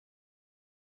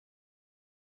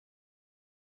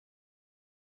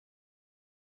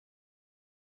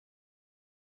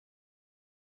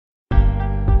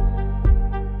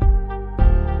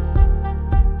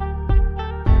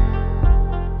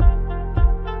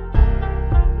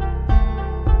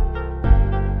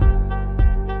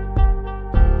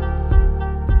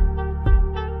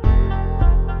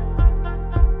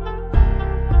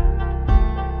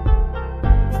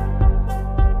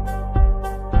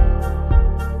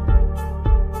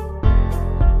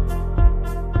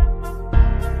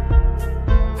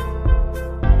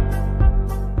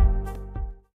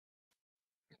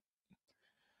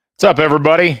What's up,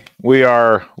 everybody? We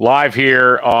are live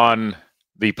here on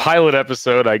the pilot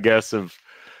episode, I guess, of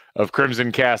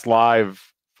CrimsonCast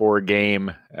Live for a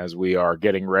game as we are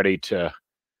getting ready to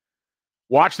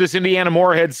watch this Indiana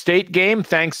Morehead State game.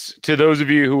 Thanks to those of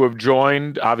you who have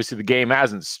joined. Obviously, the game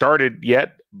hasn't started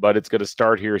yet, but it's going to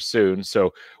start here soon.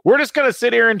 So we're just going to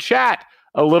sit here and chat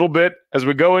a little bit as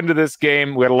we go into this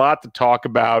game. We had a lot to talk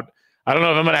about. I don't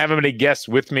know if I'm going to have any guests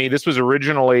with me. This was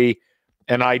originally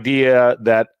an idea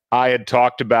that I had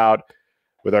talked about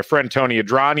with our friend Tony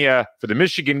Adrania for the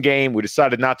Michigan game. We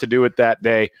decided not to do it that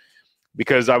day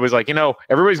because I was like,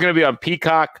 everybody's going to be on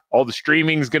Peacock. All the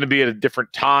streaming is going to be at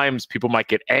different times. People might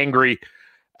get angry.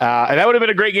 And that would have been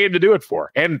a great game to do it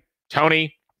for. And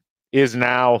Tony is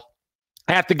now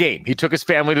at the game. He took his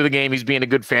family to the game. He's being a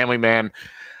good family man.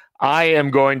 I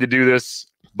am going to do this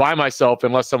by myself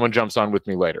unless someone jumps on with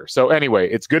me later. So anyway,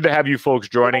 it's good to have you folks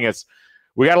joining us.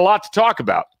 We got a lot to talk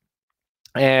about.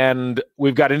 And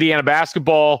we've got Indiana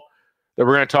basketball that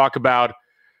we're going to talk about.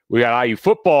 We got IU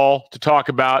football to talk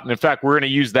about. And in fact, we're going to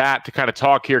use that to kind of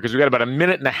talk here because we've got about a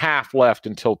minute and a half left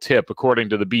until tip, according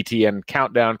to the BTN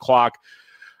countdown clock.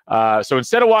 So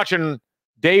instead of watching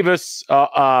Davis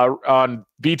on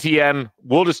BTN,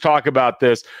 we'll just talk about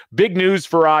this. Big news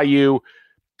for IU.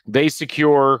 They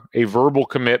secure a verbal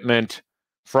commitment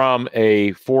from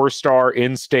a four-star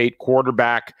in-state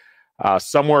quarterback,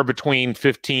 somewhere between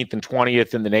 15th and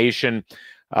 20th in the nation.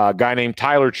 A guy named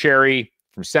Tyler Cherry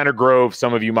from Center Grove.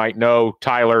 Some of you might know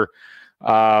Tyler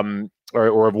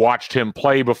or have watched him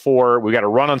play before. We got a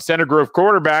run on Center Grove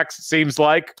quarterbacks, it seems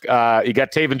like. You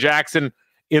got Taven Jackson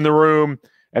in the room,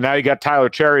 and now you got Tyler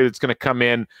Cherry that's going to come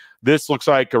in. This looks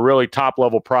like a really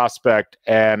top-level prospect,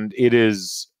 and it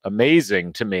is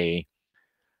amazing to me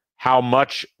how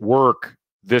much work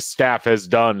this staff has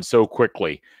done so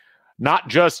quickly. Not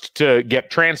just to get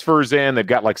transfers in. They've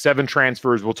got like 7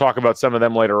 transfers. We'll talk about some of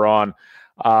them later on.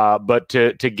 But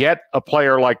to get a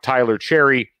player like Tyler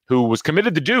Cherry, who was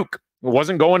committed to Duke,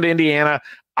 wasn't going to Indiana.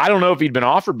 I don't know if he'd been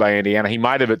offered by Indiana. He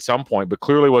might have at some point, but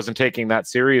clearly wasn't taking that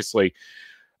seriously.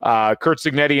 Curt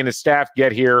Cignetti and his staff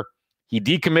get here. He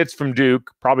decommits from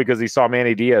Duke, probably because he saw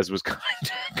Manny Diaz was going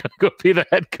to go be the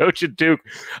head coach at Duke.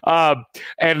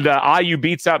 And IU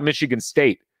beats out Michigan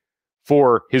State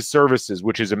for his services,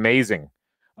 which is amazing.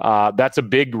 That's a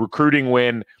big recruiting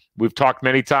win. We've talked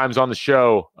many times on the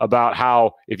show about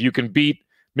how if you can beat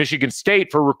Michigan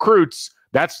State for recruits,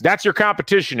 that's your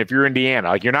competition if you're Indiana.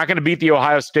 Like, you're not going to beat the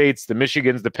Ohio States, the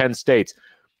Michigans, the Penn States.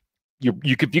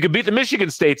 You could beat the Michigan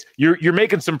States, you're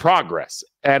making some progress,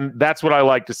 and that's what I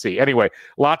like to see. Anyway,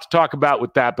 a lot to talk about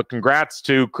with that, but congrats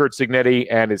to Curt Cignetti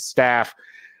and his staff.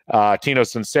 Tino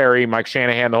Sunseri, Mike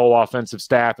Shanahan, the whole offensive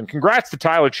staff. And congrats to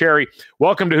Tyler Cherry.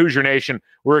 Welcome to Hoosier Nation.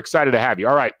 We're excited to have you.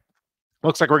 All right.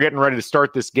 Looks like we're getting ready to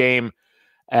start this game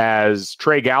as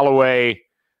Trey Galloway,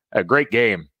 a great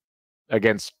game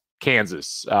against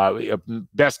Kansas.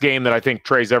 Best game that I think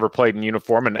Trey's ever played in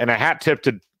uniform. And a hat tip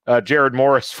to Jared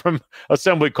Morris from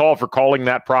Assembly Call for calling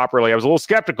that properly. I was a little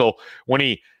skeptical when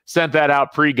he sent that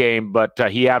out pregame, but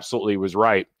he absolutely was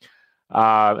right.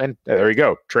 And there you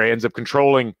go. Trey ends up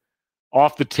controlling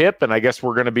off the tip, and I guess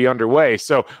we're going to be underway.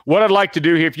 So what I'd like to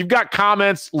do here, if you've got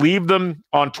comments, leave them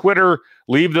on Twitter,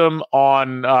 leave them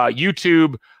on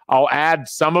YouTube. I'll add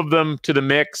some of them to the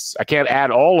mix. I can't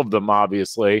add all of them,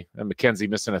 obviously. And Mackenzie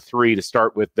missing a 3 to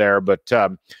start with there, but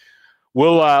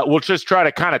we'll just try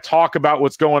to kind of talk about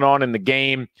what's going on in the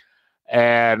game.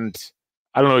 And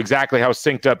I don't know exactly how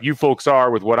synced up you folks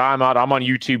are with what I'm on. I'm on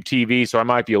YouTube TV, so I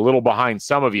might be a little behind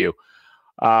some of you.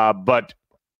 But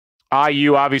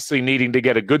IU obviously needing to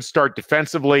get a good start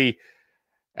defensively,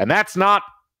 and that's not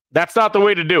the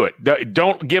way to do it.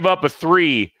 Don't give up a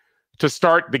 3 to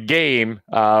start the game,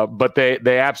 but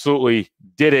they absolutely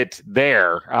did it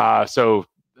there. So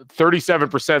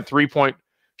 37% three-point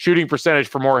shooting percentage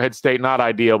for Morehead State, not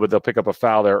ideal, but they'll pick up a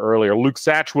foul there earlier. Luke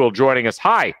Satchwell joining us.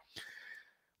 Hi,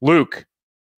 Luke.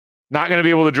 Not going to be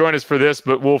able to join us for this,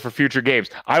 but will for future games.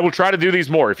 I will try to do these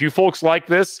more. If you folks like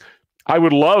this, I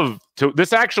would love to.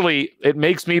 This actually, it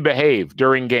makes me behave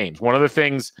during games. One of the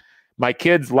things my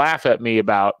kids laugh at me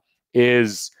about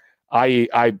is I'm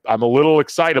a little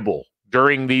excitable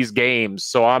during these games.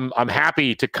 So I'm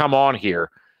happy to come on here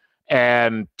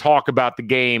and talk about the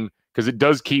game because it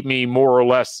does keep me more or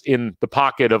less in the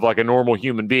pocket of like a normal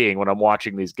human being when I'm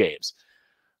watching these games.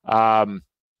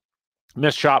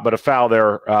 Missed shot, but a foul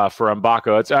there for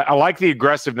Mbako. I like the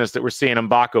aggressiveness that we're seeing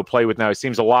Mbako play with now. He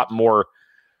seems a lot more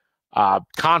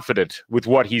confident with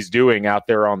what he's doing out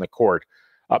there on the court.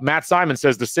 Matt Simon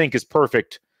says the sync is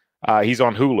perfect. He's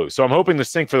on Hulu. So I'm hoping the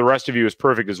sync for the rest of you is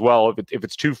perfect as well. If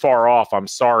it's too far off, I'm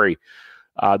sorry.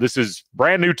 This is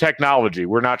brand new technology.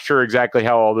 We're not sure exactly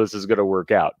how all this is going to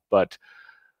work out, but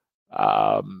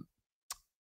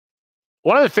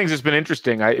one of the things that's been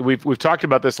interesting, we've talked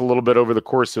about this a little bit over the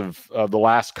course of the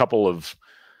last couple of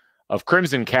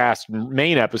CrimsonCast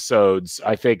main episodes,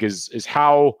 I think, is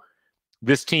how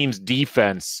this team's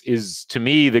defense is, to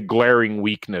me, the glaring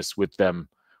weakness with them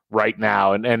right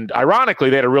now. And ironically,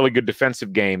 they had a really good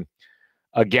defensive game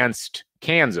against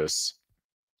Kansas.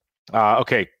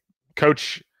 Okay,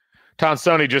 Coach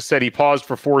Tonsoni just said he paused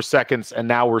for 4 seconds, and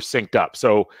now we're synced up.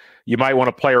 So you might want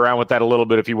to play around with that a little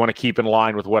bit if you want to keep in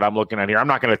line with what I'm looking at here. I'm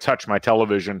not going to touch my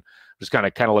television. I'm just kind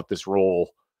of let this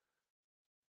roll.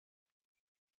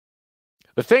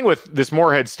 The thing with this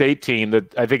Morehead State team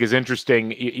that I think is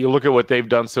interesting, you look at what they've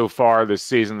done so far this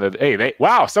season. That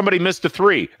wow, somebody missed a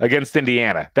 3 against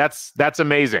Indiana. That's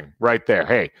amazing right there.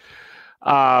 Hey,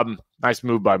 nice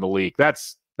move by Malik.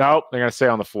 Nope, they're going to stay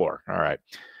on the floor. All right.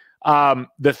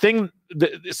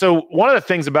 So one of the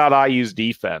things about IU's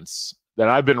defense that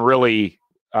I've been really,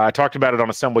 I talked about it on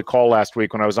Assembly Call last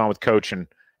week when I was on with Coach and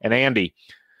Andy.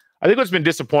 I think what's been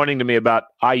disappointing to me about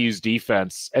IU's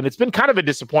defense, and it's been kind of a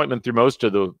disappointment through most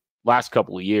of the last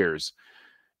couple of years,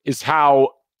 is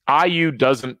how IU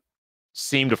doesn't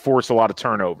seem to force a lot of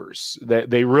turnovers.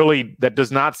 That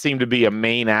does not seem to be a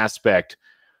main aspect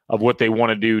of what they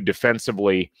want to do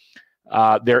defensively.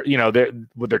 They're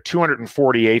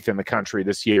 248th in the country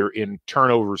this year in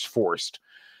turnovers forced.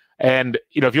 And,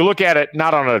 if you look at it,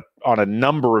 not on a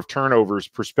number of turnovers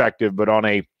perspective, but on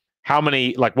a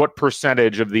what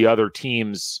percentage of the other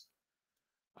team's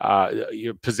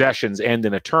possessions end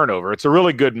in a turnover. It's a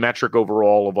really good metric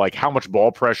overall of how much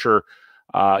ball pressure,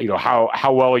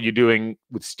 how well are you doing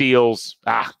with steals?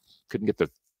 Couldn't get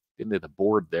into the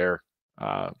board there.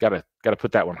 Gotta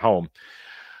put that one home.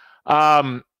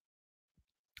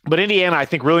 But Indiana, I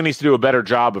think, really needs to do a better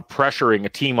job of pressuring a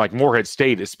team like Morehead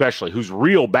State, especially, who's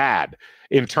real bad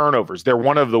in turnovers. They're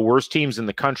one of the worst teams in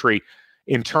the country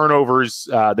in turnovers.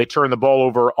 They turn the ball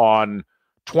over on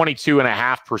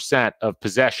 22.5% of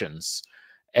possessions.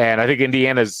 And I think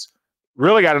Indiana's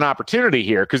really got an opportunity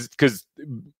here because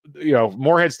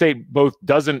Morehead State both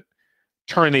doesn't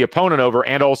turn the opponent over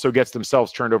and also gets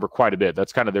themselves turned over quite a bit.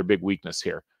 That's kind of their big weakness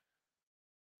here.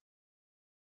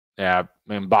 Yeah,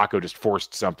 Mbako just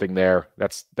forced something there.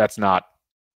 That's not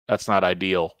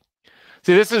ideal.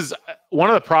 See, this is one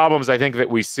of the problems I think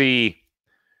that we see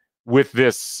with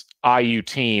this IU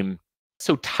team.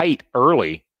 So tight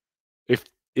early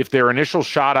if their initial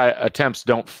shot attempts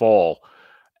don't fall.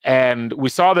 And we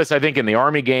saw this, I think, in the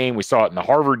Army game. We saw it in the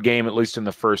Harvard game, at least in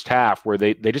the first half, where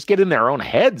they just get in their own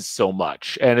heads so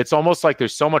much. And it's almost like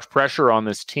there's so much pressure on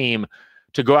this team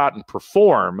to go out and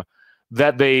perform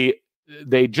that they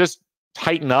just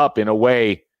tighten up in a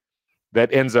way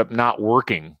that ends up not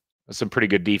working. That's some pretty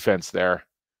good defense there.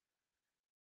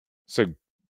 So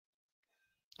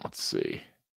let's see.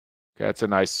 Okay, that's a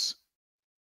nice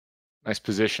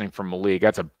positioning from Malik.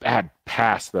 That's a bad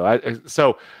pass, though.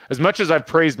 So as much as I've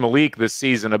praised Malik this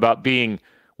season about being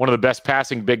one of the best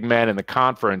passing big men in the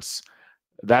conference,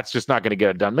 that's just not going to get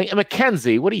it done.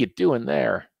 McKenzie, what are you doing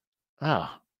there? Oh,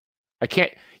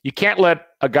 you can't let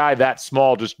a guy that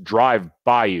small just drive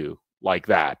by you like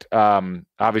that.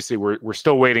 Obviously, we're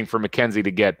still waiting for McKenzie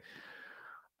to get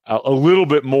a little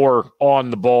bit more on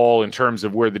the ball in terms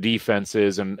of where the defense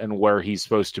is and where he's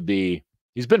supposed to be.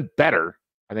 He's been better,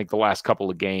 I think, the last couple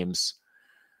of games,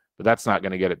 but that's not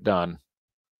going to get it done.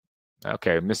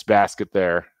 Okay, missed basket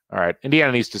there. All right,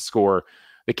 Indiana needs to score.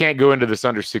 They can't go into this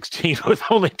under 16 with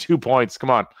only 2 points. Come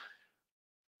on.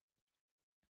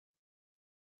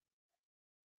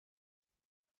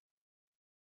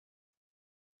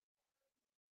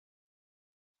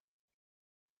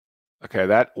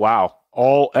 Okay, wow.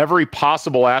 Every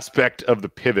possible aspect of the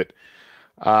pivot.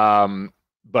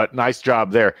 But nice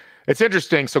job there. It's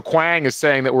interesting. So Kwang is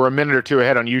saying that we're a minute or two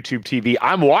ahead on YouTube TV.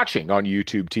 I'm watching on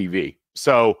YouTube TV.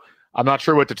 So I'm not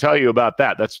sure what to tell you about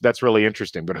that. That's really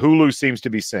interesting. But Hulu seems to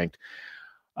be synced.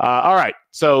 All right.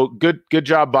 So good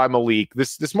job by Malik.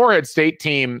 This Morehead State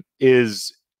team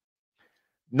is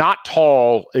not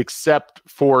tall except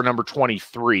for number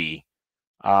 23.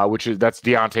 That's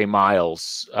Deontay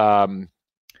Miles.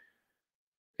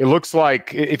 It looks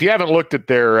like, if you haven't looked at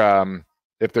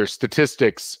their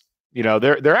statistics,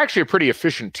 they're actually a pretty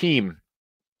efficient team,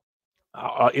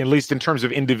 at least in terms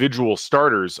of individual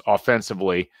starters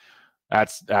offensively.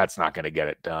 That's not going to get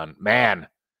it done, man.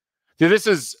 See, this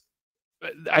is,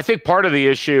 I think, part of the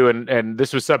issue, and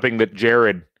this was something that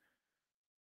Jared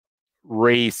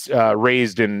raised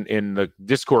in the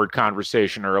Discord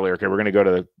conversation earlier. Okay, we're going to go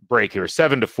to the break here.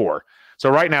 7-4. So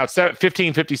right now it's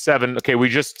 15:57. Okay, we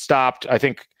just stopped. I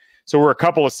think so. We're a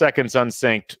couple of seconds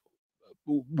unsynced.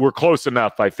 We're close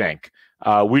enough, I think.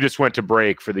 We just went to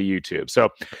break for the YouTube. So,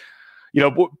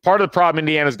 part of the problem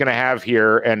Indiana's going to have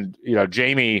here, and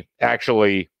Jamie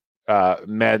actually said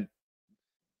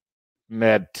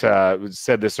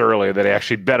this earlier, that he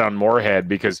actually bet on Morehead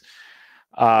because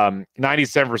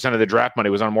 97% of the draft money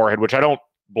was on Morehead, which I don't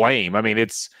blame. I mean,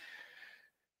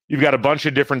 you've got a bunch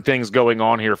of different things going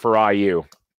on here for IU.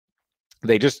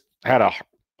 They just had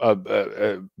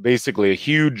basically a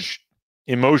huge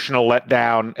emotional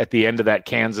letdown at the end of that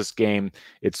Kansas game.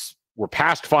 We're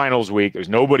past finals week. There's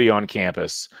nobody on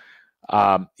campus.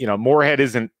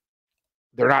 Morehead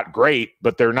they're not great,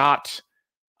 but they're not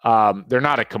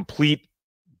a complete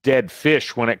dead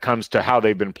fish when it comes to how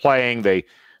they've been playing.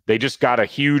 They just got a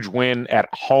huge win at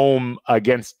home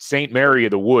against St. Mary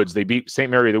of the Woods. They beat St.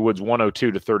 Mary of the Woods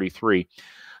 102-33.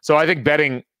 So I think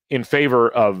betting in favor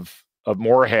of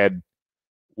Morehead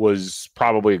was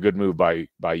probably a good move by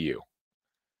you.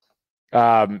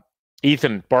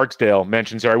 Ethan Barksdale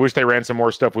mentions here, I wish they ran some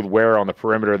more stuff with Ware on the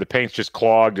perimeter. The paint's just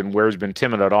clogged and Ware's been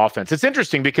timid on offense. It's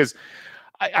interesting because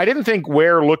I didn't think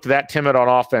Ware looked that timid on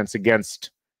offense against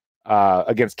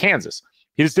Kansas.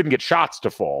 He just didn't get shots to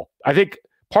fall. I think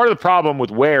part of the problem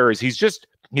with Ware is he's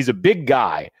a big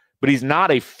guy, but he's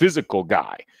not a physical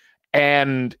guy.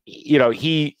 And,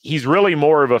 he's really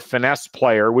more of a finesse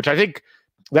player, which I think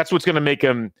that's what's going to make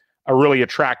him a really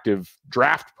attractive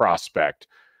draft prospect.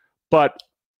 But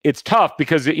it's tough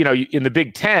because, in the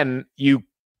Big Ten, you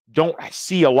don't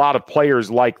see a lot of players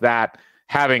like that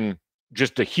having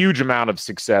just a huge amount of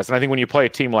success. And I think when you play a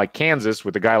team like Kansas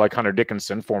with a guy like Hunter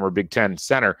Dickinson, former Big Ten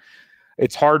center,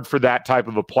 it's hard for that type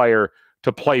of a player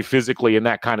to play physically in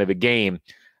that kind of a game.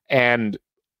 And,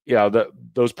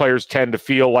 those players tend to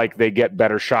feel like they get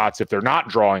better shots if they're not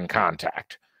drawing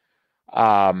contact.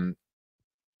 And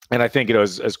I think,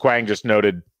 as Quang just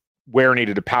noted, Ware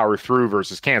needed to power through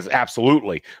versus Kansas.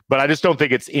 Absolutely. But I just don't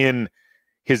think it's in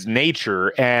his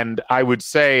nature. And I would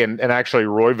say, and actually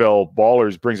Royville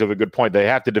Ballers brings up a good point, they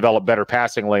have to develop better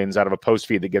passing lanes out of a post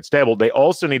feed that gets stable. They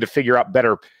also need to figure out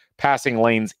better passing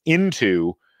lanes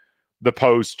into the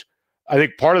post. I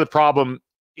think part of the problem,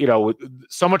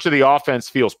 so much of the offense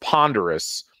feels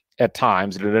ponderous at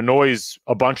times, and it annoys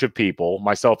a bunch of people,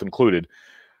 myself included,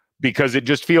 because it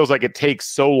just feels like it takes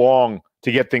so long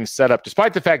to get things set up,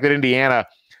 despite the fact that Indiana,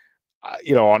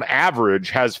 on average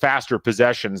has faster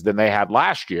possessions than they had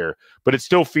last year. But it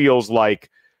still feels like,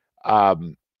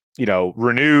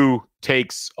 Renew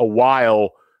takes a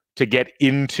while to get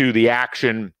into the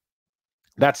action.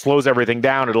 That slows everything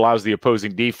down. It allows the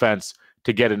opposing defense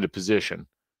to get into position.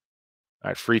 All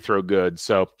right, free throw good.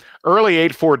 So early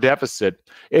 8-4 deficit.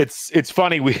 It's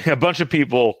funny. A bunch of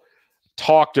people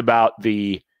talked about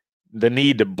the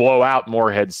need to blow out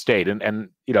Morehead State. And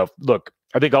look,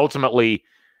 I think ultimately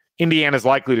Indiana's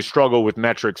likely to struggle with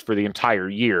metrics for the entire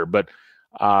year. But,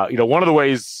 one of the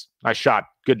ways I shot,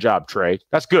 good job, Trey.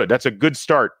 That's good. That's a good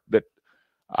start that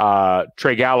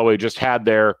Trey Galloway just had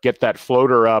there. Get that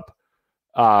floater up,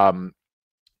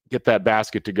 get that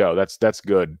basket to go. That's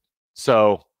good.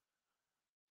 So,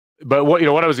 but what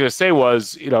I was going to say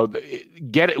was,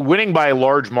 winning by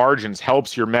large margins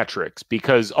helps your metrics,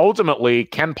 because ultimately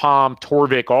Ken Pom,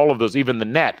 Torvik, all of those, even the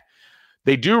net,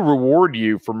 they do reward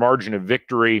you for margin of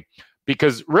victory,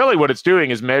 because really what it's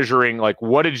doing is measuring, like,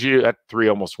 what did you, that three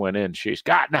almost went in. Sheesh.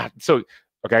 God, nah. So,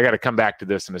 okay, I got to come back to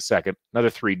this in a second.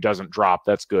 Another three doesn't drop.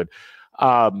 That's good.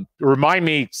 Somebody remind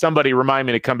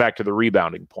me to come back to the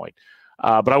rebounding point.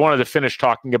 But I wanted to finish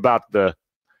talking about the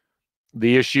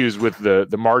issues with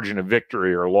the margin of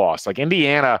victory or loss. Like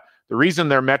Indiana, the reason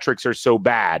their metrics are so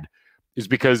bad is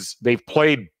because they've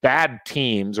played bad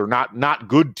teams, or not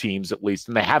good teams at least,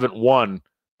 and they haven't won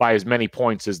by as many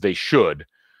points as they should.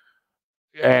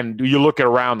 And you look at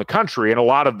around the country, and a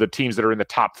lot of the teams that are in the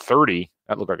top 30,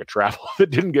 that looked like a travel that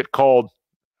didn't get called.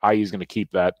 IU's going to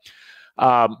keep that.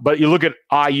 But you look at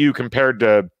IU compared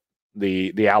to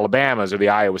the Alabamas or the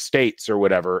Iowa States or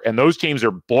whatever, and those teams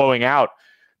are blowing out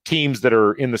teams that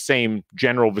are in the same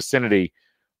general vicinity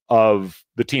of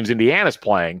the teams Indiana's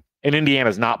playing, and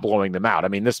Indiana's not blowing them out. I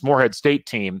mean, this Morehead State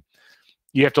team,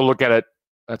 you have to look at it.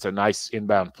 That's a nice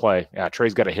inbound play. Yeah,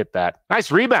 Trey's got to hit that.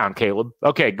 Nice rebound, Caleb.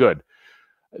 Okay, good.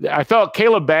 I felt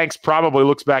Caleb Banks probably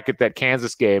looks back at that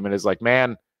Kansas game and is like,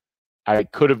 man, I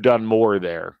could have done more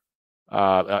there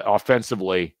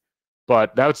offensively.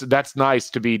 But that's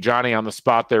nice to be Johnny on the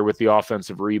spot there with the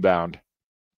offensive rebound.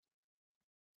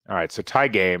 All right, so tie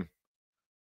game.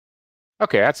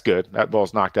 Okay, that's good. That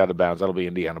ball's knocked out of bounds. That'll be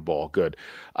Indiana ball. Good.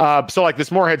 So like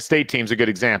this Morehead State team's a good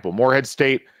example. Morehead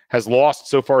State has lost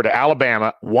so far to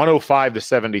Alabama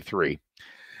 105-73,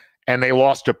 and they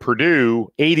lost to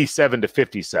Purdue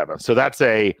 87-57. So that's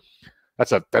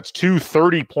two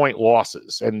 30-point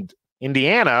losses. And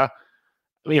Indiana,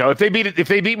 if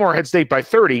they beat Morehead State by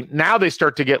 30, now they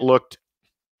start to get looked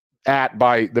at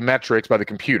by the metrics, by the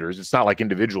computers. It's not like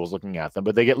individuals looking at them,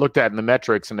 but they get looked at in the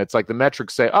metrics, and it's like the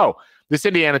metrics say, oh, this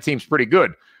Indiana team's pretty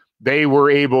good. They were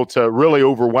able to really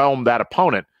overwhelm that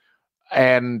opponent,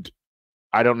 and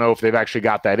I don't know if they've actually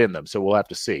got that in them, so we'll have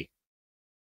to see.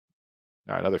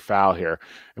 All right, another foul here.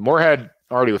 And Morehead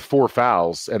already with 4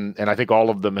 fouls, and I think all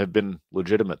of them have been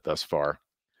legitimate thus far.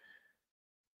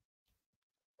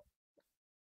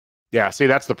 Yeah, see,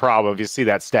 that's the problem. If you see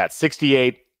that stat,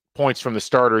 68 points from the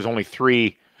starters, only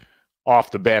 3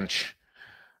 off the bench.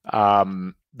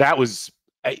 That was,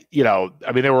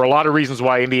 there were a lot of reasons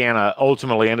why Indiana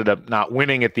ultimately ended up not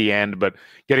winning at the end, but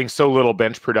getting so little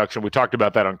bench production. We talked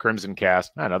about that on CrimsonCast.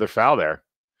 Another foul there.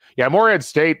 Yeah, Morehead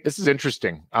State, this is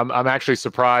interesting. I'm actually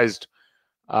surprised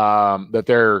that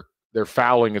they're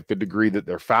fouling at the degree that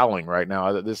they're fouling right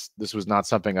now. This was not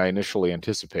something I initially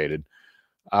anticipated.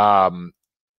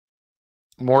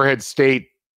 Morehead State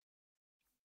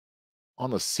on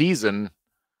the season,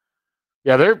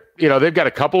 yeah, they've got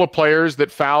a couple of players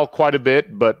that foul quite a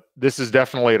bit, but this is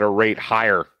definitely at a rate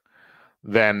higher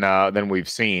than we've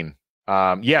seen.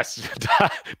 Yes,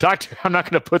 Doctor, I'm not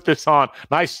going to put this on.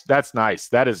 Nice, that's nice.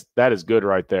 That is good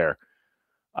right there.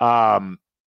 But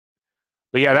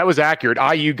yeah, that was accurate.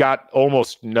 IU got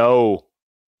almost no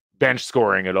bench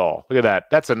scoring at all. Look at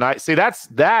that. That's a nice. See, this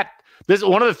is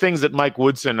one of the things that Mike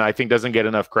Woodson, I think, doesn't get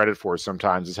enough credit for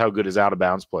sometimes, is how good his out of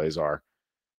bounds plays are.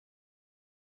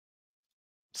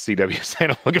 CW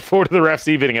saying, I'm looking forward to the refs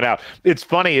evening it out. It's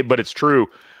funny, but it's true.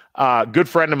 Good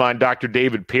friend of mine, Dr.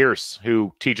 David Pierce,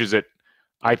 who teaches at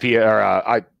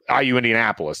IU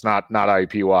Indianapolis, not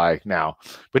IUPUI now,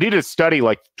 but he did a study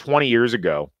like 20 years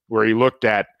ago where he looked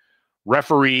at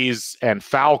referees and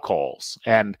foul calls,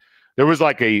 and there was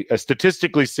like a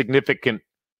statistically significant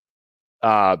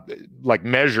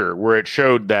measure where it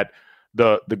showed that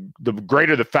the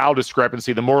greater the foul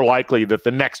discrepancy, the more likely that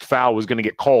the next foul was going to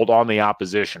get called on the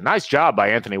opposition. Nice job by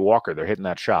Anthony Walker. They're hitting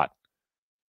that shot.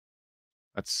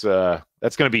 That's going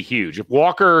to be huge. If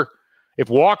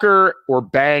Walker or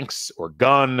Banks or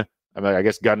Gunn, I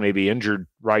guess Gunn may be injured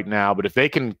right now, but if they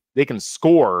can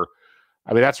score,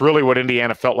 that's really what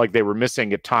Indiana felt like they were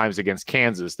missing at times against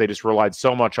Kansas. They just relied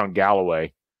so much on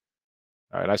Galloway.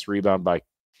 All right, nice rebound by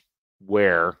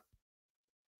Ware.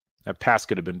 That pass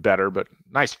could have been better, but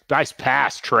nice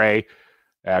pass, Trey.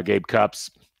 Gabe Cupps.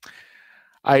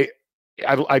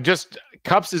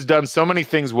 Cupps has done so many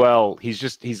things well.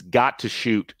 He's got to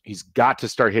shoot. He's got to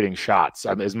start hitting shots.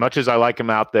 As much as I like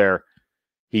him out there,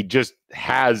 he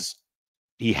has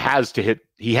to hit.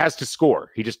 He has to score.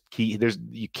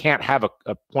 You can't have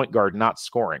a point guard not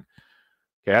scoring.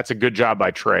 Okay, that's a good job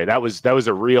by Trey. That was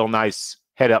a real nice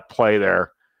head up play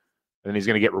there. And he's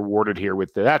going to get rewarded here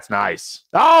with that's nice.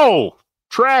 Oh,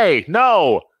 Trey,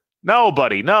 no,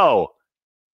 buddy, no.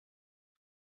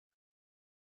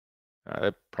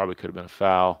 That probably could have been a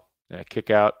foul. Yeah, kick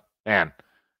out. Man,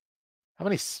 how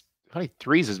many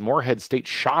threes has Morehead State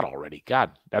shot already?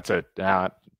 God, should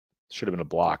have been a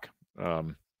block.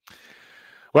 Well,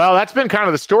 that's been kind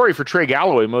of the story for Trey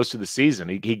Galloway most of the season.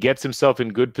 He gets himself in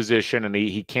good position, and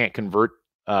he can't convert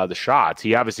the shots.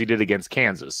 He obviously did against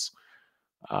Kansas.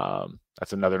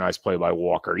 That's another nice play by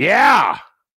Walker. Yeah.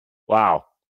 Wow.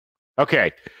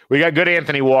 Okay. We got good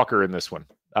Anthony Walker in this one.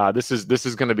 This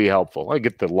is going to be helpful. Let me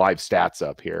get the live stats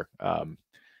up here. Gonna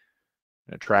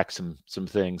track some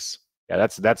things. Yeah,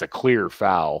 that's a clear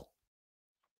foul.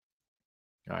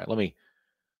 All right, let's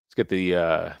get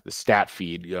the stat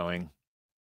feed going.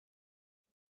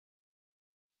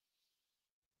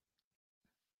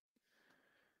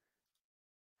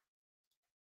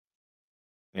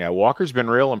 Yeah, Walker's been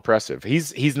real impressive.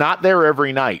 He's not there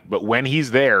every night, but when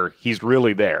he's there, he's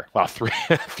really there. Wow,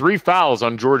 three fouls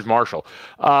on George Marshall.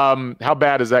 How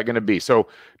bad is that going to be? So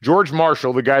George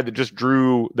Marshall, the guy that just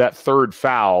drew that third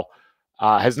foul,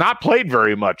 has not played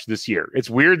very much this year. It's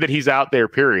weird that he's out there,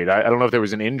 period. I don't know if there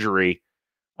was an injury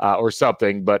or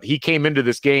something, but he came into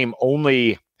this game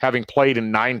only having played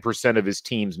in 9% of his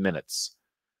team's minutes.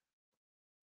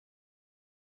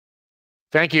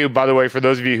 Thank you, by the way, for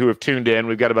those of you who have tuned in.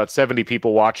 We've got about 70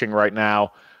 people watching right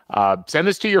now. Send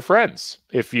this to your friends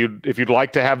if you'd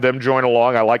like to have them join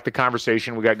along. I like the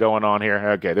conversation we got going on here.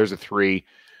 Okay, there's a three.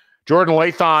 Jordan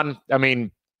Lathon,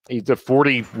 he's a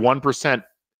 41%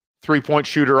 three-point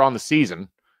shooter on the season.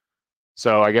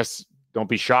 So I guess don't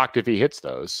be shocked if he hits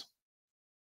those.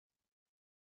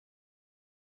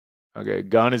 Okay,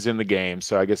 Gunn is in the game,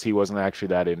 so I guess he wasn't actually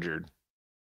that injured.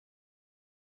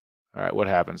 All right, what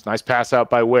happens? Nice pass out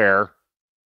by Ware.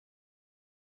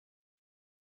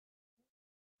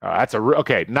 That's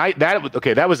okay.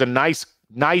 That was a nice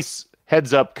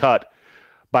heads up cut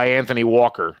by Anthony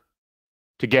Walker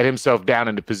to get himself down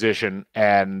into position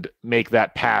and make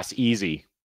that pass easy.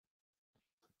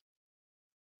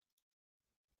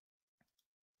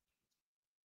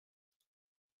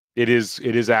 It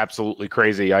is absolutely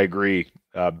crazy. I agree.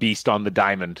 Beast on the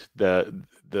diamond.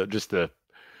 The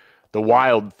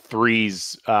wild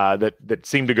threes that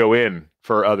seem to go in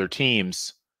for other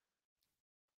teams.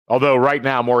 Although right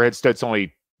now Morehead State's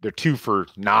they're 2 for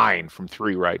 9 from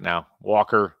 3 right now.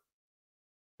 Walker,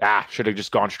 should have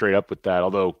just gone straight up with that.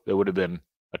 Although it would have been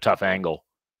a tough angle.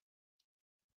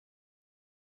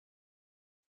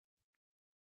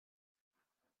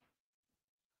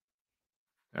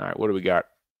 All right, what do we got?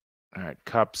 All right,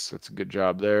 Cups. That's a good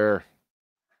job there.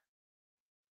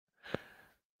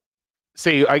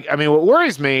 See, I mean, what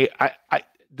worries me,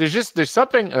 there's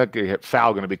something. Okay,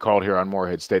 foul going to be called here on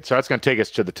Morehead State, so that's going to take us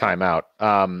to the timeout.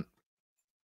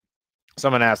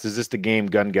 Someone asked, "Is this the game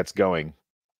Gunn gets going?"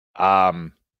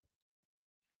 We'll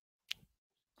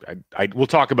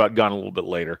talk about Gunn a little bit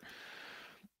later.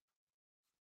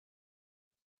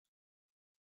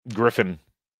 Griffin.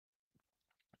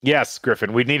 Yes,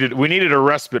 Griffin. We needed a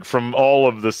respite from all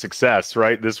of the success,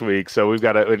 right, this week. So we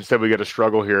got to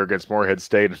struggle here against Morehead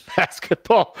State in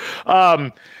basketball.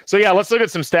 So yeah, let's look at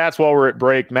some stats while we're at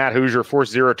break. Matt Hoosier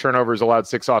forced 0 turnovers, allowed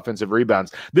 6 offensive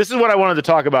rebounds. This is what I wanted to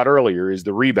talk about earlier: is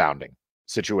the rebounding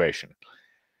situation,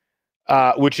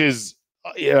 which is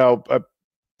a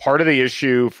part of the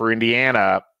issue for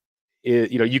Indiana.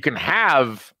 You can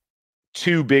have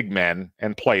 2 big men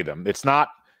and play them. It's not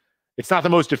the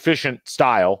most efficient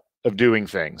style of doing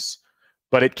things,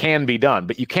 but it can be done.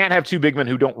 But you can't have 2 big men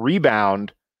who don't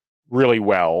rebound really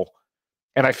well.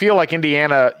 And I feel like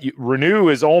Indiana, Renew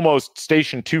is almost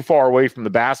stationed too far away from the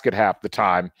basket half the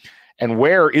time. And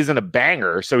Ware isn't a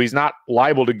banger, so he's not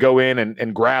liable to go in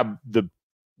and grab the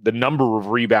number of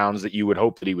rebounds that you would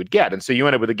hope that he would get. And so you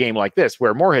end up with a game like this,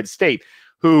 where Morehead State,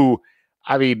 who,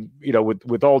 I mean,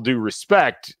 with all due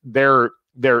respect, they're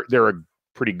a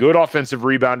pretty good offensive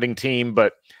rebounding team,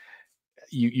 but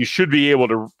you should be able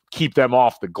to keep them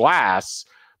off the glass.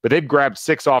 But they've grabbed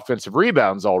 6 offensive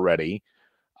rebounds already.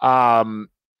 I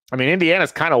mean,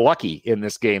 Indiana's kind of lucky in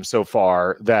this game so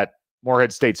far that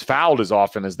Morehead State's fouled as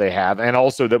often as they have, and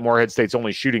also that Morehead State's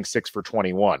only shooting 6 for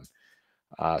 21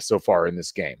 so far in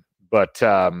this game. But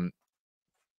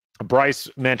Bryce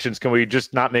mentions, can we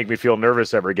just not make me feel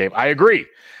nervous every game? I agree.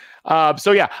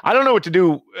 So yeah, I don't know what to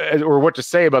do or what to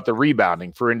say about the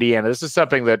rebounding for Indiana. This is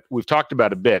something that we've talked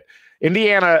about a bit.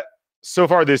 Indiana so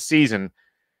far this season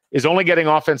is only getting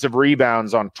offensive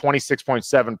rebounds on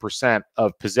 26.7%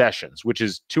 of possessions, which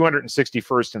is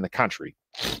 261st in the country.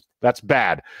 That's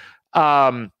bad.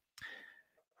 And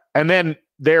then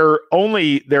their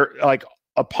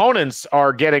opponents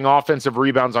are getting offensive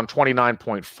rebounds on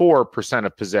 29.4%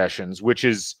 of possessions, which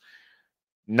is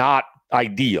not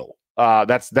ideal.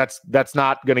 That's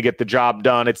not going to get the job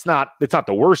done. It's not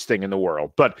the worst thing in the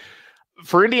world, but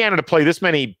for Indiana to play this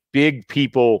many big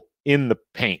people in the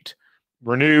paint,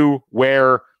 Renew,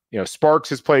 Ware, Sparks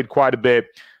has played quite a bit.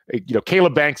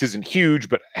 Caleb Banks isn't huge,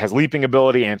 but has leaping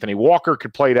ability. Anthony Walker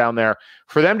could play down there.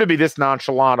 For them to be this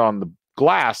nonchalant on the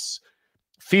glass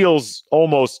feels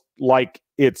almost like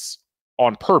it's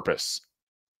on purpose.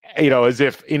 As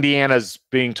if Indiana's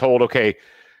being told, okay,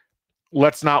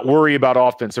 let's not worry about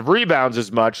offensive rebounds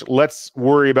as much. Let's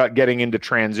worry about getting into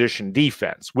transition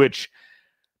defense, which,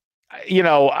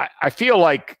 I feel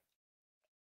like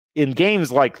in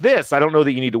games like this, I don't know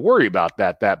that you need to worry about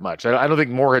that much. I don't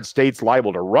think Morehead State's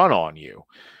liable to run on you.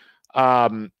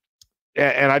 And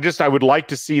I would like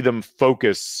to see them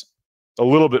focus a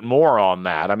little bit more on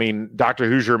that. I mean, Dr.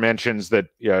 Hoosier mentions that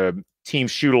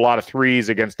teams shoot a lot of threes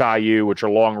against IU, which are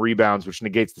long rebounds, which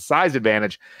negates the size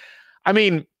advantage. I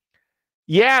mean,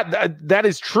 yeah, that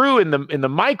is true in the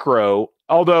micro,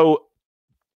 although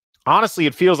honestly,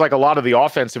 it feels like a lot of the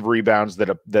offensive rebounds that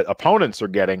opponents are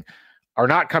getting are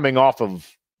not coming off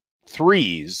of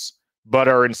threes, but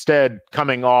are instead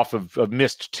coming off of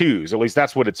missed twos. At least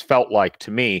that's what it's felt like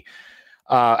to me.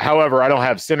 However, I don't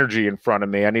have Synergy in front of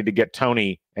me. I need to get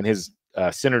Tony and his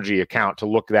Synergy account to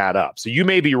look that up. So you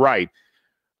may be right,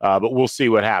 but we'll see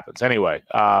what happens. Anyway,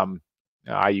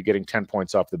 IU getting 10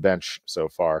 points off the bench so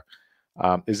far.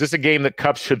 Is this a game that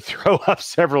Cup should throw up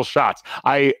several shots?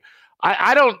 I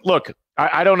don't look.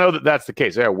 I don't know that that's the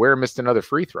case. Yeah, Ware missed another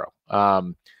free throw.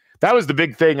 That was the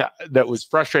big thing that was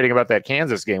frustrating about that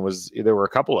Kansas game, was there were a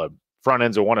couple of front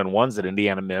ends of 1-and-1s that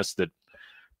Indiana missed that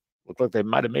looked like they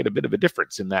might have made a bit of a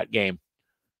difference in that game.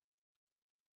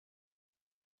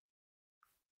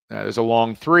 There's a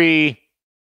long three.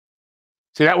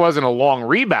 See, that wasn't a long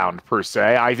rebound per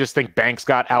se. I just think Banks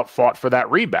got outfought for that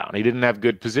rebound. He didn't have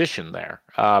good position there.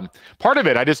 Part of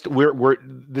it, we're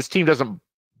this team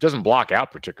doesn't block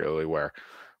out particularly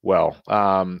well.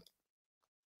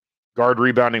 Guard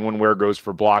rebounding when Ware goes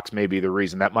for blocks may be the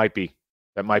reason. That might be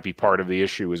part of the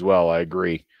issue as well. I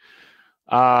agree.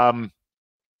 That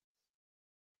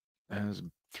was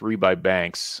 3 by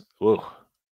Banks. Ooh,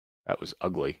 that was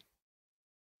ugly.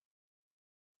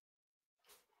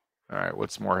 All right,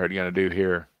 what's Morehead going to do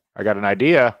here? I got an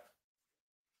idea.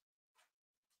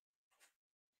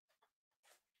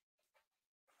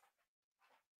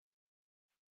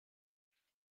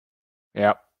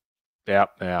 Yep. Yeah.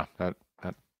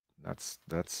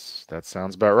 That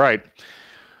sounds about right.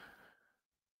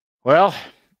 Well,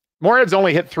 Morehead's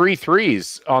only hit 3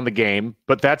 threes on the game,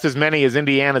 but that's as many as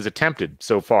Indiana's attempted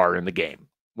so far in the game,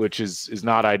 which is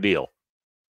not ideal.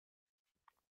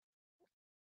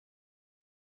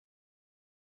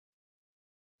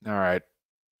 All right.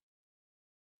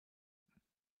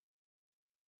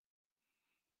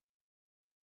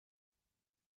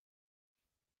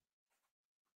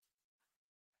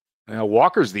 Now,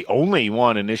 Walker's the only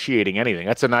one initiating anything.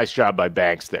 That's a nice job by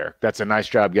Banks there. That's a nice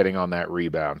job getting on that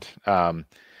rebound.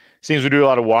 Seems we do a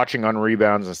lot of watching on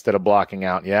rebounds instead of blocking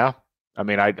out. Yeah. I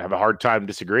mean, I have a hard time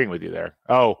disagreeing with you there.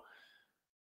 Oh,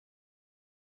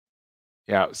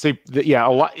 yeah. See,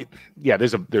 a lot. Yeah,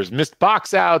 there's missed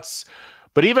box outs,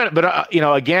 but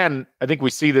again, I think we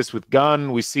see this with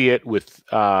Gunn. We see it with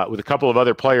a couple of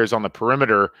other players on the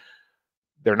perimeter.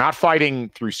 They're not fighting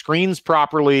through screens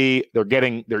properly.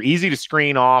 They're easy to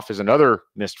screen off. Is another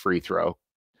missed free throw.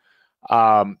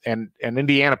 And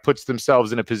Indiana puts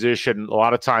themselves in a position a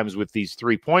lot of times with these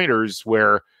 3-pointers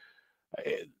where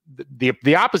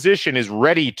the opposition is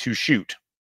ready to shoot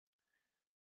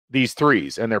these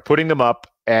threes, and they're putting them up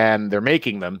and they're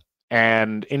making them.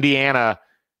 And Indiana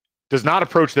does not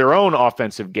approach their own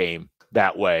offensive game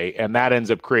that way, and that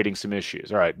ends up creating some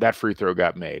issues. All right, that free throw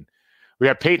got made. We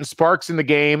got Peyton Sparks in the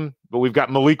game, but we've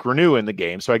got Malik Renew in the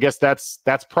game. So I guess that's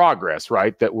progress,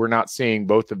 right? That we're not seeing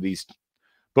both the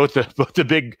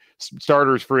big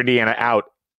starters for Indiana out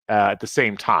at the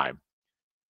same time.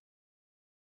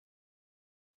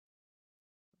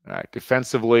 All right,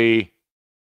 defensively,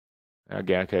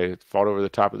 again, okay, fought over the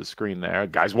top of the screen there.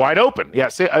 Guy's wide open. Yeah,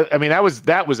 see, I mean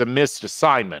that was a missed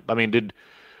assignment. I mean, did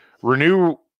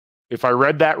Renew? If I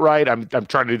read that right, I'm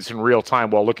trying to do this in real time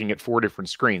while looking at 4 different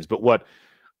screens. But what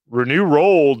Renew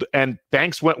rolled and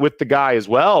Banks went with the guy as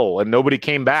well, and nobody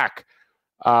came back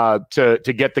to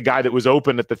get the guy that was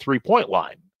open at the 3-point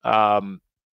line. All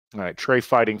right, Trey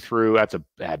fighting through. That's a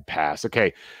bad pass.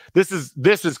 Okay, this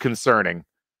is concerning.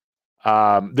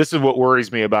 This is what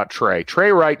worries me about Trey.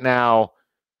 Trey right now,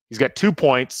 he's got 2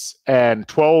 points and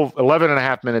 11 and a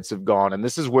half minutes have gone. And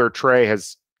this is where Trey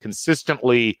has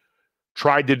consistently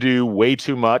tried to do way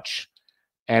too much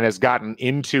and has gotten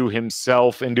into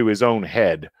his own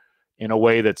head in a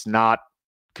way that's not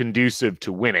conducive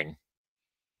to winning.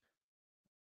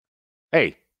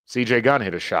 Hey, CJ Gunn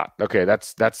hit a shot. Okay,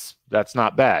 that's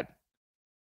not bad.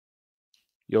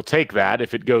 You'll take that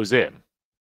if it goes in.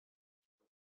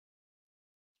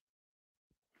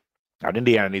 Now,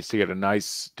 Indiana needs to get a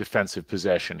nice defensive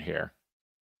possession here.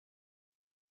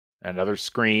 Another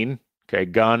screen. Okay,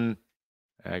 Gunn.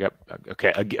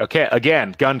 Okay.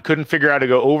 Again, Gunn couldn't figure out how to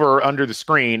go over or under the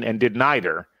screen and did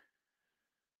neither.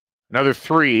 Another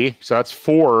 3. So that's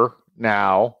 4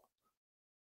 now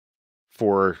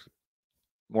for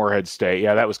Morehead State.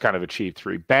 Yeah, that was kind of a cheap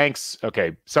 3. Banks.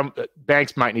 Okay,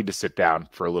 Banks might need to sit down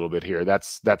for a little bit here.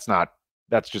 That's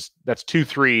 2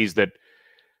 threes that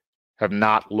have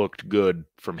not looked good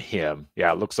from him.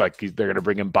 Yeah, it looks like they're going to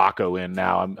bring Mbako in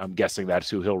now. I'm guessing that's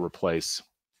who he'll replace.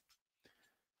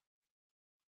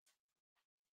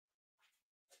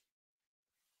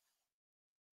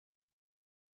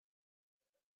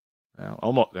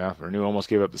 Renew almost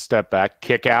gave up the step back.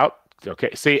 Kick out. Okay,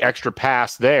 see, extra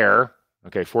pass there.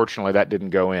 Okay, fortunately, that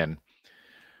didn't go in.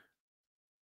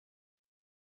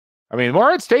 I mean,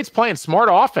 Morehead State's playing smart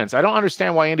offense. I don't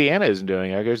understand why Indiana isn't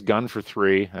doing it. There's Gunn for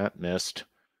 3. That missed.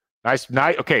 Nice.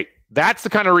 Okay, that's the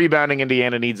kind of rebounding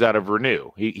Indiana needs out of Renew.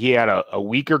 He had a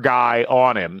weaker guy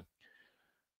on him.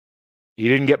 He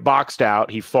didn't get boxed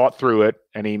out. He fought through it,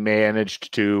 and he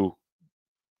managed to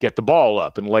get the ball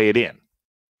up and lay it in.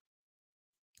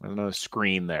 Another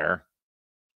screen there.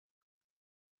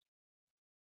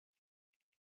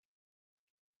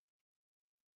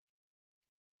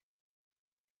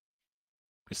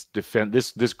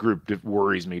 This group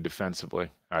worries me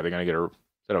defensively. Are they going to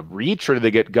get a reach, or do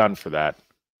they get gun for that?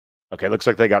 Okay, looks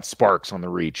like they got Sparks on the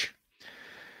reach.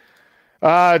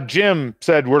 Jim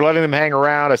said we're letting them hang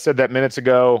around. I said that minutes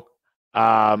ago.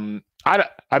 I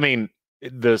mean,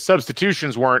 the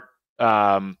substitutions weren't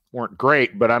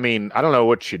great, but I mean, I don't know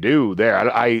what you do there.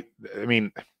 I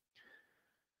mean,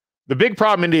 the big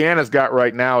problem Indiana's got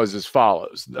right now is as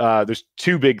follows. There's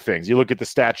two big things. You look at the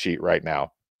stat sheet right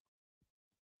now.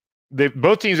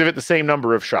 Both teams have hit the same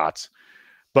number of shots,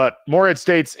 but Morehead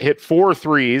State's hit 4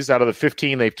 threes out of the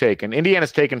 15 they've taken.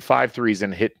 Indiana's taken 5 threes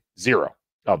and hit 0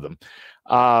 of them.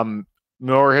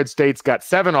 Morehead State's got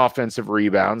 7 offensive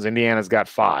rebounds. Indiana's got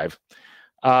 5.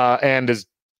 And as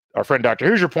our friend Dr.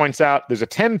 Hoosier points out, there's a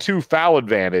 10-2 foul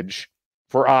advantage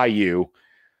for IU.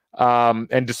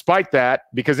 And despite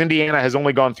that, because Indiana has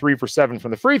only gone 3 for 7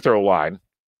 from the free throw line,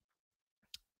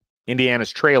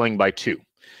 Indiana's trailing by 2.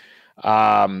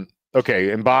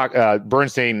 Okay, and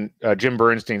Jim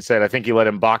Bernstein said, I think he let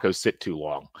Mbako sit too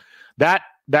long. That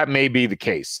may be the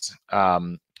case.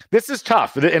 This is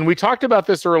tough. And we talked about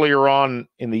this earlier on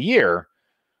in the year,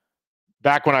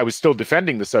 back when I was still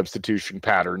defending the substitution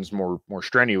patterns more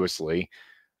strenuously.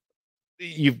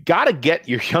 You've got to get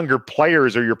your younger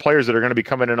players or your players that are going to be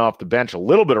coming in off the bench a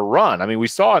little bit of run. I mean, we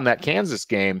saw in that Kansas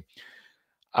game,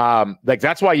 like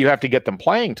that's why you have to get them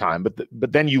playing time, but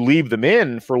then you leave them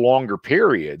in for longer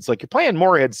periods. Like you're playing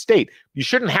Morehead State, you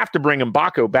shouldn't have to bring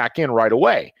Mbako back in right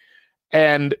away.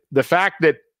 And the fact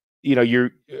that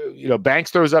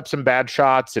Banks throws up some bad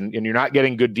shots and you're not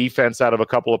getting good defense out of a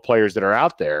couple of players that are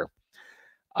out there,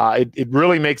 it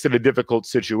really makes it a difficult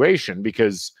situation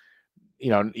because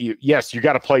yes, you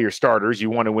got to play your starters, you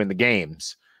want to win the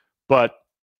games, but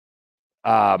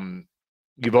you've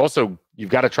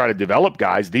got to try to develop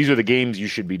guys. These are the games you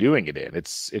should be doing it in.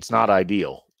 It's not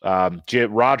ideal.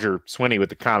 Roger Swinney with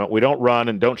the comment, we don't run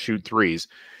and don't shoot threes.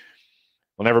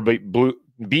 We'll never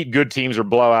beat good teams or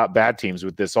blow out bad teams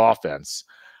with this offense.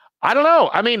 I don't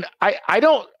know. I mean, I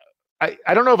don't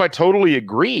know if I totally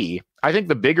agree. I think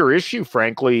the bigger issue,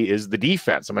 frankly, is the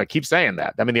defense. I'm going to keep saying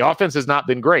that. I mean, the offense has not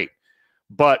been great,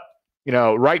 but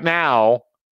right now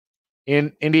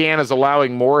Indiana's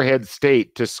allowing Morehead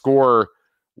State to score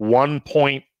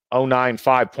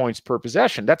 1.095 points per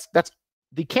possession. That's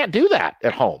you can't do that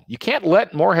at home. You can't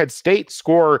let Morehead State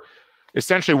score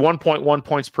essentially 1.1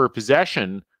 points per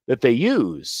possession that they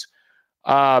use.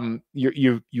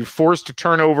 You're forced to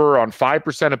turn over on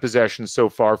 5% of possessions so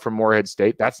far from Morehead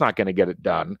State. That's not going to get it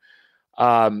done.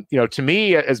 To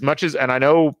me, as much as, and I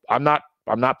know I'm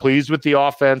not pleased with the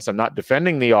offense. I'm not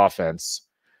defending the offense,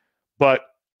 but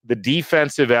the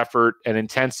defensive effort and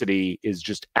intensity is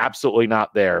just absolutely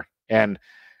not there. And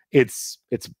it's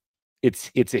a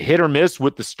hit or miss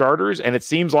with the starters. And it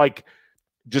seems like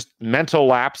just mental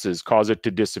lapses cause it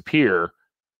to disappear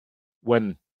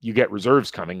when you get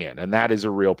reserves coming in. And that is a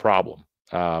real problem.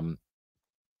 Hooperazzi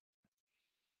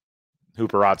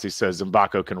says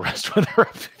Mbako can rest when they're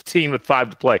up 15 with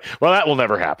 5 to play. Well, that will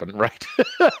never happen, right?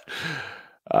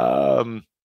 All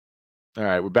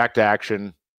right, we're back to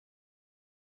action.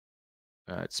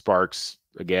 Sparks,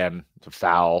 again, it's a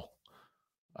foul.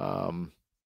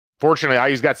 Fortunately,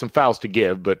 IU's got some fouls to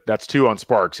give, but that's 2 on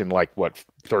Sparks in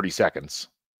 30 seconds.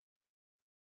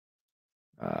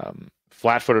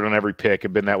 Flat-footed on every pick,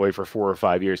 have been that way for 4 or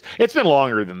 5 years. It's been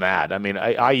longer than that. I mean,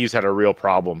 IU's had a real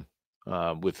problem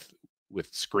with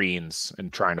screens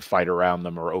and trying to fight around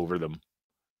them or over them.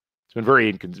 It's been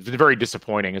very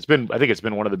disappointing. I think it's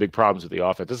been one of the big problems with the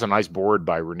offense. This is a nice board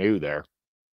by Renew there.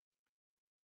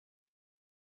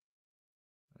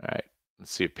 All right,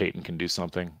 let's see if Peyton can do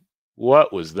something.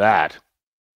 What was that?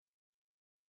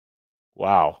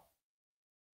 Wow.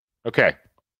 Okay,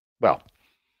 well.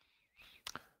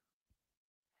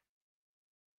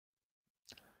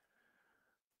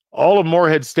 All of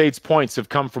Morehead State's points have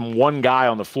come from one guy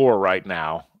on the floor right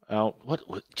now.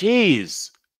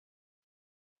 Geez.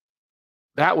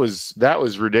 That was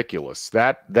ridiculous.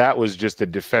 That was just a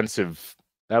defensive.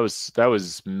 That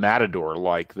was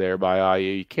Matador-like there by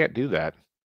IU. You can't do that.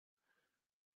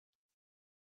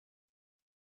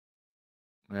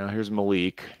 Now here's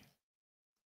Malik.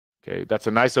 Okay, that's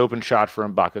a nice open shot for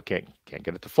Mbako. Can't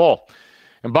get it to fall.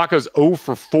 Mbako's 0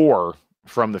 for 4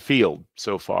 from the field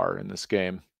so far in this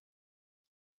game.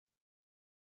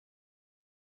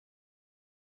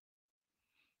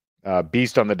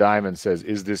 Beast on the Diamond says,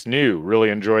 is this new? Really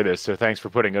enjoy this. So thanks for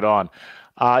putting it on.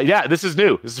 Yeah, this is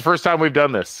new. This is the first time we've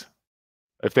done this.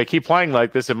 If they keep playing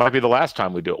like this, it might be the last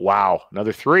time we do it. Wow,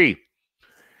 another 3.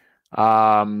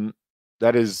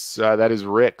 That is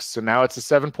Rick's. So now it's a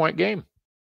 7-point game.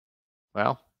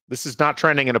 Well, this is not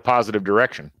trending in a positive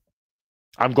direction.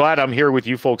 I'm glad I'm here with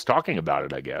you folks talking about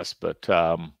it, I guess. But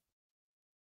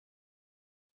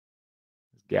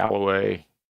Galloway,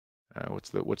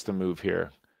 what's the move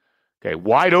here? Okay,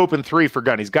 wide open 3 for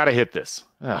Gunn. He's got to hit this.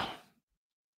 Oh.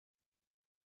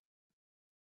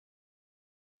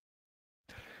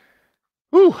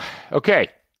 Whew. Okay.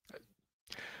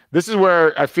 This is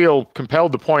where I feel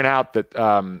compelled to point out that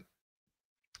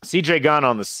CJ Gunn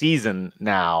on the season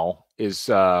now is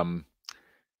 3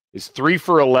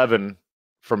 for 11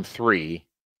 from 3,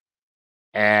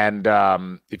 and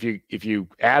if you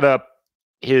add up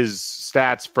his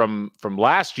stats from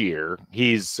last year,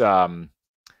 he's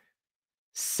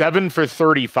 7 for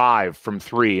 35 from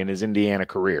 3 in his Indiana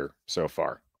career so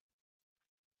far.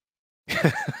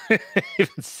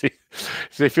 See,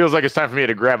 it feels like it's time for me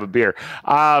to grab a beer.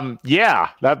 Yeah,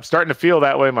 I'm starting to feel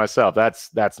that way myself.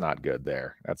 That's not good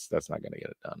there. That's not going to get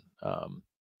it done.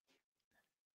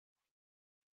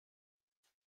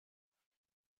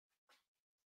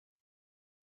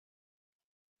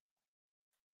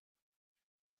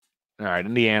 All right,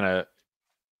 Indiana.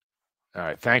 All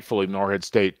right, thankfully, Morehead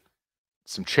State,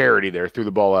 some charity there, threw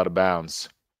the ball out of bounds.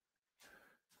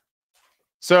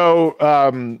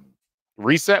 So,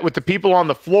 reset with the people on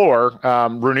the floor.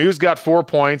 Renew's got 4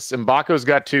 points. Mbako's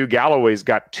got 2. Galloway's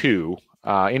got 2.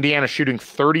 Indiana shooting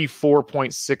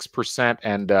 34.6%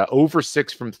 and over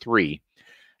 6 from 3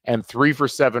 and 3 for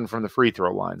 7 from the free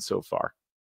throw line so far.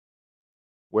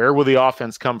 Where will the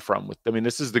offense come from?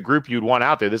 This is the group you'd want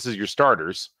out there. This is your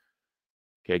starters.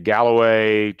 Okay,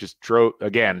 Galloway just drove,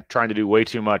 again, trying to do way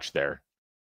too much there.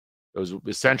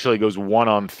 Essentially goes 1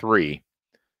 on 3.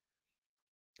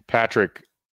 Patrick,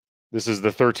 this is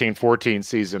the 13-14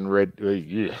 season.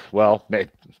 Well,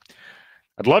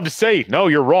 I'd love to say, no,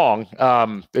 you're wrong.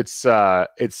 This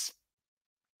is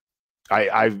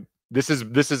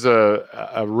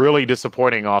a really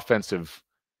disappointing offensive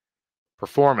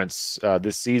performance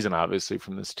this season, obviously,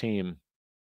 from this team.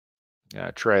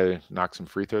 Trey, knock some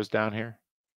free throws down here.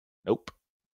 Nope.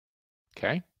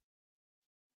 Okay.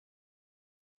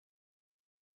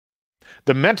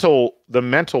 The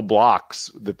mental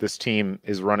blocks that this team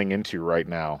is running into right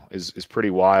now is pretty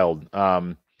wild.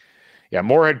 Yeah,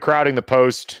 Morehead crowding the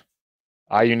post.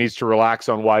 IU needs to relax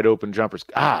on wide open jumpers.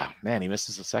 Man, he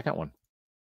misses the second one.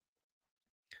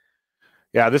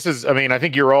 Yeah, this is, I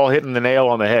think you're all hitting the nail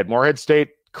on the head. Morehead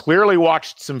State clearly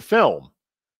watched some film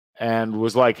and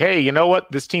was like, hey, you know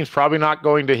what? This team's probably not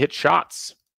going to hit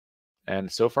shots.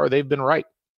 And so far, they've been right.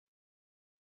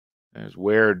 There's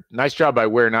Ware. Nice job by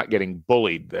Ware not getting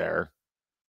bullied there.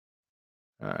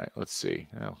 All right, let's see.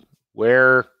 Now,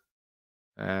 Ware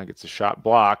gets a shot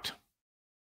blocked.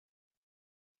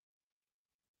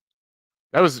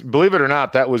 That was, believe it or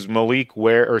not, that was Malik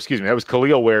Ware, or excuse me, that was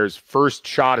Khalil Ware's first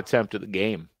shot attempt of the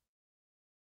game.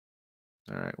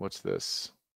 All right, what's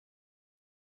this?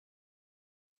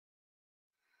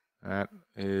 That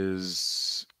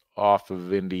is off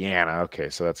of Indiana. Okay,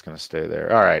 so that's going to stay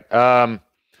there. All right.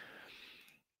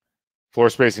 Floor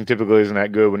spacing typically isn't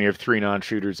that good when you have 3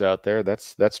 non-shooters out there.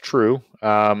 That's true.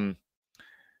 Run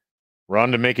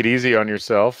to make it easy on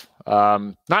yourself.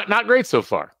 Not great so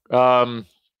far.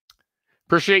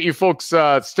 Appreciate you folks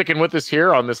sticking with us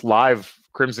here on this live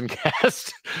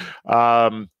CrimsonCast.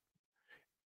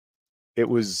 It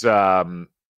was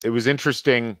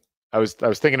interesting. I was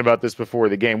thinking about this before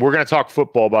the game. We're going to talk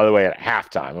football, by the way, at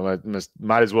halftime.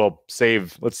 Might as well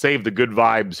let's save the good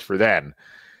vibes for then.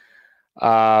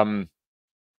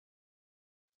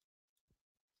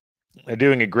 They're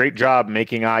doing a great job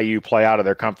making IU play out of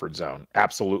their comfort zone.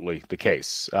 Absolutely the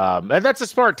case. And that's a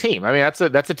smart team. That's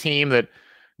a team that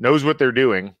knows what they're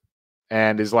doing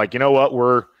and is like, you know what,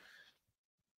 we're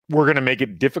going to make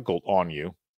it difficult on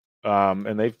you.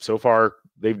 And they've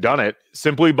done it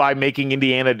simply by making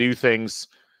Indiana do things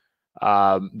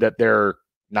that they're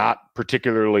not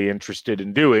particularly interested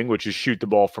in doing, which is shoot the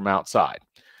ball from outside.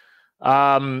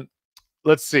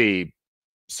 Let's see.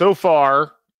 So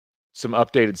far, some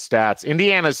updated stats.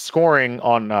 Indiana's scoring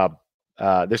on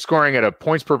they're scoring at a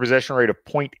points per possession rate of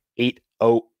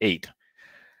 0.808.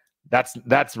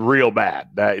 That's real bad.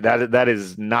 That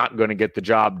is not going to get the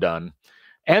job done.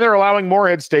 And they're allowing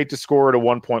Morehead State to score at a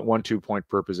 1.12 point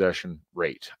per possession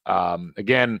rate.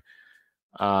 Again,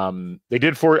 IU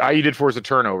did force a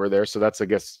turnover there, so that's, I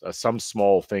guess, some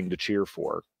small thing to cheer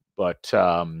for. But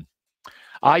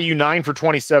IU 9 for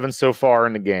 27 so far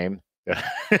in the game.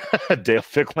 Dale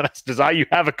Ficklin asks, does IU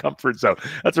have a comfort zone?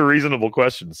 That's a reasonable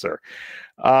question, sir.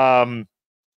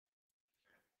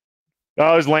 That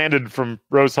was landed from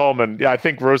Rose Hallman. Yeah, I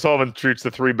think Rose Hallman treats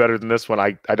the 3 better than this one.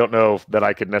 I don't know that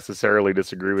I could necessarily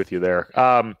disagree with you there.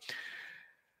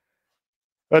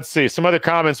 Let's see. Some other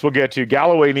comments we'll get to.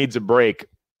 Galloway needs a break.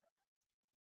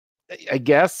 I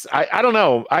guess. I don't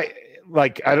know. I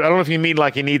don't know if you mean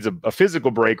like he needs a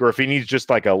physical break or if he needs just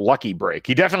like a lucky break.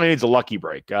 He definitely needs a lucky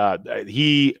break. I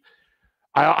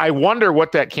wonder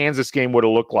what that Kansas game would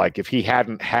have looked like if he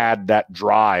hadn't had that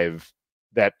drive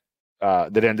that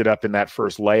ended up in that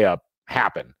first layup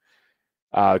happen.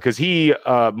 Because he,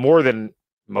 more than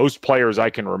most players I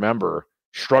can remember,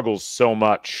 struggles so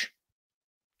much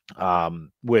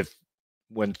with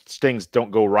when things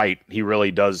don't go right. He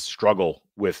really does struggle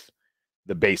with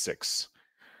the basics.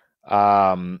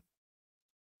 You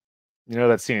know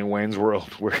that scene in Wayne's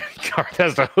World where Garth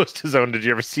has to host his own? Did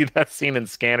you ever see that scene in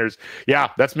Scanners? Yeah,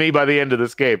 that's me by the end of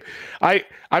this game. I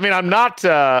mean, I'm not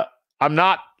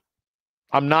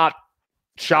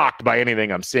shocked by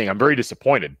anything I'm seeing. I'm very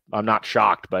disappointed. I'm not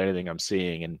shocked by anything I'm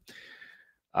seeing, and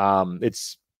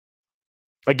it's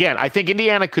again. I think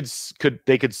Indiana could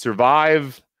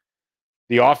survive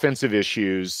the offensive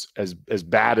issues as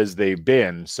bad as they've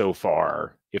been so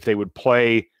far if they would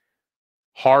play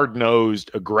hard-nosed,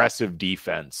 aggressive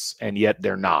defense, and yet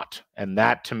they're not. And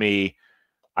that, to me,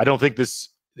 I don't think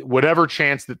whatever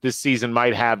chance that this season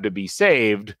might have to be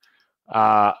saved.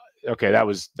 Okay,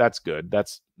 that's good.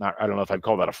 That's not. I don't know if I'd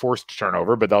call that a forced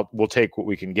turnover, but we'll take what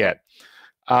we can get.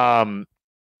 But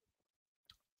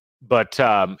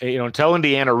until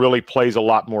Indiana really plays a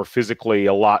lot more physically,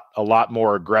 a lot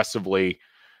more aggressively,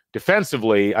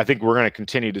 defensively, I think we're going to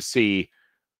continue to see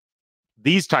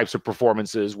these types of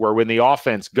performances where when the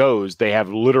offense goes, they have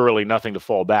literally nothing to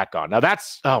fall back on. Now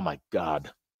that's, oh my God,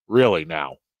 really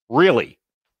now? Really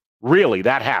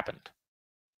that happened.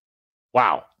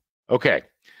 Wow. Okay.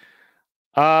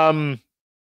 Matt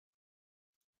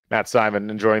Simon,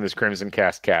 enjoying this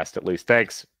CrimsonCast cast at least.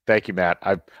 Thanks. Thank you, Matt.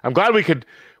 I'm glad we could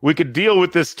deal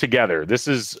with this together. This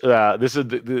is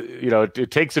it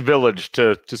takes a village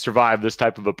to survive this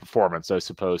type of a performance, I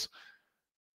suppose.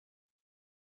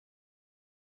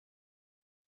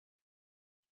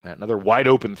 Another wide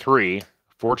open three.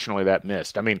 Fortunately, that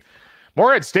missed. I mean,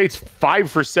 Morehead State's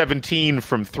 5 for 17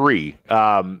 from three.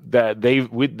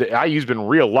 The IU's been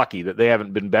real lucky that they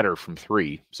haven't been better from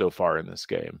three so far in this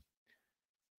game.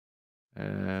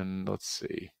 And let's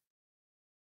see.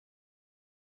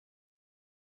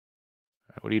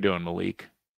 What are you doing, Malik?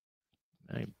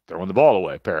 Throwing the ball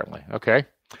away, apparently. Okay.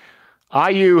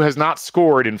 IU has not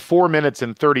scored in 4 minutes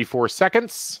and 34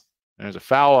 seconds. There's a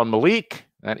foul on Malik.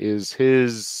 That is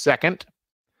his second.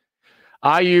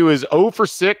 IU is 0 for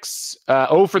 6,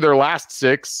 0 for their last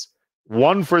 6,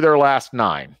 1 for their last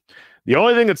 9. The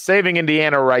only thing that's saving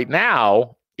Indiana right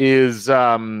now is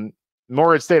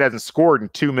Morehead State hasn't scored in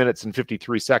 2 minutes and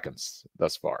 53 seconds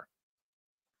thus far.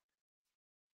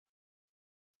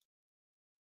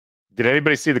 Did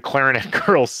anybody see the Clarinet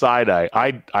Girl side-eye?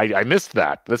 I missed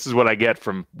that. This is what I get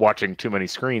from watching too many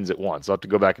screens at once. I'll have to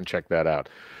go back and check that out.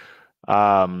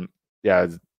 Yeah.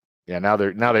 Now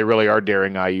they really are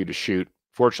daring IU to shoot.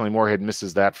 Fortunately, Morehead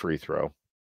misses that free throw.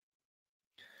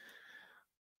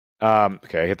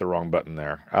 Okay, I hit the wrong button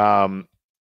there.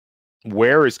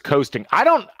 Ware is coasting. I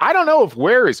don't know if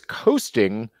Ware is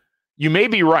coasting. You may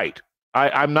be right.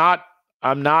 I'm not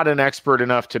an expert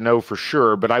enough to know for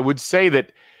sure, but I would say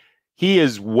that he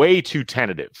is way too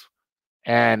tentative,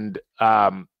 and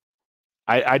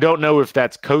I don't know if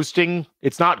that's coasting.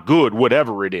 It's not good,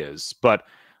 whatever it is, but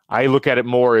I look at it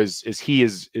more as he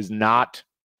is not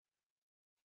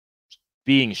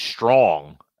being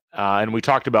strong, and we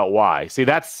talked about why. See,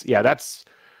 that's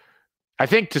I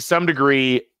think to some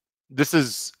degree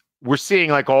we're seeing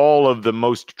like all of the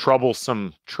most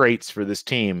troublesome traits for this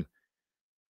team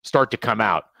start to come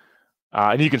out,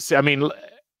 and you can see. I mean,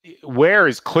 Ware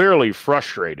is clearly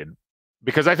frustrated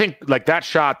because I think like that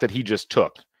shot that he just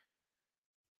took.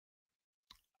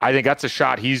 I think that's a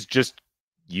shot he's just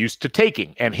used to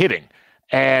taking and hitting.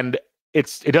 And it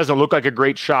doesn't look like a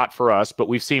great shot for us, but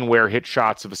we've seen Ware hit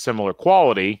shots of a similar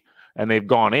quality and they've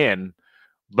gone in.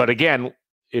 But again,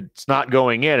 it's not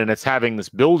going in and it's having this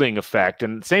building effect.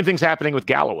 And same thing's happening with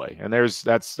Galloway. And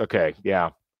that's okay.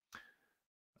 Yeah.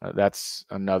 That's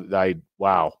another,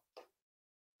 wow.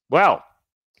 Well,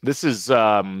 this is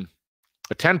a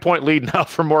 10-point lead now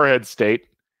for Morehead State.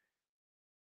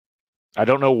 I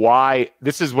don't know why.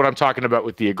 This is what I'm talking about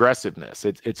with the aggressiveness.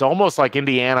 It's almost like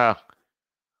Indiana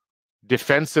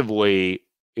defensively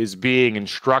is being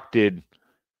instructed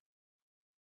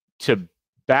to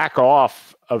back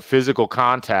off of physical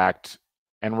contact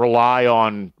and rely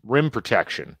on rim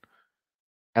protection.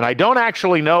 And I don't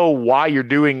actually know why you're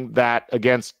doing that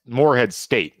against Morehead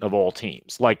State of all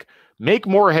teams. Like, make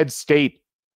Morehead State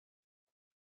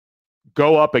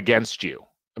go up against you.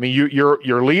 I mean,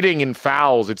 you're leading in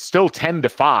fouls. It's still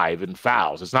 10-5 in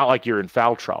fouls. It's not like you're in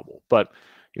foul trouble, but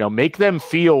make them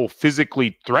feel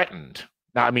physically threatened.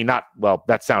 Now, I mean, not well.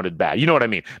 That sounded bad. You know what I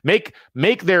mean? Make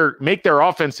their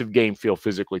offensive game feel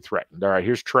physically threatened. All right,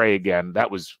 here's Trey again.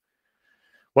 That was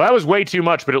way too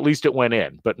much, but at least it went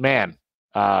in. But man,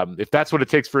 if that's what it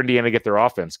takes for Indiana to get their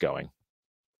offense going,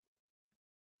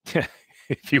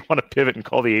 if you want to pivot and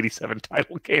call the 87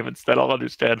 title game instead, I'll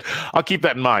understand. I'll keep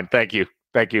that in mind. Thank you,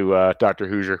 Dr.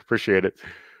 Hoosier. Appreciate it.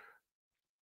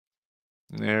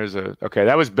 Okay.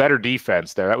 That was better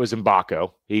defense there. That was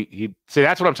Mbako. He see,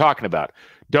 that's what I'm talking about.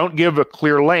 Don't give a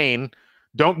clear lane.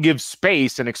 Don't give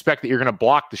space and expect that you're going to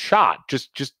block the shot.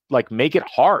 Just like make it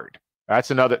hard.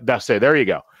 That's another. There you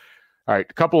go. All right,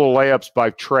 a couple of layups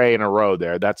by Trey in a row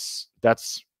there. That's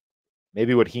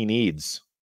maybe what he needs.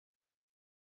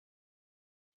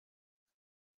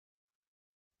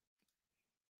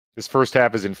 This first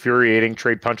half is infuriating.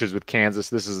 Trade punches with Kansas.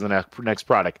 This is the next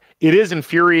product. It is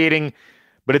infuriating,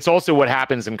 but it's also what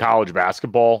happens in college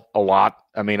basketball a lot.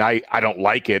 I mean, I don't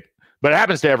like it, but it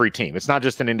happens to every team. It's not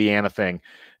just an Indiana thing.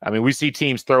 I mean, we see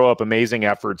teams throw up amazing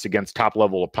efforts against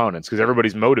top-level opponents because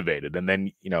everybody's motivated. And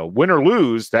then, win or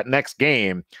lose that next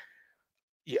game,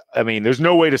 I mean, there's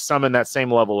no way to summon that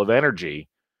same level of energy.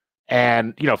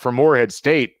 And, for Morehead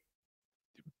State,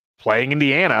 playing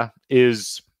Indiana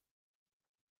is,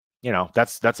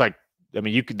 that's like, I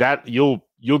mean,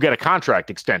 you'll get a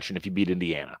contract extension if you beat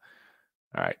Indiana.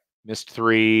 All right. Missed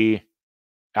 3,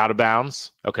 out of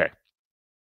bounds. Okay.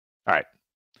 All right.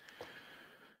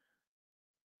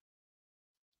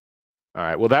 All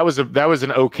right. Well, that was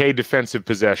an okay defensive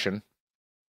possession.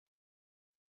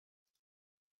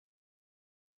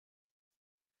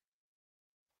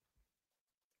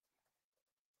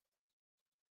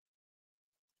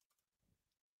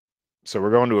 So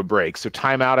we're going to a break. So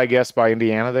timeout, I guess, by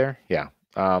Indiana there. Yeah.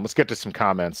 Let's get to some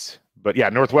comments. But yeah,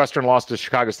 Northwestern lost to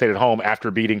Chicago State at home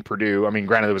after beating Purdue. I mean,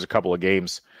 granted, there was a couple of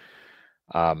games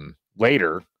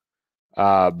later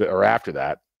or after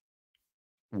that.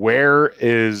 Where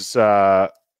is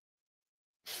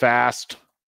fast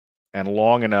and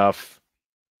long enough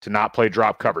to not play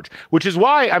drop coverage? Which is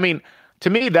why, I mean, to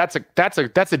me, that's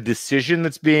a decision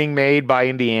that's being made by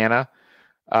Indiana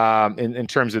in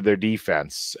terms of their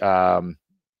defense.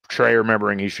 Trey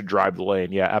remembering he should drive the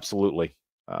lane. Yeah, absolutely.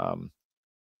 Loving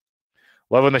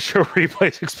the show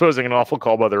replays exposing an awful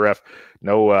call by the ref.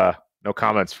 No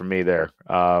comments from me there.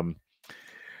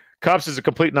 Cups is a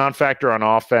complete non-factor on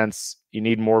offense. You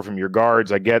need more from your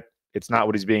guards. I get it's not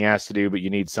what he's being asked to do, but you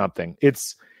need something.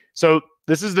 So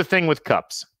this is the thing with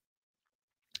Cups.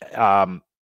 I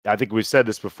think we've said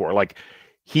this before. Like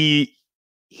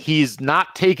he's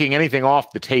not taking anything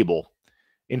off the table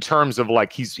in terms of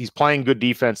like he's playing good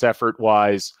defense effort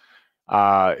wise,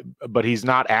 but he's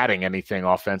not adding anything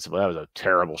offensively. That was a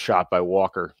terrible shot by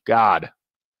Walker. God.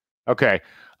 Okay.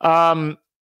 Well,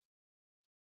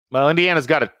 Indiana's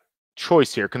got a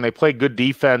choice here. Can they play good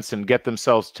defense and get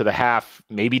themselves to the half,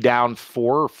 maybe down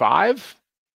 4 or 5?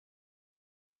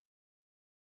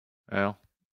 Well,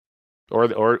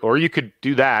 or you could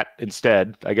do that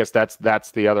instead. I guess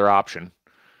that's the other option.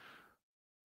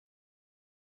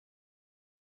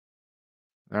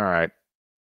 All right.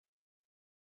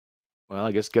 Well,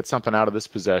 I guess get something out of this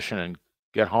possession and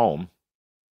get home.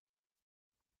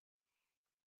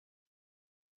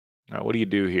 Now, what do you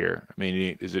do here? I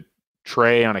mean, is it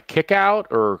Trey on a kick out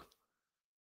or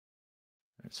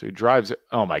so he drives it?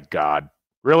 Oh my God.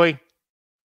 Really?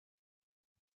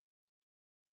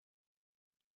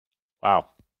 Wow.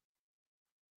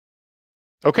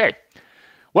 Okay.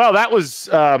 Well, that was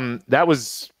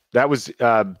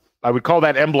I would call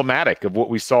that emblematic of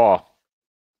what we saw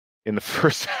in the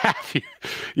first half.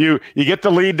 You get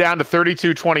the lead down to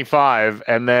 32-25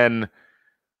 and then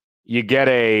you get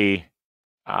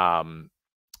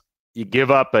you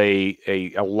give up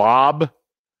a lob,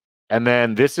 and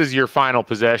then this is your final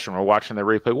possession. We're watching the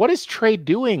replay. What is Trey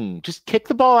doing? Just kick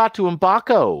the ball out to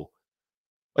Mbako.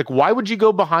 Like, why would you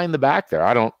go behind the back there?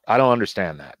 I don't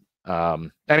understand that.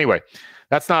 Anyway,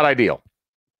 that's not ideal.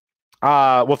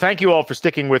 Well, thank you all for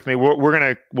sticking with me.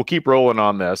 We'll keep rolling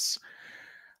on this.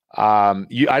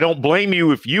 I don't blame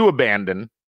you if you abandon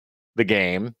the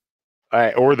game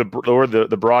or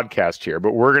the broadcast here,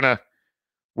 but we're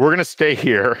gonna stay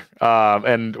here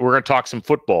and we're gonna talk some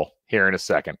football here in a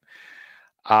second.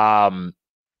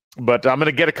 But I'm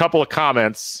gonna get a couple of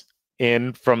comments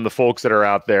in from the folks that are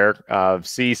out there.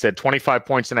 C said 25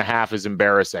 points and a half is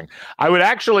embarrassing. I would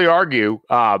actually argue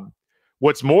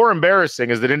what's more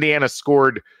embarrassing is that Indiana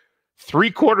scored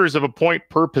 3/4 of a point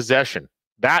per possession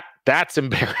That's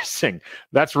embarrassing.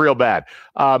 That's real bad.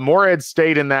 Morehead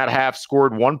State in that half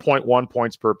scored 1.1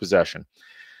 points per possession.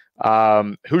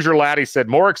 Hoosier Laddie said,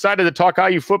 more excited to talk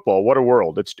IU football. What a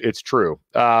world. It's true.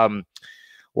 I'm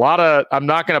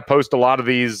not going to post a lot of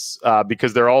these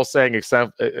because they're all saying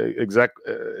essentially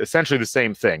the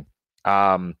same thing.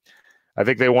 I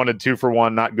think they wanted 2 for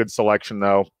 1, not good selection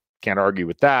though. Can't argue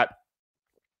with that.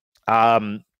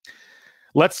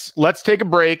 Let's take a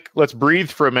break. Let's breathe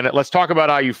for a minute. Let's talk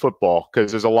about IU football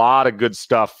because there's a lot of good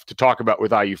stuff to talk about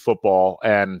with IU football,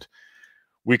 and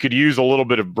we could use a little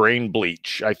bit of brain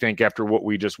bleach, I think, after what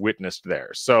we just witnessed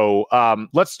there. So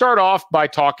let's start off by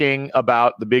talking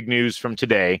about the big news from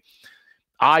today.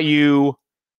 IU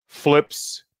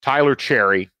flips Tyler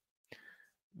Cherry,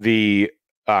 the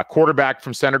quarterback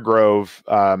from Center Grove.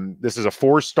 This is a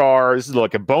 4-star. This is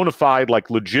like a bona fide, like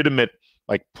legitimate,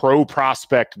 like pro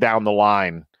prospect down the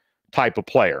line type of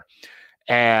player.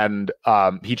 And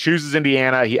he chooses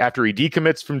Indiana. After he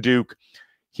decommits from Duke,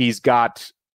 he's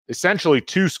got essentially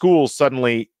 2 schools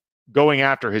suddenly going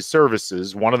after his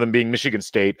services, one of them being Michigan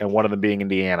State and one of them being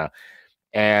Indiana.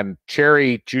 And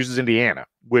Cherry chooses Indiana,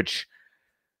 which,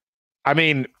 I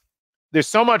mean, there's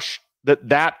so much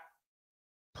that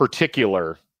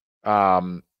particular,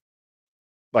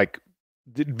 like,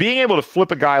 being able to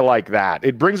flip a guy like that,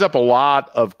 it brings up a lot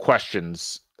of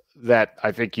questions that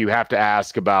I think you have to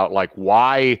ask about, like,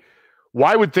 why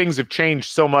would things have changed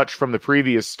so much from the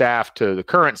previous staff to the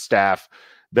current staff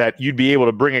that you'd be able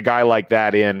to bring a guy like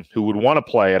that in who would want to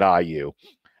play at IU?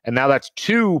 And now that's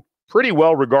 2 pretty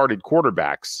well-regarded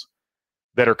quarterbacks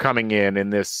that are coming in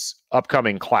this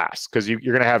upcoming class, because you're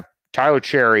going to have Tyler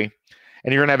Cherry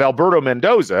and you're going to have Alberto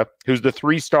Mendoza, who's the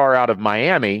 3-star out of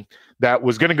Miami that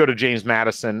was going to go to James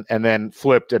Madison and then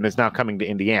flipped and is now coming to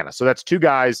Indiana. So that's 2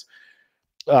 guys,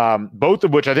 both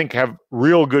of which I think have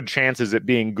real good chances at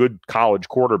being good college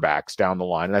quarterbacks down the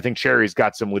line. And I think Cherry's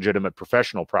got some legitimate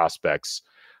professional prospects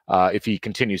if he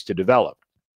continues to develop.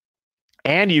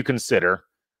 And you consider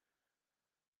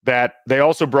that they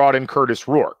also brought in Curtis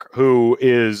Rourke, who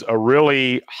is a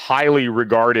really highly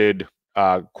regarded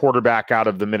quarterback out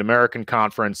of the Mid-American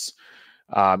Conference.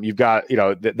 You've got,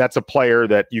 that's a player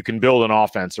that you can build an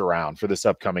offense around for this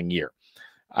upcoming year.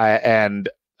 Dr.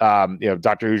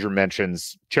 Hoosier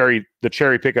mentions the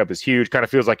Cherry pickup is huge. Kind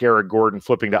of feels like Eric Gordon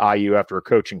flipping to IU after a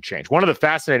coaching change. One of the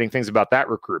fascinating things about that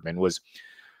recruitment was,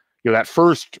 that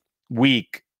first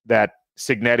week that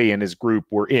Signetti and his group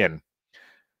were in,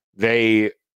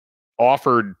 they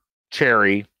offered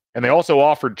Cherry, and they also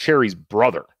offered Cherry's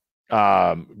brother,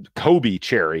 Kobe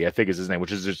Cherry, I think is his name,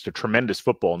 which is just a tremendous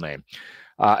football name.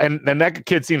 And that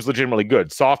kid seems legitimately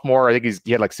good. Sophomore, I think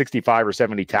he had like 65 or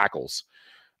 70 tackles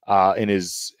in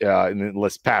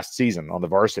this past season on the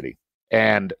varsity.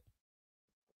 And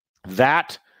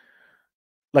the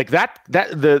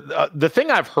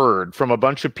thing I've heard from a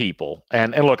bunch of people,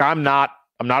 and look, I'm not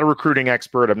a recruiting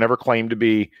expert. I've never claimed to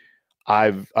be.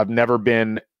 I've never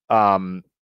been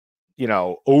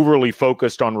overly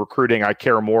focused on recruiting. I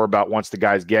care more about once the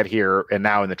guys get here and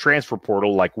now in the transfer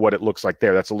portal, like what it looks like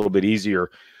there. That's a little bit easier,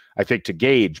 I think, to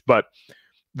gauge. But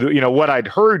what I'd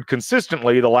heard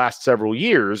consistently the last several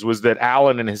years was that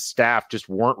Allen and his staff just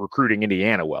weren't recruiting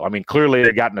Indiana well. I mean, clearly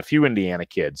they'd gotten a few Indiana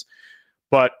kids,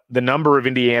 but the number of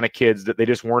Indiana kids that they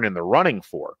just weren't in the running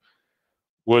for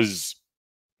was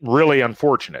really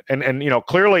unfortunate. And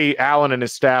clearly Allen and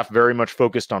his staff very much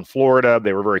focused on Florida.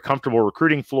 They were very comfortable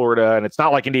recruiting Florida, and it's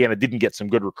not like Indiana didn't get some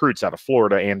good recruits out of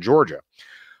Florida and Georgia.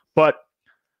 But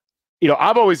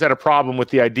I've always had a problem with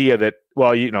the idea that,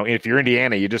 well, if you're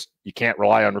Indiana, you can't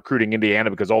rely on recruiting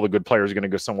Indiana because all the good players are going to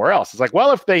go somewhere else. It's like,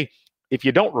 well, if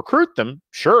you don't recruit them,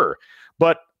 sure.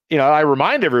 But I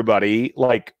remind everybody,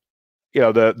 like,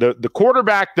 the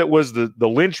quarterback that was the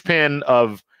linchpin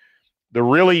of the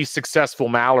really successful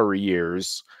Mallory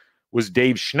years was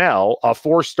Dave Schnell, a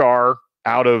 4-star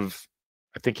out of,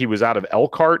 I think he was out of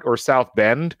Elkhart or South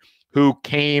Bend, who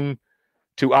came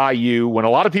to IU when a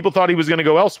lot of people thought he was going to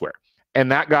go elsewhere.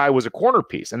 And that guy was a corner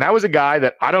piece. And that was a guy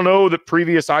that I don't know that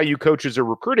previous IU coaches are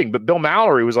recruiting, but Bill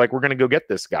Mallory was like, we're going to go get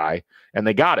this guy. And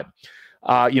they got him.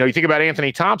 You think about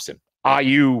Anthony Thompson,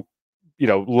 IU,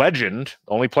 legend,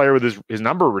 only player with his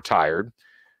number retired.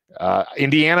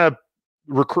 Indiana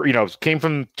came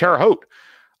from Terre Haute.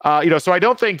 So I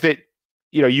don't think that,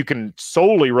 you can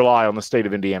solely rely on the state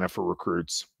of Indiana for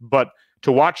recruits, but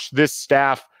to watch this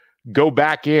staff go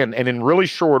back in and in really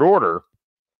short order,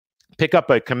 pick up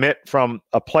a commit from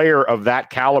a player of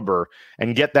that caliber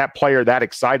and get that player that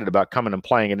excited about coming and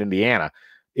playing in Indiana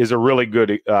is a really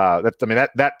good,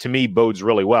 that to me bodes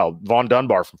really well. Vaughn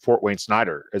Dunbar from Fort Wayne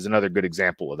Snyder is another good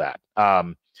example of that.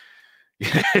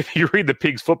 if you read the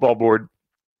Pigs football board,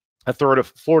 a Florida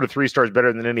 3-star is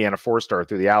better than Indiana 4-star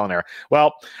through the Allen era.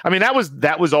 Well, I mean,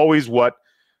 that was always what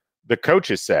the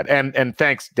coaches said. And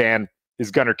thanks, Dan. Is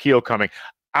Gunnar Kiel coming?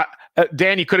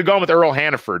 Dan, you could have gone with Earl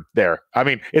Hannaford there. I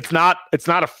mean, it's not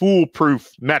a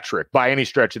foolproof metric by any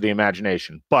stretch of the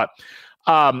imagination. But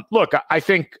look, I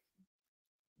think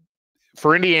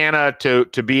for Indiana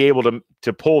to be able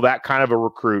to pull that kind of a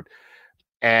recruit,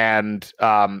 and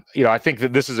I think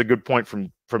that this is a good point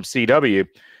from CW.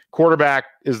 Quarterback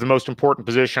is the most important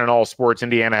position in all sports.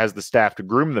 Indiana has the staff to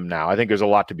groom them now. I think there's a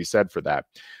lot to be said for that.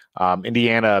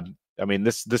 Indiana, I mean,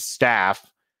 this staff,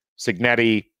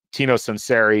 Cignetti, Tino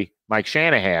Sunseri, Mike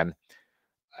Shanahan,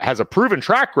 has a proven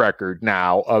track record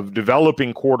now of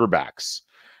developing quarterbacks.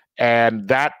 And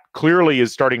that clearly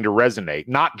is starting to resonate,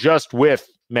 not just with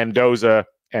Mendoza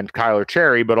and Kyler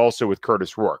Cherry, but also with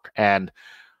Curtis Rourke. And,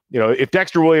 if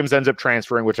Dexter Williams ends up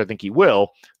transferring, which I think he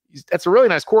will, that's a really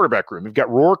nice quarterback room. You've got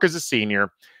Rourke as a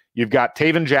senior. You've got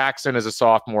Taven Jackson as a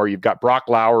sophomore. You've got Brock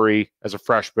Lowry as a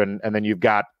freshman. And then you've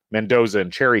got Mendoza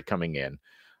and Cherry coming in.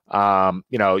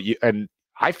 And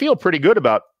I feel pretty good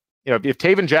about, if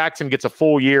Taven Jackson gets a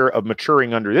full year of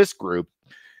maturing under this group,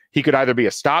 he could either be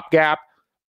a stopgap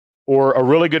or a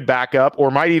really good backup,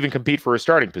 or might even compete for a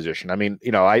starting position. I mean,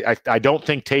 I don't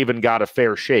think Taven got a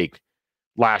fair shake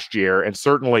last year. And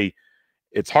certainly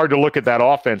it's hard to look at that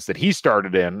offense that he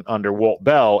started in under Walt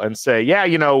Bell and say, yeah,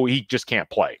 he just can't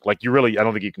play. Like, I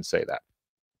don't think you can say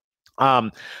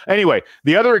that. Anyway,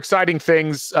 the other exciting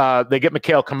things, they get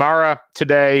Mikhail Kamara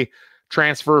today,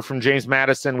 transfer from James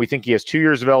Madison. We think he has 2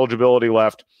 years of eligibility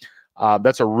left.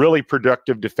 That's a really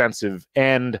productive defensive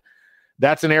end.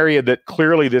 That's an area that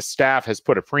clearly this staff has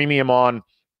put a premium on.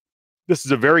 This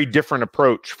is a very different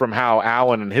approach from how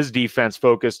Allen and his defense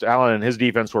focused. Allen and his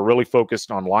defense were really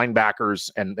focused on linebackers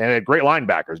and had great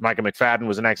linebackers. Micah McFadden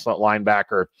was an excellent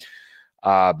linebacker.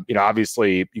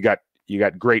 Obviously you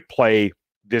got great play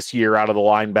this year out of the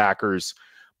linebackers,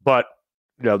 but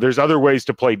there's other ways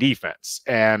to play defense.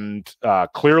 And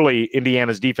clearly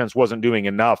Indiana's defense wasn't doing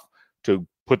enough to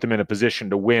put them in a position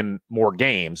to win more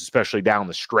games, especially down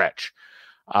the stretch.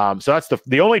 So that's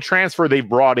the only transfer they've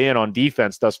brought in on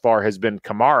defense thus far has been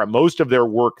Kamara. Most of their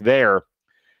work there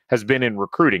has been in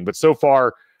recruiting, but so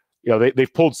far,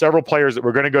 they've pulled several players that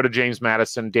were going to go to James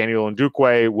Madison. Daniel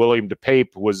Ndukwe, William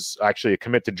DePape was actually a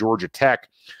commit to Georgia Tech.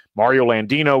 Mario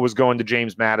Landino was going to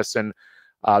James Madison.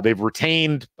 They've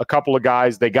retained a couple of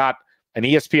guys. They got an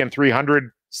ESPN 300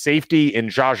 safety in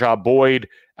Jaja Boyd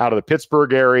out of the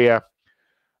Pittsburgh area.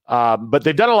 But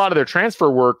they've done a lot of their transfer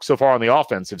work so far on the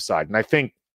offensive side. And I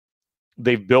think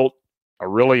they've built a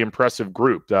really impressive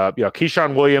group.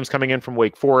 Keyshawn Williams coming in from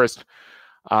Wake Forest.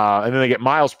 And then they get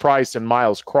Miles Price and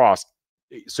Miles Cross.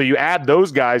 So you add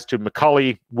those guys to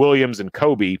McCulley, Williams, and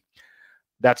Kobe.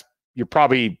 You're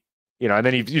probably, and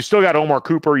then you've still got Omar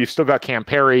Cooper. You've still got Cam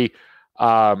Perry.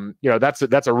 That's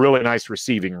a really nice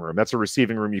receiving room. That's a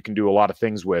receiving room you can do a lot of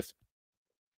things with.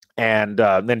 And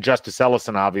then Justice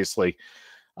Ellison, obviously,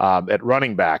 at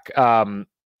running back.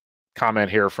 Comment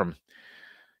here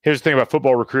here's the thing about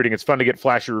football recruiting. It's fun to get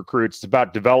flashy recruits. It's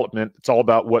about development. It's all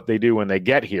about what they do when they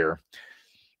get here.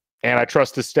 And I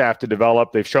trust the staff to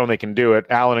develop. They've shown they can do it.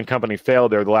 Allen and company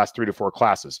failed there the last 3 to 4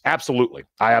 classes. Absolutely.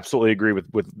 I absolutely agree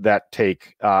with that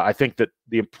take. I think that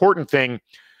the important thing,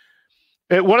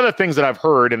 one of the things that I've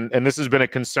heard, and this has been a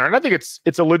concern, I think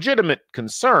it's a legitimate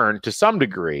concern to some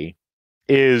degree,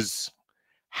 is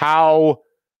how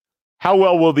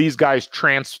well will these guys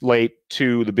translate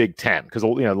to the Big Ten? Because a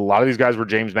lot of these guys were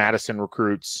James Madison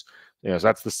recruits. So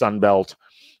that's the Sun Belt.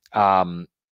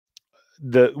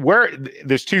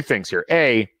 There's two things here.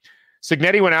 A,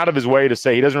 Cignetti went out of his way to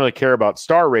say he doesn't really care about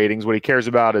star ratings. What he cares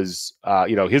about is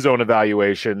his own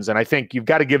evaluations. And I think you've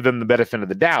got to give them the benefit of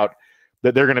the doubt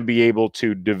that they're going to be able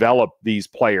to develop these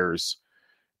players,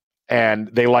 and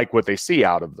they like what they see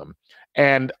out of them.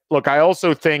 And look, I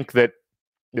also think that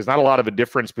there's not a lot of a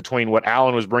difference between what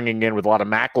Allen was bringing in with a lot of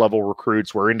MAC level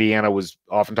recruits, where Indiana was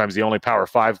oftentimes the only Power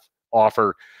 5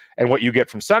 offer, and what you get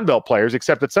from Sun Belt players,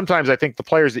 except that sometimes I think the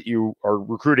players that you are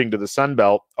recruiting to the Sun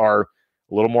Belt are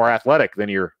a little more athletic than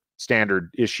your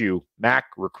standard issue MAC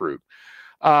recruit.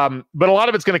 But a lot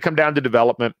of it's going to come down to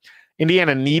development.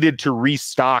 Indiana needed to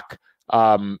restock.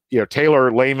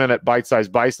 Taylor Lehman at Bite Size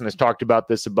Bison has talked about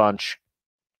this a bunch.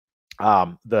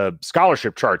 The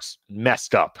scholarship chart's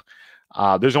messed up.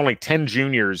 There's only 10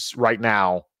 juniors right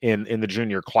now in the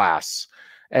junior class.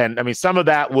 And I mean, some of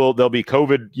that there'll be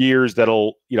COVID years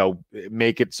that'll,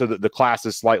 make it so that the class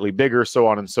is slightly bigger, so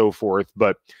on and so forth.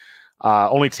 But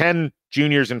only 10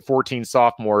 juniors and 14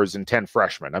 sophomores and 10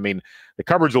 freshmen. I mean, the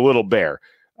cupboard's a little bare.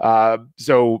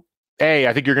 So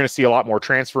I think you're going to see a lot more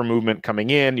transfer movement coming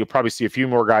in. You'll probably see a few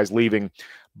more guys leaving,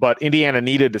 but Indiana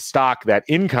needed to stock that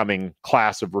incoming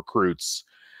class of recruits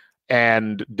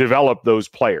and develop those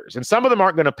players. And some of them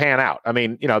aren't going to pan out. I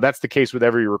mean, that's the case with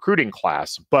every recruiting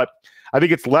class, but I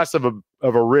think it's less of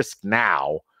a risk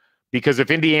now, because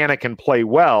if Indiana can play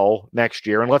well next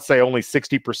year, and let's say only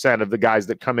 60% of the guys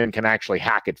that come in can actually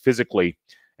hack it physically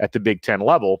at the Big Ten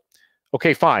level,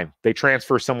 okay, fine. They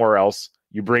transfer somewhere else.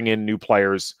 You bring in new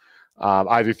players,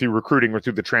 either through recruiting or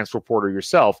through the transfer portal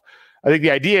yourself. I think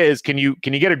the idea is, can you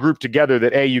get a group together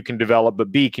that A, you can develop,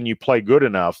 but B, can you play good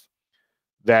enough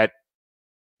that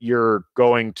you're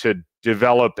going to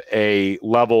develop a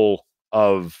level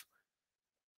of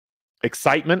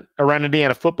excitement around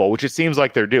Indiana football, which it seems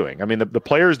like they're doing. I mean, the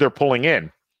players they're pulling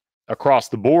in across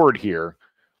the board here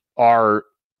are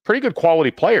pretty good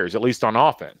quality players, at least on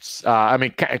offense. I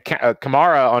mean,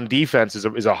 Kamara on defense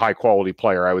is a high quality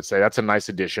player, I would say. That's a nice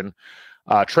addition.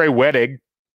 Trey Wedig,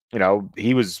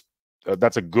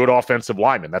 that's a good offensive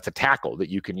lineman. That's a tackle that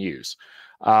you can use.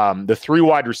 The 3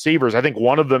 wide receivers, I think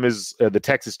one of them is the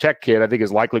Texas Tech kid. I think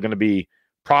is likely going to be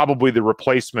probably the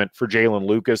replacement for Jalen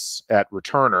Lucas at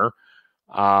returner.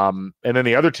 And then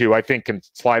the other 2, I think, can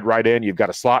slide right in. You've got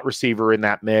a slot receiver in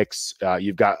that mix.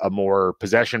 You've got a more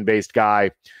possession-based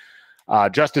guy.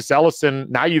 Justice Ellison,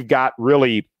 now you've got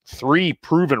really 3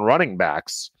 proven running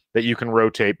backs that you can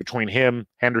rotate between him,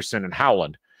 Henderson, and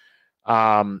Howland.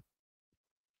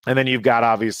 And then you've got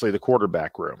obviously the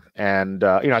quarterback room. And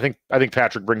I think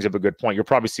Patrick brings up a good point. You'll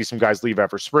probably see some guys leave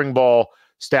after spring ball.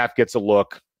 Staff gets a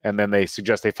look, and then they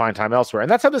suggest they find time elsewhere. And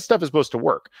that's how this stuff is supposed to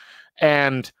work.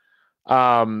 And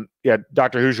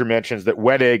Dr. Hoosier mentions that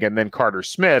Wedig and then Carter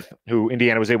Smith, who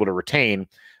Indiana was able to retain,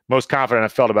 most confident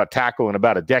I've felt about tackle in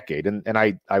about a decade. And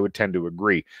I would tend to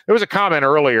agree. There was a comment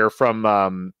earlier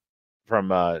from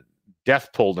Death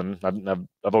Pulden.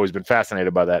 I've always been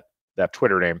fascinated by that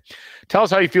Twitter name. Tell us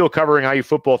how you feel covering IU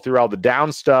football through all the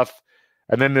down stuff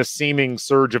and then this seeming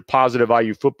surge of positive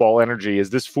IU football energy. Is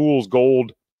this fool's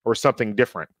gold or something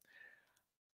different?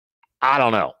 I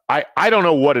don't know. I don't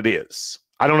know what it is.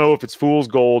 I don't know if it's fool's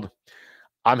gold.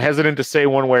 I'm hesitant to say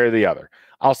one way or the other.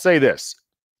 I'll say this.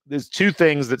 There's 2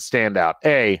 things that stand out.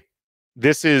 A,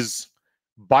 this is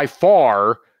by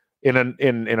far in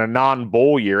a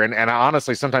non-bowl year, and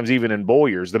honestly, sometimes even in bowl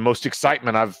years, the most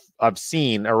excitement I've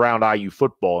seen around IU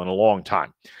football in a long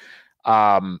time.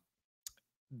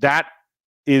 That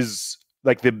is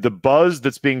like the buzz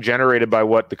that's being generated by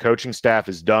what the coaching staff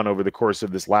has done over the course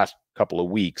of this last couple of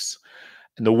weeks,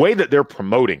 and the way that they're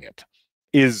promoting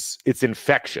it's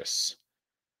infectious.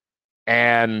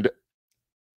 And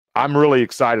I'm really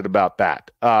excited about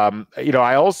that.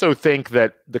 I also think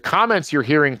that the comments you're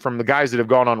hearing from the guys that have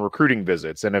gone on recruiting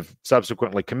visits and have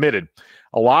subsequently committed,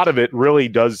 a lot of it really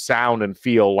does sound and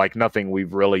feel like nothing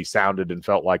we've really sounded and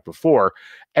felt like before.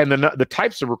 And the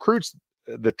types of recruits,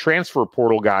 the transfer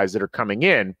portal guys that are coming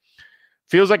in,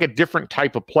 feels like a different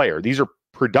type of player. These are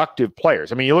productive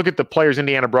players. I mean, you look at the players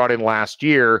Indiana brought in last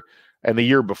year and the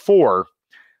year before.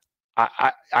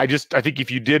 I think if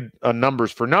you did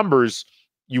numbers for numbers,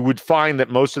 you would find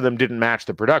that most of them didn't match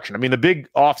the production. I mean, the big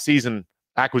offseason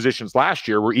acquisitions last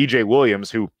year were E.J. Williams,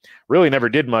 who really never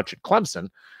did much at Clemson,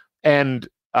 and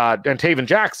Taven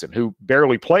Jackson, who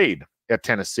barely played at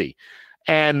Tennessee.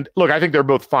 And look, I think they're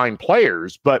both fine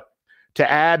players, but to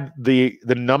add the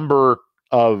number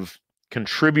of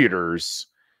contributors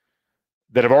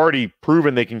that have already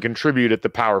proven they can contribute at the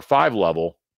Power 5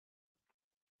 level,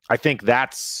 I think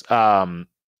that's good.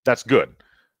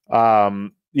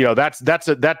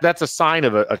 That's a sign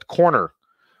of a corner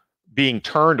being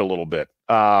turned a little bit.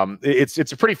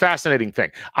 It's a pretty fascinating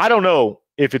thing. I don't know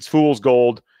if it's fool's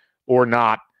gold or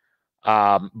not,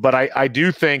 but I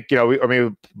do think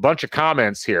a bunch of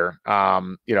comments here.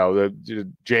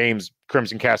 The James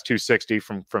CrimsonCast 260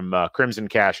 from Crimson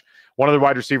Cash. One of the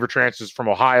wide receiver transfers from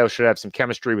Ohio should have some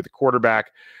chemistry with the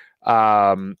quarterback.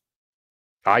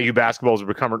 IU basketball has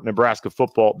become Nebraska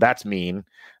football. That's mean.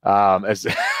 As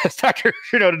Dr.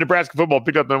 Nebraska football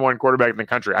picked up the #1 quarterback in the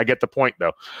country. I get the point,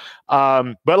 though.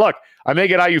 But look, I may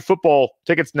get IU football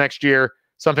tickets next year,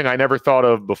 something I never thought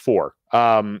of before.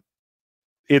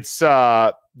 That's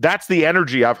the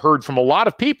energy I've heard from a lot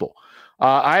of people.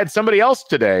 I had somebody else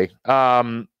today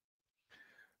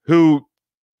who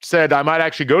said I might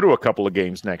actually go to a couple of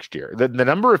games next year. The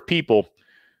number of people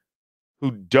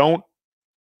who don't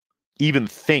even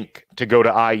think to go to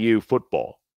IU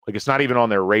football, like it's not even on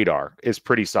their radar, is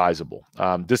pretty sizable.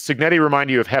 Does Cignetti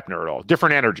remind you of Hepner at all?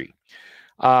 Different energy.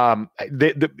 Not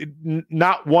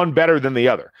one better than the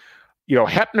other.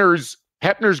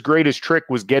 Hepner's greatest trick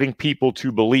was getting people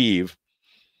to believe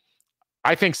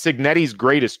I think Cignetti's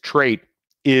greatest trait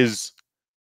is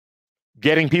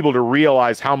getting people to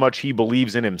realize how much he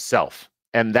believes in himself,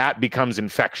 and that becomes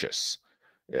infectious.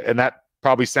 And that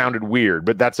probably sounded weird,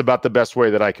 but that's about the best way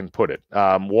that I can put it.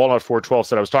 Walnut 412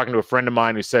 said, I was talking to a friend of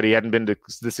mine who said he hadn't been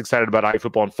this excited about IU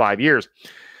football in 5 years.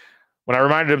 When I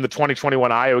reminded him the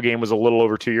 2021 Iowa game was a little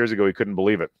over 2 years ago, he couldn't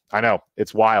believe it. I know.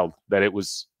 It's wild that it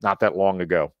was not that long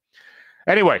ago.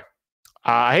 Anyway,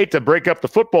 I hate to break up the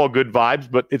football good vibes,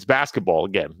 but it's basketball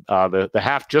again. The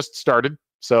half just started,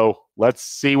 so let's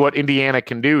see what Indiana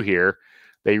can do here.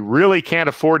 They really can't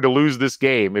afford to lose this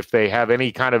game if they have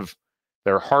any kind of,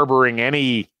 they're harboring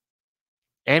any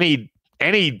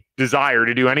desire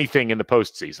to do anything in the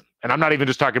postseason. And I'm not even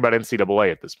just talking about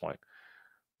NCAA at this point.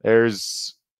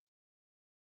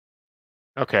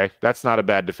 Okay, that's not a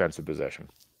bad defensive possession.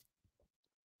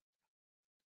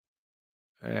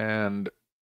 And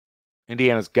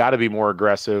Indiana's got to be more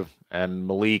aggressive. And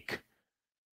Malik,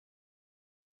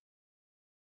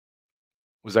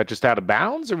 was that just out of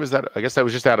bounds, or was that? I guess that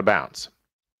was just out of bounds.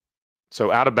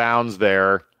 So out of bounds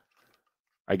there,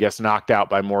 I guess knocked out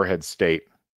by Morehead State.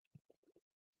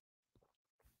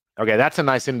 Okay, that's a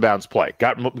nice inbounds play.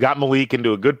 Got Malik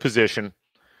into a good position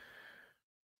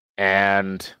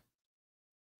and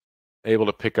able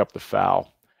to pick up the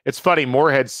foul. It's funny,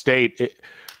 Morehead State,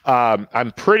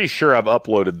 I'm pretty sure I've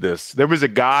uploaded this. There was a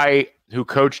guy who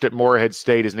coached at Morehead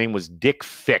State. His name was Dick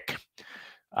Fick.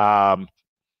 That's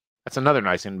another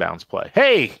nice inbounds play.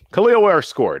 Hey, Khalil Ware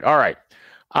scored. All right.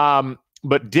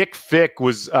 But Dick Fick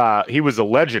was he was a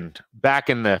legend back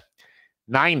in the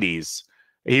 90s.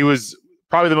 He was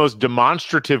probably the most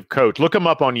demonstrative coach. Look him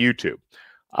up on YouTube.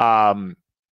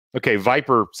 Okay,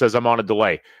 Viper says I'm on a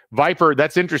delay. Viper,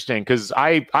 that's interesting because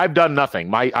I've done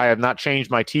nothing. I have not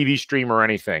changed my TV stream or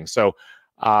anything. So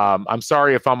I'm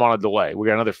sorry if I'm on a delay. We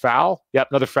got another foul? Yep,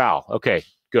 another foul. Okay,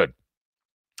 good.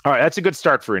 All right, that's a good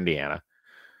start for Indiana.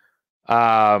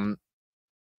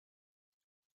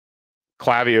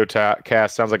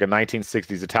 ClavioCast sounds like a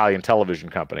 1960s Italian television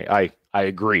company. I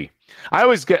agree. I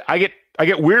get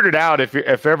weirded out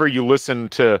if ever you listen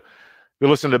to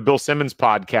Bill Simmons'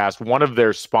 podcast. One of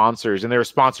their sponsors, and they're a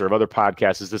sponsor of other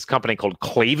podcasts, is this company called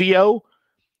Clavio.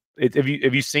 Have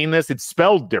you seen this? It's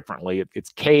spelled differently.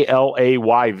 It's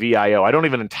Klayvio. I don't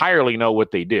even entirely know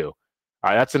what they do.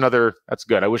 All right, that's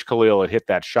good. I wish Khalil had hit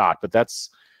that shot, but that's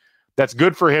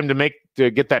good for him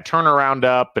to get that turnaround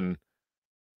up, and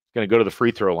going to go to the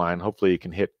free throw line. Hopefully he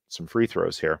can hit some free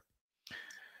throws here.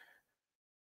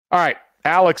 All right.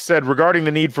 Alex said, regarding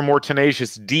the need for more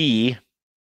tenacious D,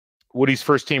 Woody's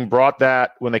first team brought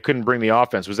that when they couldn't bring the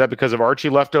offense. Was that because of Archie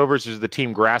leftovers, or does the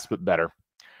team grasp it better?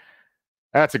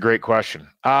 That's a great question.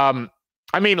 I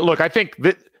mean, look, I think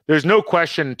that there's no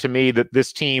question to me that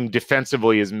this team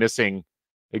defensively is missing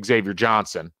Xavier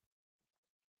Johnson.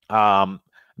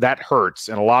 That hurts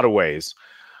in a lot of ways.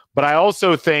 But I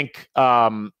also think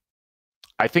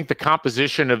I think the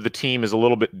composition of the team is a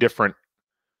little bit different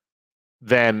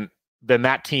than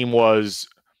that team was,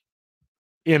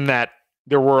 in that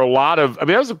there were a lot of, I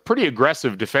mean, that was a pretty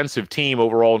aggressive defensive team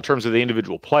overall in terms of the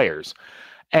individual players.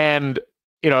 And,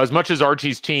 as much as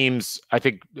Archie's teams, I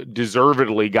think,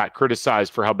 deservedly got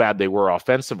criticized for how bad they were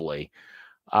offensively,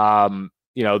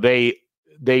 they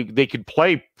could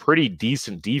play pretty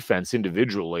decent defense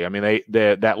individually. I mean,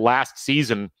 that last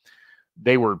season,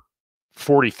 they were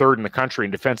 43rd in the country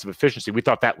in defensive efficiency. We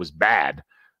thought that was bad.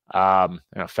 And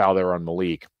a foul there on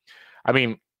Malik. I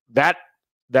mean, that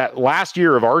last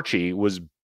year of Archie was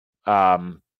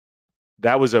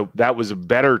that was a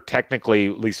better, technically,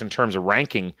 at least in terms of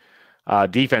ranking,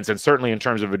 defense, and certainly in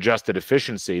terms of adjusted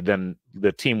efficiency, than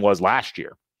the team was last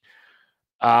year.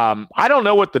 I don't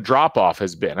know what the drop off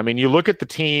has been. I mean, you look at the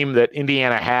team that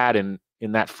Indiana had in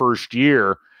that first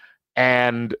year,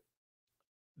 and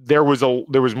there was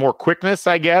more quickness,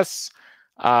 I guess.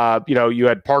 You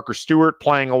had Parker Stewart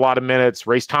playing a lot of minutes.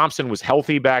 Race Thompson was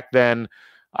healthy back then.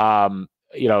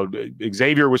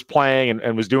 Xavier was playing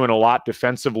and was doing a lot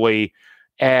defensively.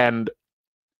 And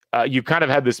you kind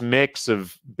of had this mix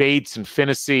of Bates and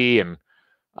Finney and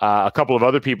a couple of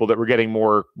other people that were getting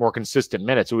more consistent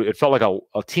minutes. It felt like a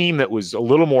team that was a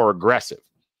little more aggressive.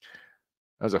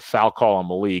 That was a foul call on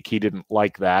Malik. He didn't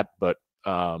like that, but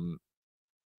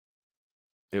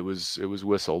it was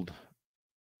whistled.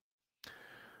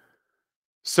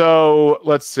 So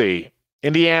let's see.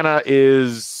 Indiana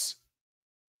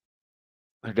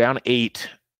they're down 8,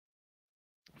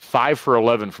 5 for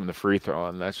 11 from the free throw,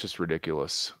 and that's just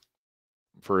ridiculous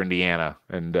for Indiana.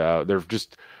 And they're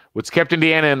just, what's kept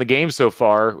Indiana in the game so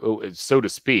far, so to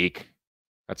speak,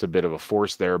 that's a bit of a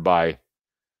force there by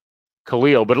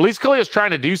Khalil, but at least Khalil's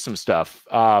trying to do some stuff.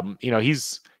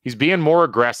 He's being more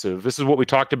aggressive. This is what we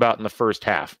talked about in the first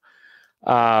half.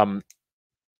 And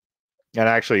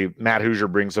actually, Matt Hoosier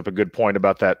brings up a good point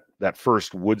about that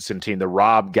first Woodson team. The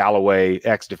Rob Galloway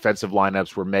ex-defensive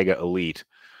lineups were mega elite.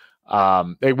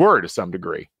 They were to some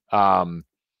degree.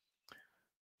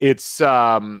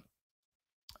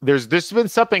 There's been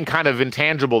something kind of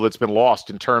intangible that's been lost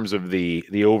in terms of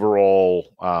the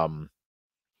overall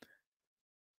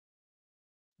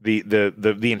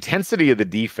the intensity of the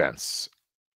defense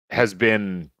has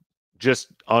been just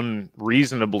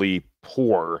unreasonably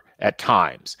poor at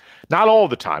times. Not all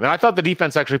the time. And I thought the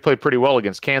defense actually played pretty well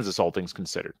against Kansas, all things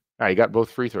considered. All right, you got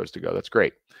both free throws to go. That's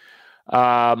great.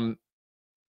 So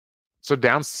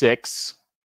down 6.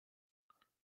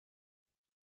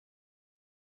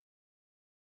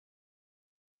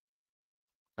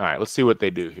 All right, let's see what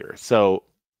they do here. So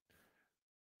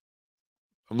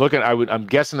I'm looking. I'm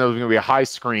guessing there was going to be a high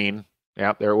screen.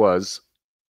 Yeah, there it was.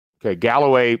 Okay,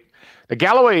 Galloway. The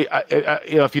Galloway,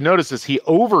 if you notice this, he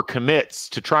overcommits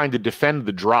to trying to defend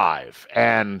the drive,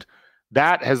 and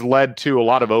that has led to a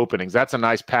lot of openings. That's a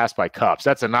nice pass by Cups.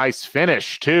 That's a nice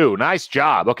finish too. Nice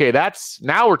job. Okay,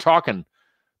 now we're talking.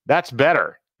 That's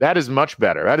better. That is much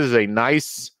better. That is a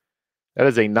nice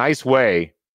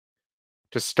way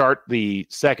to start the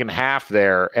second half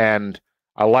there. And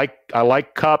I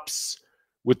like Cups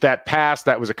with that pass.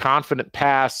 That was a confident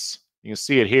pass. You can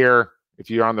see it here if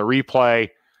you're on the replay.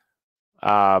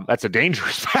 That's a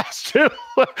dangerous pass too.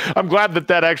 I'm glad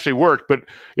that actually worked. But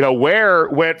Ware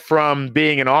went from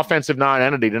being an offensive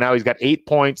non-entity to now he's got 8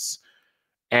 points,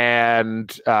 and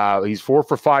he's 4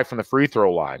 for 5 from the free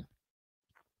throw line.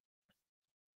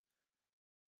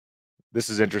 This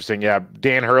is interesting. Yeah,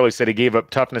 Dan Hurley said he gave up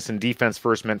toughness and defense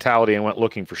first mentality and went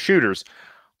looking for shooters.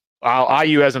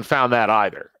 IU hasn't found that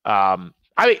either.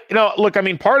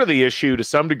 Look, part of the issue to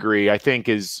some degree, I think,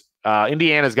 is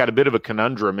Indiana's got a bit of a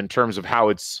conundrum in terms of how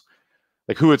it's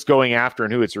like who it's going after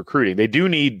and who it's recruiting. They do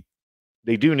need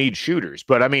shooters,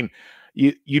 but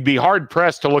you'd be hard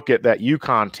pressed to look at that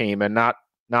UConn team and not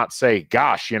say,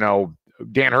 gosh,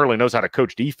 Dan Hurley knows how to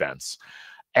coach defense.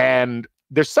 And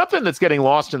there's something that's getting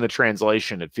lost in the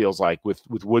translation, it feels like, with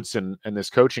Woodson and this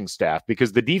coaching staff,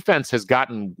 because the defense has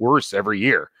gotten worse every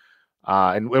year.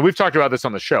 And we've talked about this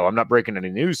on the show. I'm not breaking any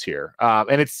news here.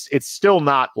 And it's still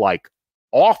not like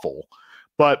awful,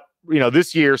 but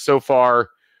this year so far,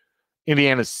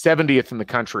 Indiana's 70th in the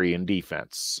country in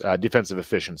defense, defensive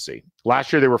efficiency.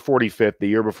 Last year they were 45th. The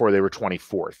year before they were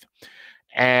 24th.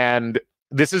 And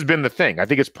this has been the thing. I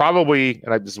think it's probably,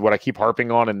 and this is what I keep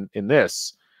harping on in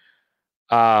this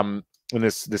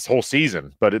whole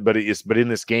season, but in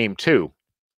this game too.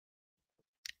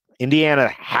 Indiana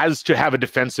has to have a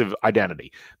defensive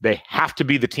identity. They have to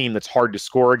be the team that's hard to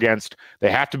score against.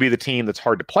 They have to be the team that's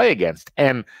hard to play against.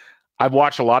 And I've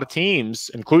watched a lot of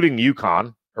teams, including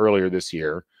UConn earlier this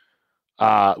year,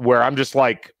 where I'm just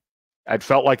like, I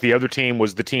felt like the other team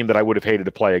was the team that I would have hated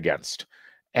to play against.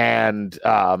 And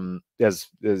as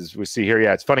we see here,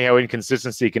 yeah, it's funny how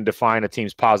inconsistency can define a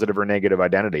team's positive or negative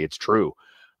identity. It's true.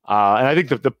 And I think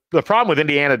the problem with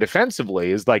Indiana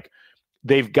defensively is like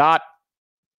they've got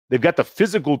the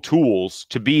physical tools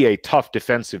to be a tough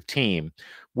defensive team.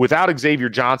 Without Xavier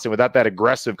Johnson, without that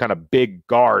aggressive kind of big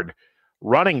guard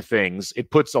running things,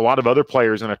 it puts a lot of other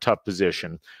players in a tough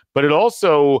position. But it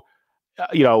also,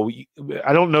 I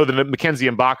don't know that Mackenzie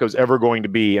Mbako is ever going to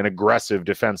be an aggressive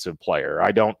defensive player.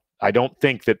 I don't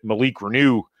think that Malik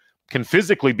Renew can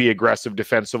physically be aggressive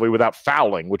defensively without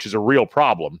fouling, which is a real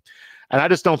problem. And I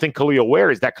just don't think Khalil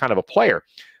Ware is that kind of a player.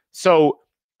 So,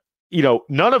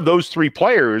 none of those 3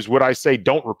 players would I say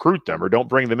don't recruit them or don't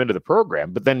bring them into the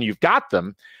program. But then you've got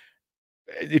them.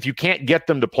 If you can't get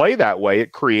them to play that way,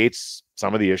 it creates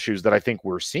some of the issues that I think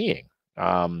we're seeing.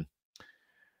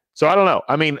 So I don't know.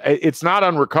 It's not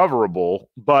unrecoverable,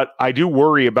 but I do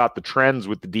worry about the trends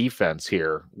with the defense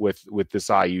here with this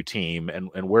IU team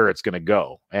and where it's going to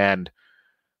go. And,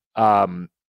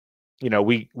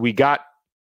 we got,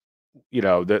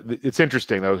 it's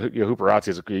interesting though. Hooper Otzi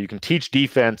is, you can teach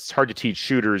defense. It's hard to teach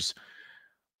shooters.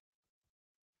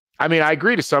 I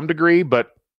agree to some degree,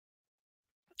 but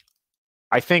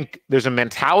I think there's a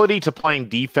mentality to playing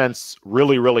defense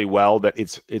really, really well that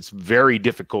it's very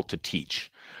difficult to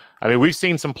teach. We've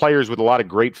seen some players with a lot of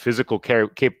great physical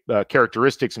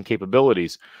characteristics and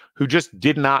capabilities who just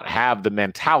did not have the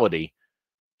mentality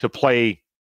to play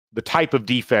the type of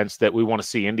defense that we want to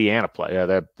see Indiana play.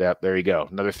 There you go.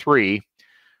 Another 3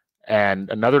 and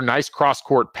another nice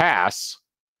cross-court pass.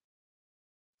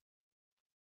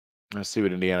 Let's see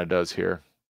what Indiana does here.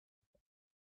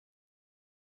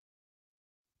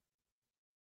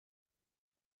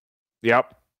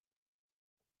 Yep.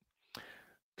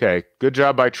 Okay, good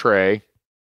job by Trey.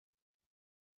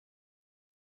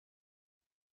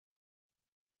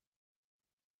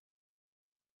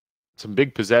 Some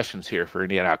big possessions here for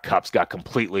Indiana. Cup's got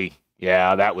completely.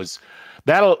 Yeah,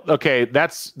 okay.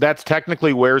 That's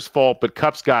technically Ware's fault, but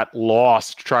Cup's got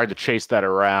lost trying to chase that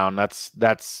around.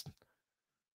 That's.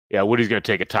 Yeah, Woody's going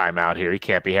to take a timeout here. He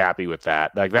can't be happy with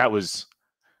that. Like that was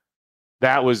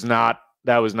not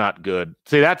good.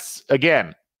 See, that's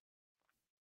again.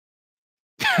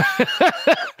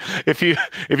 if you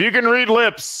can read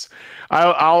lips,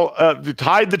 I'll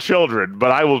hide the children,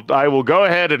 but I will go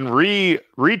ahead and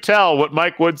retell what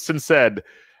Mike Woodson said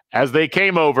as they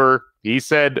came over. He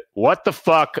said, "What the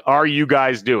fuck are you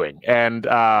guys doing?" And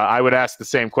I would ask the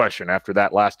same question after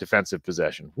that last defensive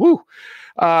possession. Woo!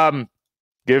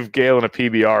 Give Galen a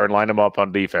PBR and line him up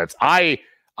on defense. I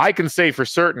can say for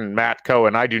certain, Matt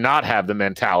Cohen, I do not have the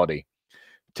mentality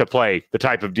to play the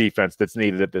type of defense that's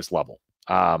needed at this level.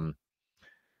 All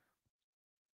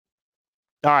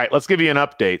right, let's give you an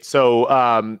update.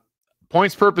 So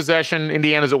points per possession,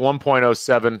 Indiana's at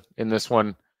 1.07 in this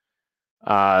one.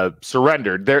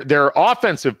 Surrendered. Their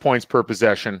offensive points per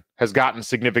possession has gotten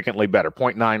significantly better,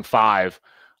 0.95.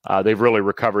 They've really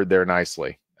recovered there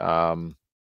nicely.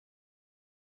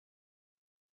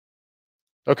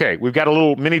 Okay, we've got a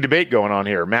little mini debate going on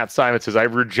here. Matt Simon says, I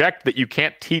reject that you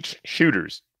can't teach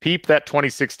shooters. Peep that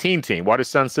 2016 team. Why does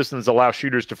Sun Systems allow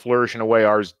shooters to flourish in a way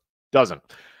ours doesn't?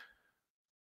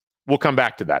 We'll come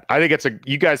back to that. I think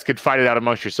you guys could fight it out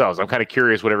amongst yourselves. I'm kind of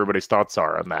curious what everybody's thoughts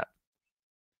are on that.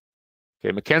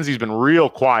 Okay, McKenzie's been real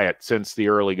quiet since the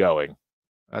early going.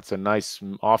 That's a nice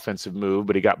offensive move,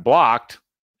 but he got blocked,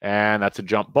 and that's a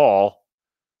jump ball.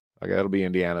 Okay, that'll be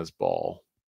Indiana's ball.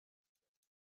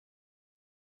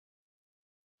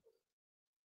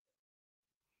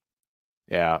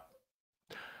 Yeah.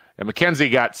 And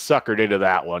McKenzie got suckered into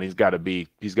that one. He's got to be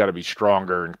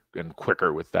stronger and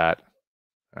quicker with that.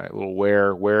 All right, little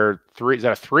where three. Is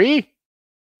that a 3?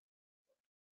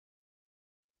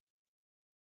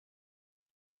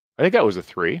 I think that was a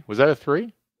 3. Was that a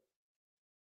 3?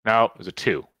 No, it was a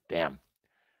 2. Damn.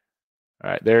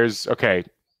 All right, okay.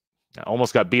 I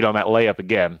almost got beat on that layup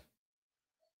again.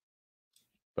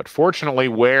 But fortunately,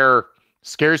 Ware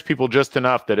scares people just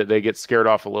enough that they get scared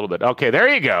off a little bit. Okay, there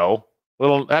you go.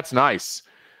 That's nice.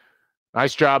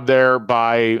 Nice job there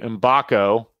by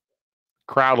Mbako.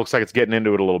 Crowd looks like it's getting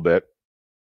into it a little bit.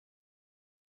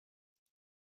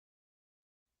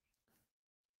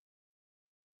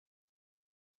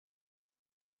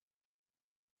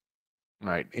 All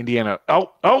right, Indiana.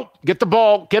 Oh, get the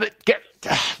ball. Get it.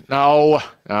 No,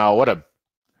 what a.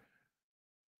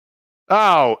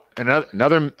 Oh,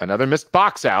 another missed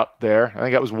box out there. I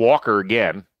think that was Walker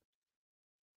again.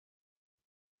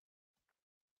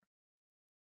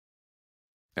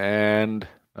 And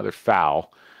another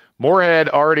foul. Morehead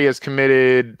already has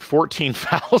committed 14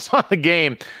 fouls on the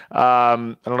game. I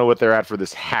don't know what they're at for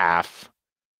this half.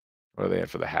 What are they at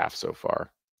for the half so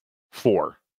far?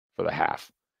 4 for the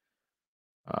half.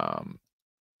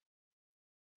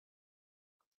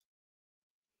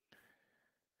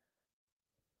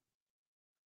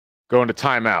 Going to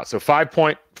timeout. So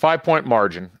 5-point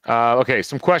margin. Okay,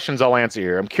 some questions I'll answer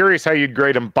here. I'm curious how you'd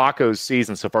grade Mbako's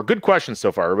season so far. Good questions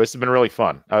so far. This has been really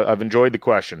fun. I've enjoyed the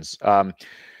questions.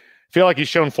 Feel like he's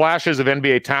shown flashes of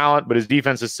NBA talent, but his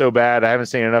defense is so bad. I haven't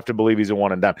seen enough to believe he's a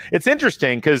one and done. It's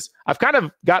interesting because I've kind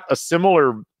of got a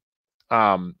similar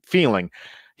feeling.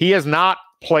 He has not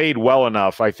played well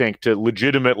enough, I think, to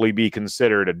legitimately be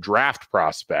considered a draft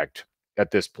prospect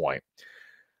at this point.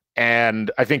 And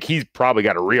I think he's probably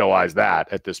got to realize that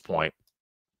at this point.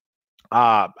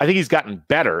 I think he's gotten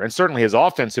better, and certainly his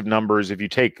offensive numbers, if you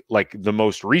take like the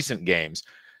most recent games,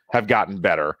 have gotten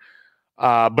better.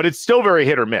 But it's still very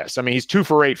hit or miss. I mean, he's 2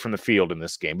 for 8 from the field in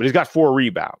this game, but he's got 4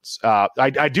 rebounds.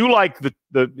 I do like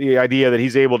the idea that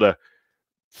he's able to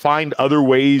find other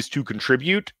ways to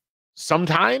contribute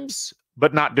sometimes,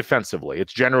 but not defensively.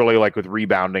 It's generally like with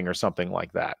rebounding or something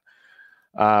like that.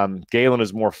 Galen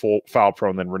is more foul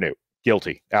prone than Renew.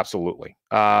 Guilty. Absolutely.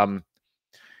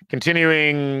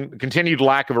 Continued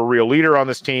lack of a real leader on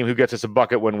this team who gets us a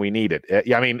bucket when we need it.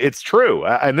 I mean, it's true.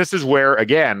 And this is where,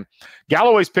 again,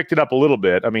 Galloway's picked it up a little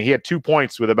bit. I mean, he had 2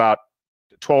 points with about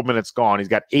 12 minutes gone. He's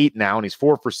got 8 now, and he's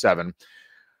 4 for 7.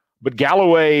 But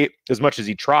Galloway, as much as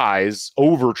he tries,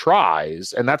 over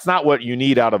tries, and that's not what you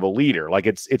need out of a leader. Like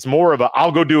it's more of a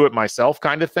I'll go do it myself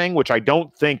kind of thing, which I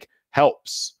don't think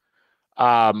helps.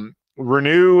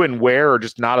 Renew and Ware are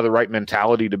just not of the right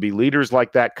mentality to be leaders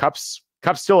like that. Cups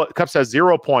has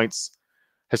 0 points,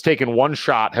 has taken 1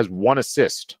 shot, has 1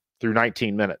 assist through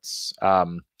 19 minutes.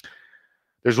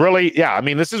 there's really, yeah, I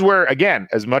mean, this is where, again,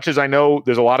 as much as I know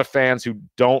there's a lot of fans who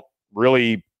don't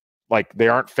really, like, they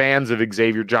aren't fans of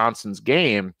Xavier Johnson's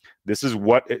game, this is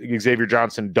what Xavier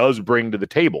Johnson does bring to the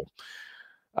table.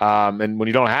 And when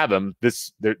you don't have him,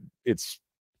 it's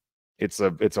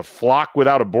a flock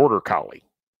without a border collie.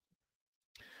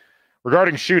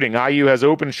 Regarding shooting, IU has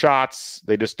open shots.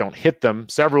 They just don't hit them.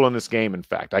 Several in this game, in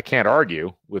fact. I can't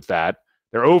argue with that.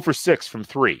 They're 0 for 6 from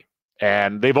 3.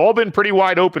 And they've all been pretty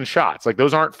wide open shots. Like,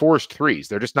 those aren't forced threes.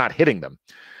 They're just not hitting them.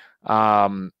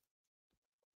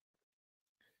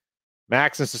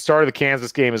 Max, since the start of the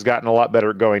Kansas game, has gotten a lot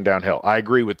better at going downhill. I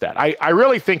agree with that. I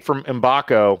really think from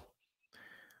Mbako,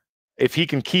 if he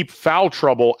can keep foul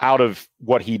trouble out of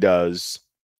what he does,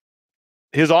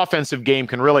 his offensive game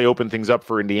can really open things up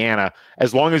for Indiana,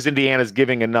 as long as Indiana's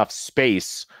giving enough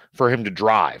space for him to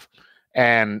drive.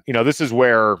 And, you know, this is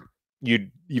where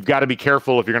you've got to be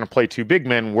careful if you're going to play two big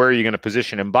men, where are you going to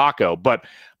position Mbako? But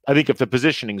I think if the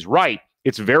positioning's right,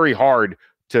 it's very hard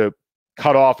to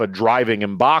cut off a driving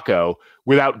Mbako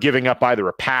without giving up either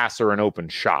a pass or an open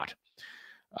shot.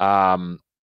 We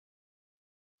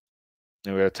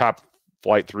had a top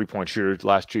flight three-point shooter the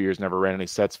last 2 years, never ran any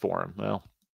sets for him. Well,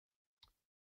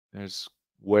 there's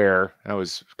Ware. That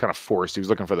was kind of forced. He was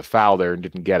looking for the foul there and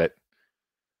didn't get it.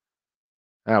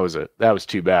 That was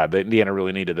too bad. Indiana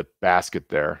really needed the basket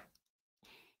there.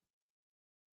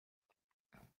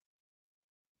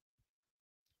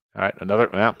 All right,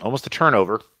 almost a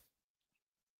turnover.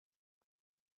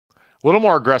 A little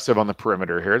more aggressive on the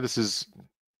perimeter here. This is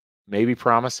maybe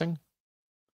promising.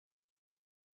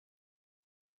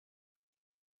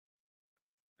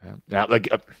 Now,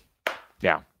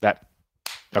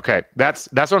 okay, that's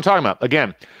what I'm talking about.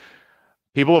 Again,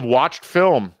 people have watched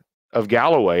film of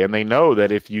Galloway, and they know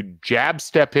that if you jab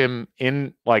step him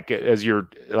in, as you're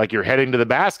heading to the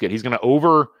basket, he's going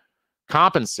to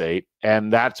overcompensate,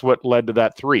 and that's what led to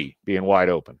that three being wide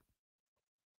open.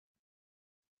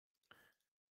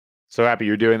 So happy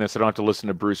you're doing this. I don't have to listen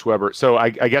to Bruce Weber. So I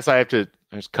guess I have to.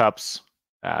 There's Cups.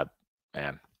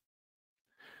 Man.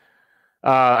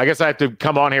 I guess I have to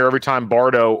come on here every time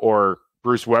Bardo or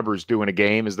Bruce Weber's doing a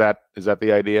game. Is that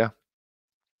the idea?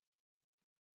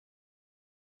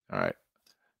 All right.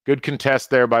 Good contest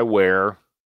there by Ware.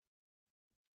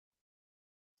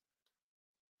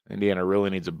 Indiana really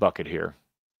needs a bucket here.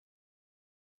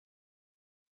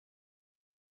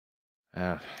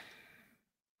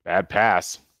 Bad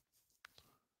pass.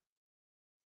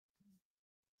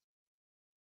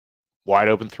 Wide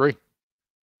open three.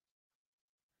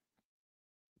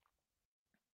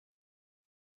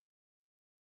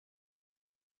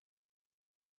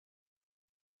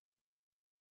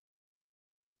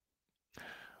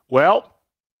 Well,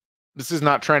 this is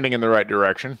not trending in the right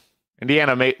direction.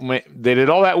 Indiana, they did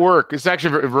all that work. This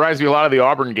actually reminds me a lot of the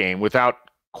Auburn game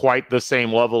without quite the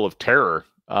same level of terror.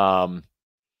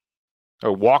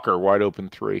 Walker, wide open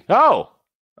three. Oh,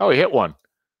 he hit one.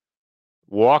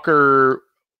 Walker,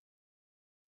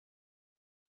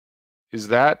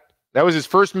 that was his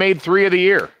first made three of the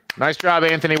year. Nice job,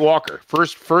 Anthony Walker.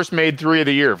 First made three of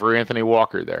the year for Anthony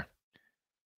Walker there.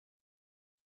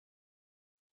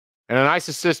 And a nice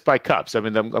assist by Cups. I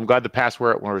mean, I'm glad the pass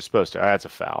where it was supposed to. That's a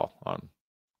foul on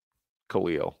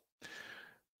Khalil.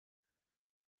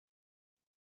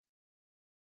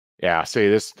 Yeah, see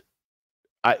this.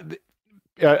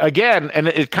 Again, and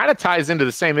it kind of ties into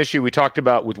the same issue we talked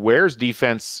about with Ware's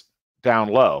defense down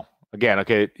low. Again,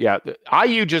 okay, yeah.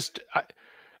 IU just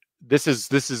this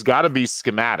has got to be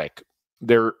schematic.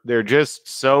 They're just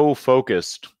so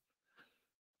focused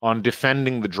on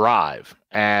defending the drive.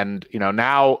 And, you know,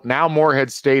 now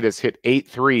Morehead State has hit 8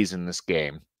 threes in this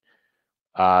game.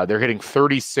 They're hitting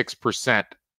 36%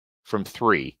 from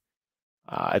three.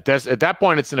 At that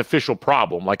point, it's an official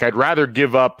problem. Like, I'd rather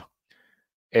give up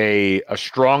a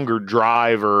stronger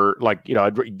drive, or, like, you know,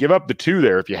 I'd give up the two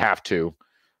there if you have to.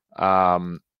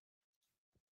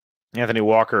 Anthony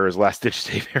Walker, his last ditch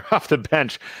save here off the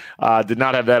bench, did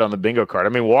not have that on the bingo card. I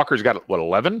mean, Walker's got, what,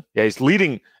 11? Yeah, he's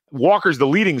leading. Walker's the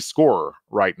leading scorer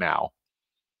right now.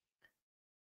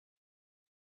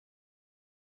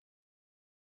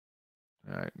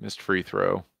 All right, missed free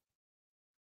throw.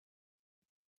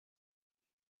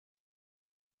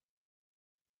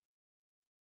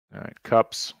 All right,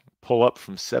 Cups pull up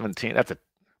from 17. It's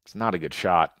not a good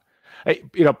shot. Hey,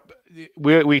 you know,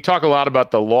 we talk a lot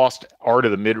about the lost art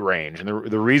of the mid-range, and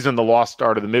the reason the lost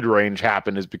art of the mid-range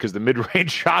happened is because the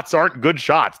mid-range shots aren't good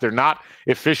shots. They're not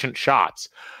efficient shots.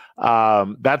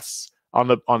 That's on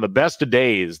the best of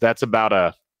days. That's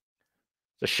about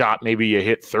the shot maybe you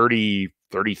hit 30,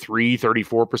 33,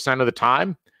 34% of the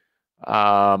time.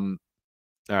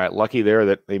 All right, lucky there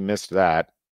that they missed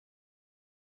that.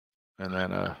 And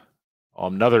then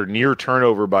another near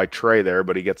turnover by Trey there,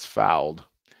 but he gets fouled.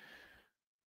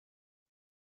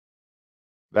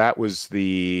 That was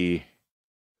the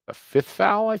fifth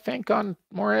foul, I think, on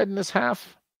Morehead in this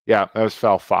half. Yeah, that was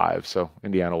foul 5. So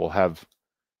Indiana will have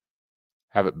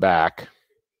it back.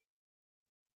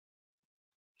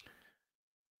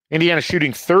 Indiana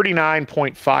shooting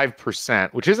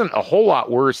 39.5%, which isn't a whole lot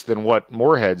worse than what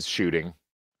Morehead's shooting.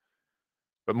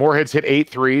 But Morehead's hit 8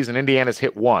 threes and Indiana's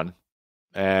hit 1.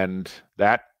 And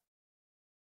that's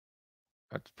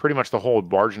pretty much the whole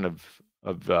margin of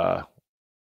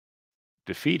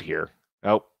defeat here.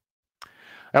 Nope.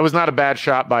 That was not a bad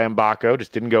shot by Mbako,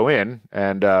 just didn't go in.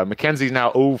 And McKenzie's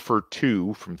now 0 for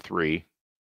 2 from 3.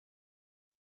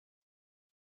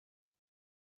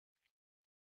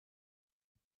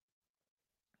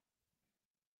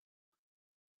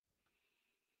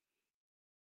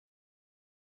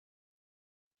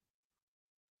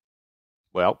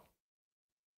 Well,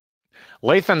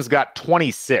 Lathan's got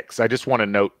 26. I just want to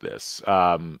note this.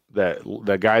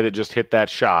 The guy that just hit that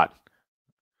shot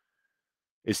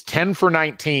is 10 for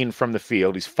 19 from the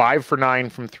field. He's 5 for 9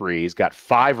 from 3. He's got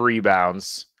 5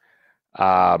 rebounds.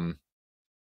 And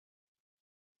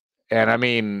I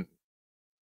mean,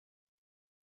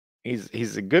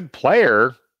 he's a good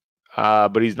player,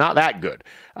 but he's not that good.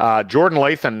 Jordan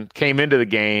Lathan came into the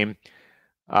game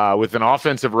with an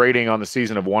offensive rating on the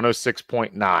season of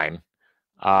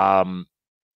 106.9.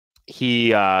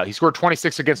 He scored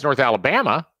 26 against North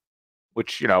Alabama,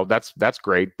 which, that's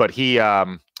great. But he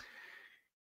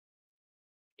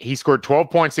scored 12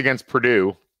 points against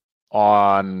Purdue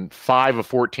on 5 of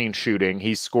 14 shooting.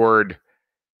 He scored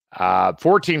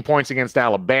 14 points against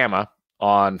Alabama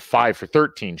on 5 for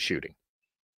 13 shooting.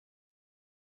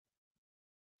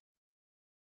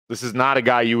 This is not a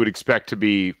guy you would expect to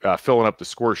be filling up the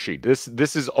score sheet. This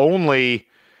is only,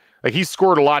 like, he's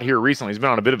scored a lot here recently. He's been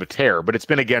on a bit of a tear, but it's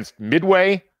been against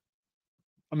Midway.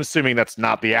 I'm assuming that's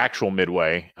not the actual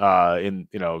Midway. Oh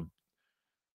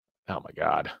my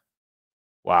God.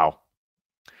 Wow.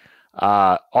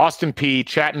 Austin Peay,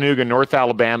 Chattanooga, North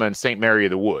Alabama, and St. Mary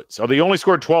of the Woods. So they only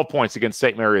scored 12 points against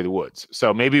St. Mary of the Woods.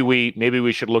 So maybe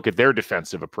we should look at their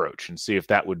defensive approach and see if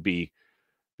that would be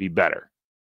better.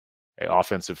 Okay,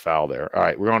 offensive foul there. All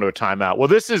right, we're going to a timeout. Well,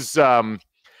 this is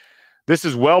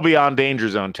well beyond danger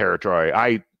zone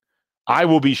territory. I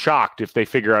will be shocked if they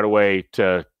figure out a way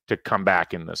to come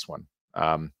back in this one.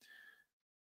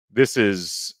 This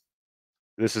is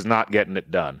not getting it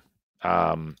done.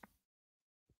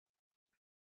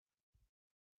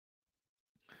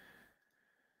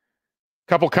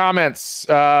 Couple comments.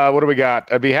 What do we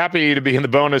got? I'd be happy to be in the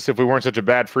bonus if we weren't such a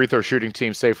bad free throw shooting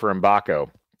team, save for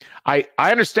Mbako. I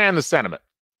understand the sentiment.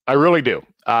 I really do.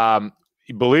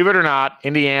 Believe it or not,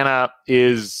 Indiana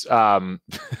is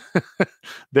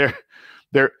they're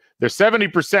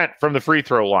 70% from the free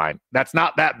throw line. That's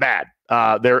not that bad.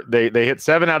 They hit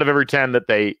 7 out of every 10 that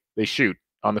they shoot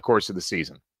on the course of the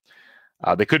season.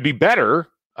 They could be better,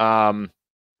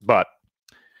 but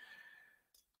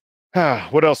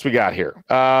what else we got here?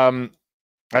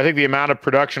 I think the amount of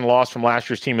production lost from last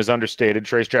year's team is understated.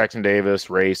 Trace Jackson Davis,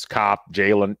 Race, Kopp,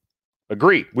 Jalen.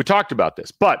 Agreed. We talked about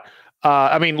this. But,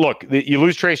 I mean, look, you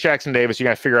lose Trace Jackson Davis, you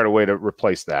got to figure out a way to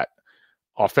replace that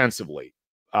offensively.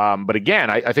 But again,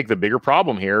 I think the bigger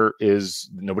problem here is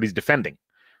nobody's defending.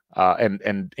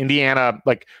 And Indiana,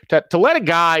 like, to let a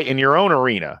guy in your own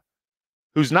arena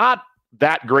who's not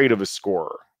that great of a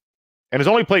scorer and has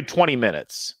only played 20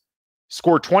 minutes,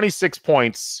 score 26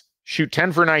 points, shoot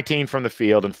 10 for 19 from the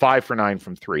field, and 5 for 9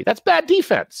 from 3. That's bad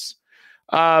defense.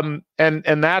 And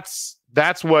that's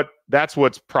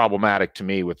what's problematic to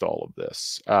me with all of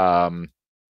this.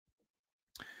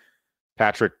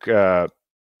 Patrick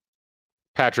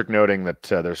noting that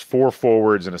there's 4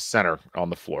 forwards and a center on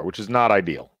the floor, which is not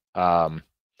ideal.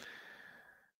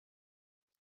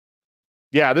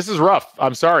 Yeah, this is rough.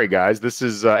 I'm sorry, guys. This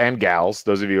is and gals,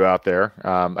 those of you out there.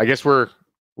 I guess we're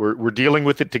dealing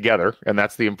with it together, and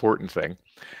that's the important thing.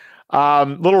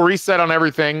 Little reset on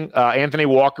everything. Anthony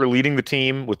Walker leading the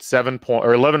team with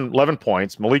 11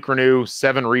 points. Malik Renew,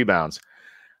 7 rebounds.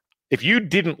 If you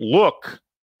didn't look,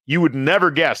 you would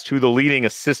never guess who the leading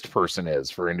assist person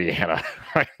is for Indiana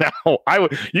right now.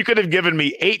 You could have given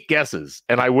me 8 guesses,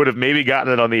 and I would have maybe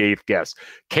gotten it on the 8th guess.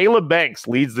 Caleb Banks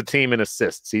leads the team in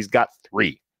assists. He's got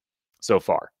 3 so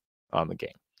far on the game.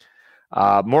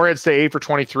 Morehead State 8 for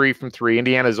 23 from 3.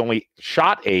 Indiana's only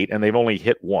shot 8, and they've only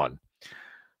hit 1.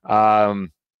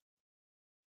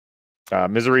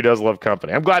 Misery does love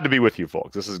company. I'm glad to be with you,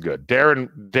 folks. This is good.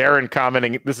 Darren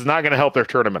commenting, this is not going to help their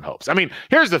tournament hopes. I mean,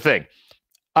 here's the thing.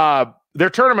 their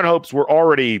tournament hopes were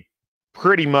already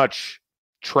pretty much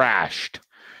trashed.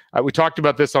 We talked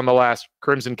about this on the last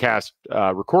CrimsonCast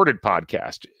recorded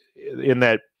podcast, in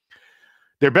that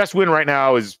their best win right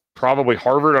now is probably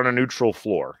Harvard on a neutral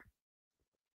floor.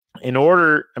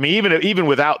 Even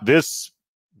without this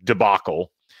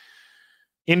debacle,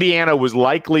 Indiana was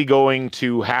likely going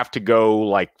to have to go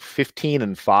like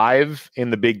 15-5 in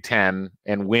the Big Ten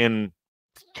and win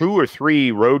 2 or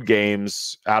 3 road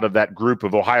games out of that group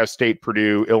of Ohio State,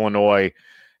 Purdue, Illinois,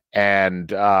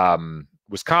 and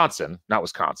Wisconsin. Not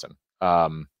Wisconsin. There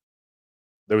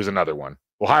was another one.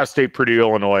 Ohio State, Purdue,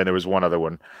 Illinois, and there was one other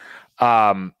one.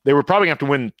 They were probably going to have to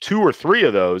win 2 or 3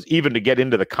 of those even to get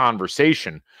into the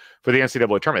conversation for the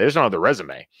NCAA tournament. There's no other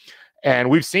resume.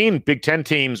 And we've seen Big Ten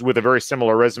teams with a very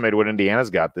similar resume to what Indiana's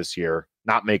got this year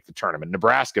not make the tournament.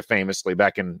 Nebraska famously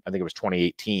back in, I think it was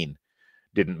 2018,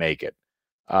 didn't make it.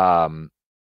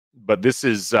 But this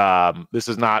is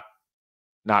not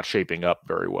shaping up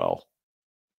very well.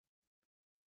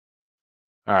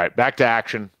 All right, back to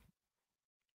action.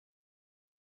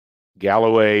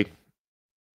 Galloway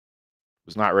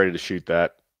was not ready to shoot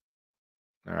that.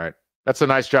 All right. That's a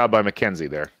nice job by McKenzie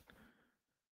there.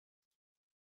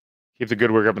 Keep the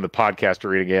good work up in the podcast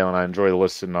arena, Gale, and I enjoy the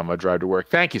listen on my drive to work.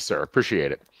 Thank you, sir.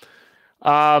 Appreciate it.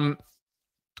 All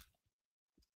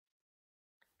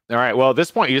right. Well, at this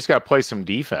point, you just got to play some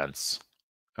defense.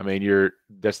 I mean,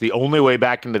 that's the only way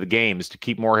back into the game is to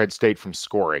keep Morehead State from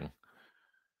scoring.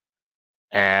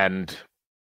 And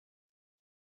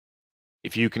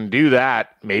if you can do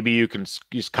that, maybe you can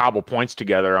just cobble points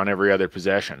together on every other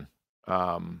possession.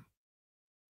 Yeah,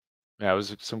 it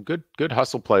was some good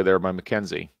hustle play there by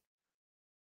McKenzie.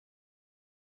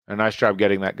 A nice job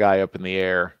getting that guy up in the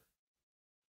air.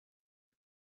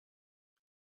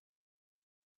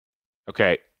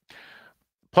 Okay.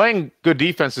 Playing good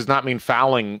defense does not mean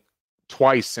fouling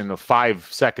twice in a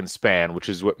 5-second span, which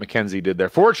is what McKenzie did there.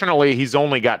 Fortunately, he's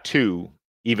only got 2,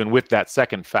 even with that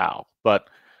second foul. But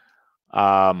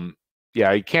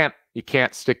yeah, you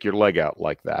can't stick your leg out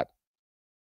like that.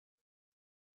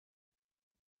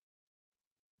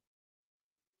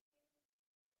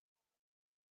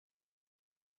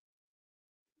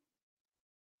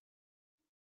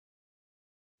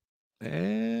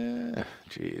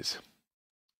 Jeez.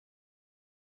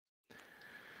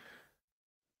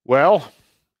 Well,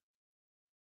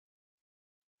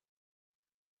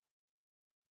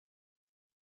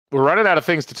 we're running out of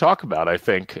things to talk about, I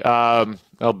think.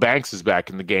 Well, Banks is back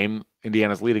in the game.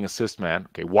 Indiana's leading assist man.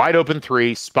 Okay, wide open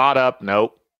 3, spot up,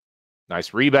 nope.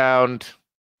 Nice rebound,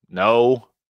 no.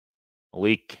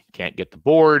 Malik can't get the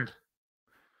board.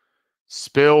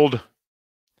 Spilled.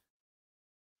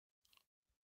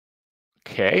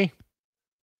 Okay.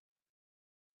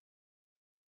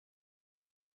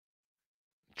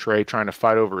 Trey trying to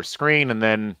fight over a screen, and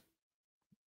then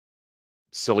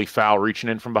silly foul reaching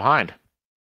in from behind.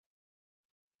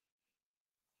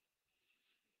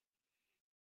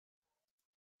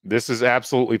 This is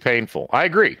absolutely painful. I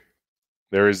agree.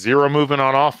 There is 0 movement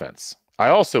on offense. I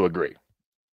also agree.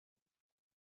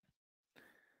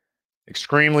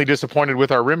 Extremely disappointed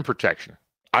with our rim protection.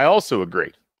 I also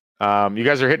agree. You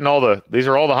guys are hitting these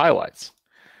are all the highlights.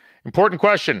 Important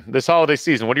question this holiday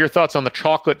season. What are your thoughts on the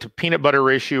chocolate to peanut butter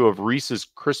ratio of Reese's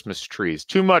Christmas trees?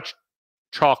 Too much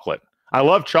chocolate. I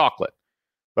love chocolate,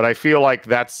 but I feel like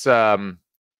that's they've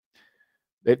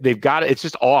got it. It's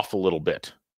just off a little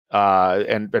bit,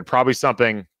 and probably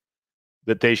something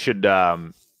that they should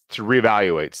to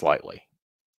reevaluate slightly.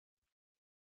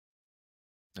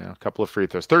 Yeah, a couple of free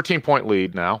throws. 13-point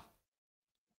lead now.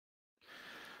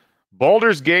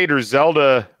 Baldur's Gate or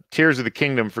Zelda Tears of the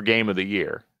Kingdom for Game of the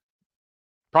Year?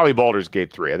 Probably Baldur's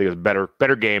Gate 3. I think it was a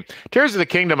better game. Tears of the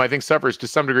Kingdom, I think, suffers to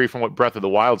some degree from what Breath of the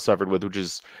Wild suffered with, which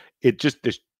is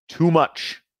there's too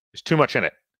much. There's too much in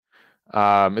it.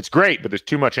 It's great, but there's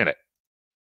too much in it.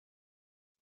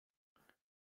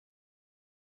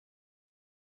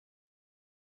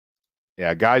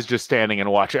 Yeah, guys just standing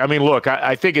and watching. I mean, look,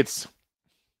 I think this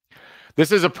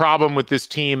is a problem with this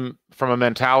team from a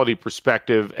mentality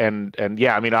perspective, and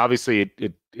yeah, I mean, obviously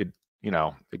it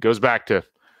goes back to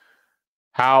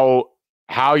how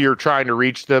you're trying to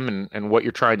reach them and what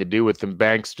you're trying to do with them.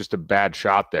 Banks just a bad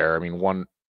shot there. I mean,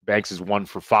 Banks is 1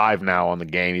 for 5 now on the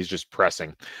game. He's just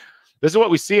pressing. This is what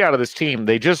we see out of this team.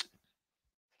 They just,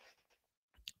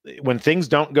 when things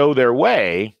don't go their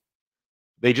way,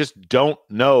 they just don't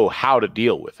know how to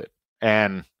deal with it.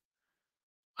 And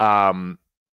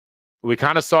we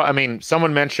kind of saw, I mean,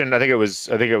 someone mentioned, I think it was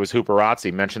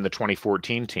Hooperazzi mentioned the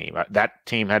 2014 team. That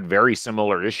team had very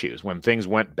similar issues. When things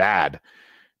went bad,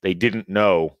 they didn't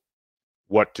know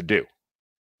what to do.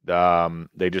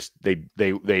 They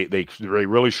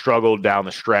really struggled down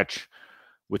the stretch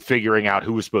with figuring out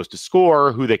who was supposed to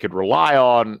score, who they could rely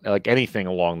on, like anything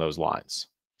along those lines.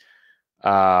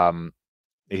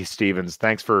 Hey, Stevens,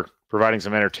 thanks for providing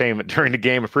some entertainment during the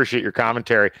game. Appreciate your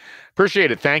commentary.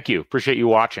 Appreciate it. Thank you. Appreciate you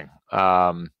watching.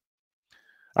 All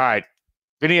right.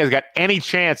 If any has got any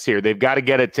chance here, they've got to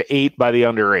get it to 8 by the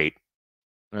under 8.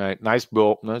 All right. Nice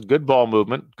ball. Good ball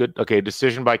movement. Good. Okay.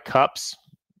 Decision by Cups.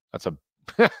 That's a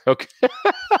okay.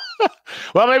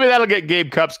 Well, maybe that'll get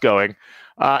Gabe Cups going,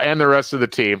 and the rest of the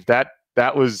team. That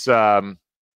was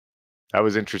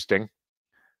interesting.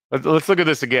 Let's look at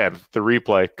this again. The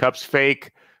replay. Cups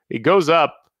fake. He goes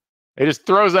up. He just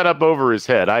throws that up over his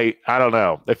head. I don't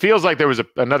know. It feels like there was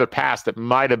another pass that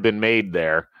might have been made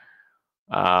there,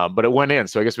 but it went in.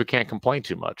 So I guess we can't complain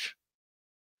too much.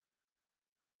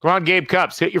 Come on, Gabe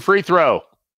Cups. Hit your free throw.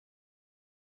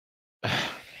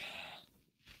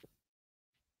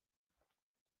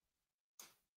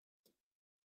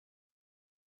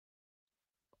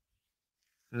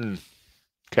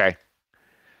 Okay.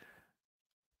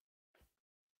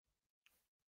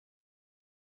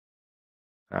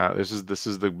 This is the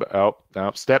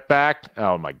step back.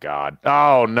 Oh my God.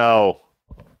 Oh no.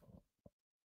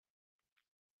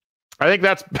 I think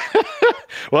that's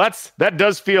well, that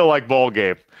does feel like ball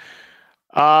game.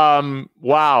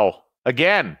 Wow.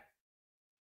 Again.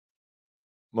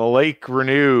 Malik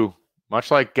Renew, much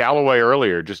like Galloway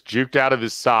earlier, just juked out of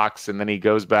his socks, and then he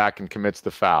goes back and commits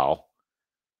the foul.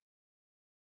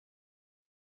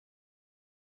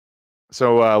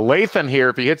 So Lathan here,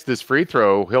 if he hits this free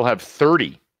throw, he'll have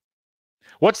 30.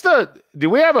 Do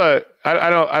we have I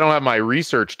don't have my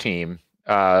research team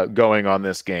going on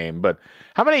this game, but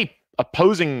how many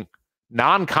opposing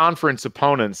non-conference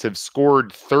opponents have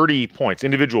scored 30 points?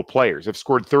 Individual players have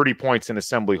scored 30 points in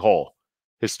Assembly Hall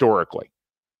historically.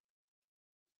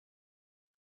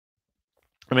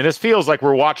 I mean, this feels like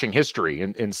we're watching history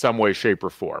in some way, shape, or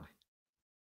form.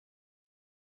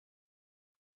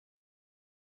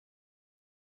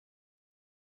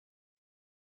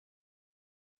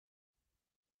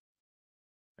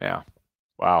 Yeah.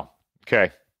 Wow.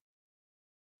 Okay.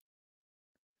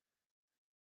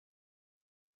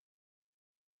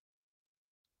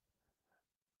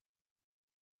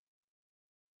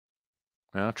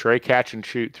 Well, Trey catch and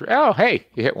shoot through. Oh, hey,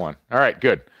 you hit one. All right,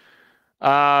 good.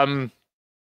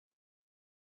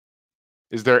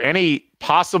 Is there any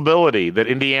possibility that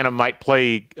Indiana might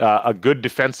play a good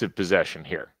defensive possession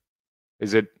here?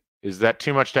 Is that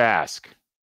too much to ask?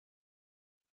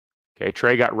 Okay,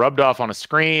 Trey got rubbed off on a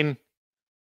screen.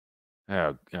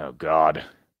 Oh God.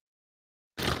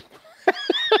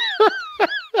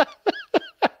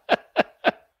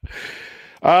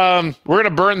 We're gonna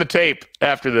burn the tape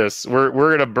after this.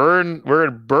 We're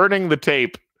burning the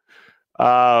tape.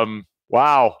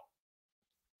 Wow.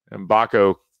 And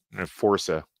Baco force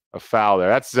a foul there.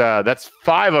 That's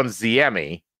 5 on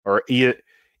Ziemi, or I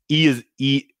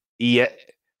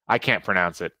can't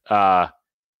pronounce it.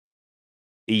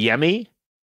 Iemi.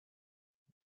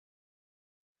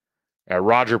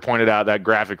 Roger pointed out that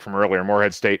graphic from earlier.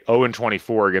 Morehead State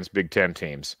 0-24 against Big Ten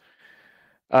teams.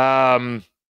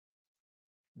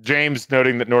 James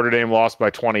noting that Notre Dame lost by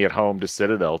 20 at home to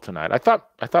Citadel tonight. I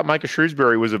thought Micah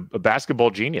Shrewsbury was a basketball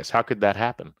genius. How could that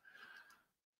happen?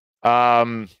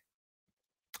 I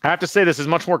have to say this is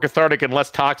much more cathartic and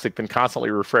less toxic than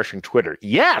constantly refreshing Twitter.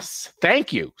 Yes,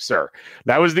 thank you, sir.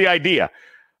 That was the idea.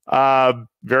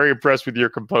 Very impressed with your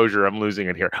composure. I'm losing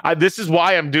it here. This is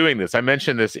why I'm doing this. I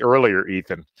mentioned this earlier,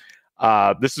 Ethan.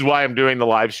 This is why I'm doing the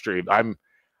live stream.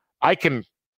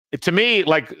 To me,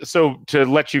 like, so to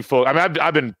let you folks, I mean,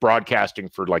 I've been broadcasting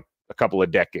for like a couple of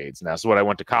decades now. So what I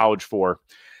went to college for.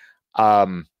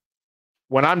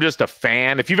 When I'm just a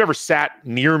fan, if you've ever sat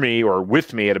near me or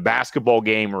with me at a basketball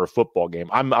game or a football game,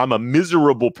 I'm a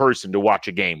miserable person to watch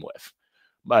a game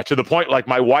with, to the point like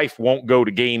my wife won't go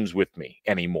to games with me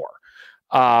anymore.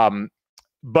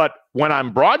 But when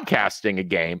I'm broadcasting a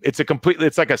game, it's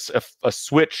like a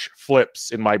switch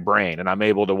flips in my brain, and I'm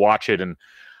able to watch it, and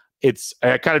I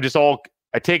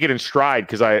take it in stride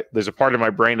because there's a part of my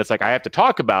brain that's like, I have to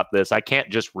talk about this. I can't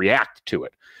just react to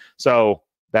it. So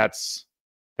that's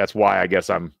why I guess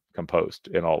I'm composed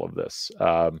in all of this.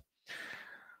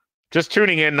 Just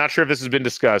tuning in, not sure if this has been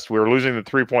discussed. We were losing the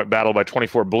 3-point battle by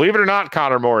 24. Believe it or not,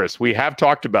 Connor Morris, we have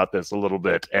talked about this a little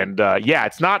bit, and yeah,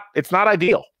 it's not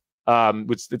ideal.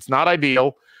 It's not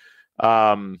ideal.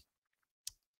 Hey,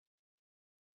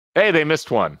 they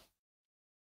missed one.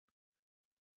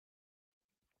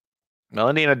 Now,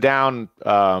 Indiana down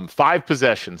 5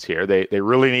 possessions here. They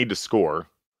really need to score.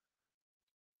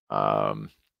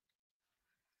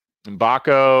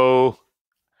 Mbako.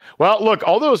 Well, look,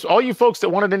 all you folks that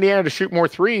wanted Indiana to shoot more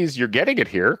threes, you're getting it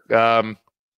here.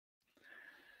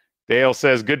 Dale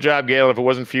says, "Good job, Gale. If it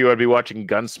wasn't for you, I'd be watching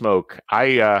Gunsmoke."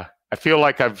 I feel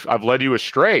like I've led you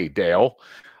astray, Dale.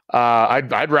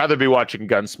 I'd rather be watching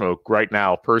Gunsmoke right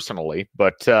now, personally,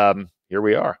 but here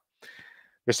we are.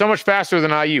 They're so much faster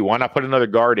than IU. Why not put another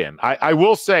guard in? I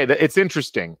will say that it's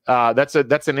interesting. That's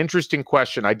an interesting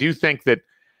question. I do think that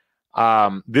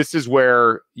this is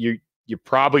where you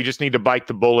probably just need to bite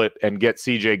the bullet and get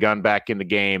CJ Gunn back in the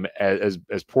game. As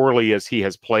poorly as he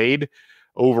has played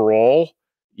overall,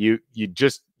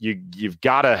 you've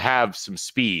got to have some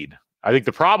speed. I think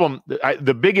the problem,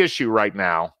 the big issue right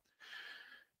now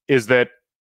is that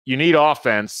you need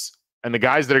offense, and the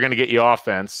guys that are going to get you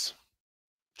offense,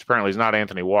 which apparently is not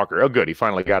Anthony Walker. Oh, good. He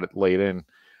finally got it laid in.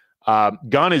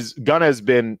 Gunn has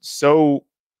been so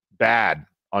bad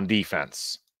on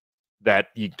defense that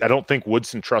I don't think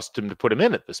Woodson trusts him to put him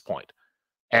in at this point.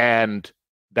 And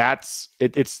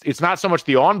it's not so much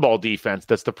the on-ball defense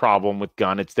that's the problem with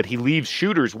Gunn. It's that he leaves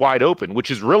shooters wide open,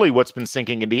 which is really what's been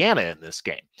sinking Indiana in this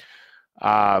game.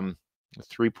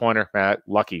 Three-pointer,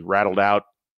 lucky, rattled out.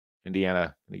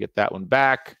 Indiana going to get that one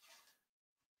back.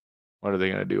 What are they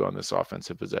going to do on this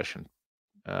offensive possession?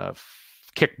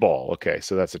 Kickball. Okay,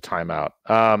 so that's a timeout.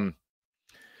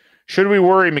 Should we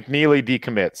worry McNeely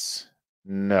decommits?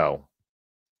 No.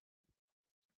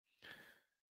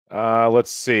 Let's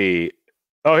see.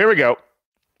 Oh, here we go.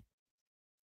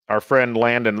 Our friend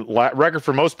Landon. Record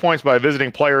for most points by a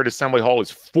visiting player at Assembly Hall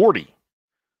is 40.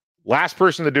 Last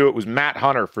person to do it was Matt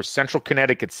Hunter for Central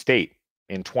Connecticut State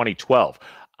in 2012.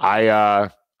 I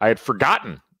had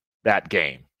forgotten that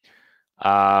game.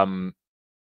 Are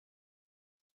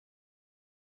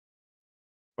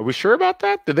we sure about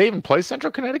that? Did they even play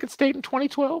Central Connecticut State in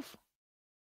 2012?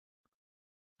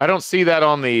 I don't see that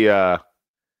on the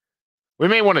we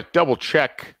may want to double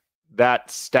check that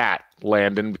stat,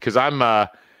 Landon, because I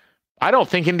don't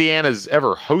think Indiana's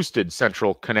ever hosted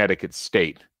Central Connecticut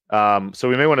State. So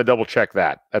we may want to double check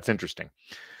that. That's interesting.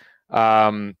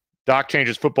 Doc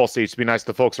changes football seats to be nice to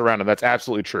the folks around him. That's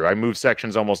absolutely true. I move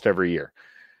sections almost every year.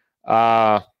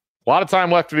 A lot of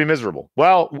time left to be miserable.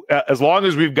 Well, as long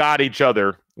as we've got each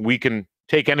other, we can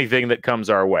take anything that comes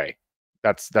our way.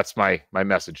 That's my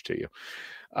message to you.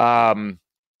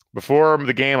 Before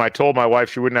the game, I told my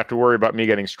wife she wouldn't have to worry about me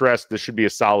getting stressed. This should be a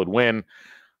solid win.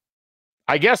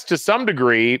 I guess to some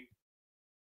degree,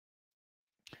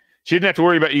 she didn't have to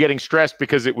worry about you getting stressed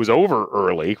because it was over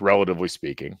early, relatively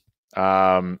speaking.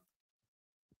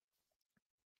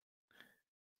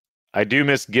 I do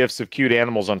miss gifs of cute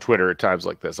animals on Twitter at times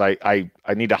like this. I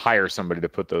need to hire somebody to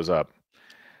put those up.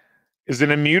 Is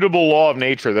an immutable law of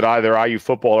nature that either IU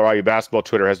football or IU basketball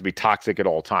Twitter has to be toxic at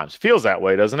all times. Feels that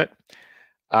way, doesn't it?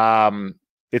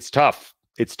 It's tough.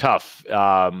 It's tough.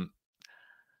 Yeah,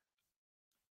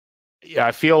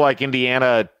 I feel like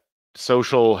Indiana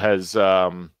social has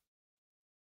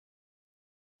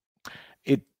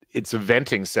it's a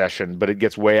venting session, but it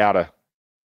gets way out of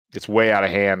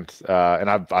hand, and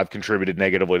I've contributed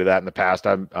negatively to that in the past.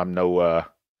 I'm no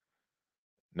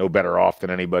better off than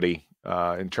anybody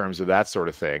in terms of that sort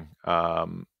of thing.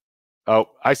 Oh,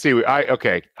 I see.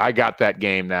 Okay, I got that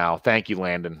game now. Thank you,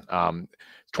 Landon.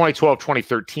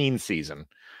 2012-2013 season,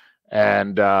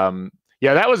 and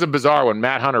yeah, that was a bizarre one.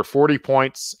 Matt Hunter, 40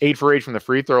 points, 8 for 8 from the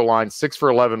free throw line, 6 for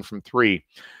 11 from 3.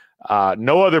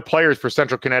 No other players for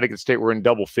Central Connecticut State were in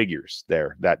double figures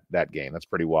there that game. That's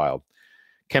pretty wild.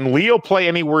 Can Leo play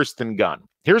any worse than Gunn?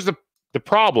 Here's the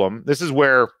problem. This is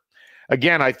where,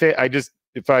 again, I think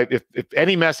if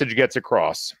any message gets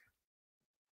across,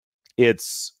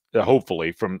 it's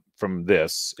hopefully from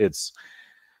this, it's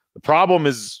the problem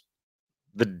is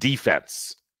the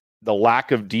defense, the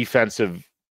lack of defensive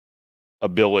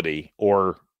ability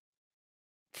or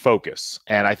focus.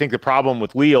 And I think the problem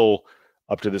with Leo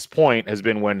up to this point has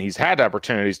been when he's had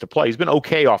opportunities to play. He's been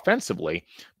okay offensively,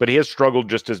 but he has struggled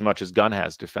just as much as Gunn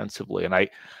has defensively. And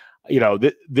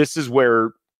this is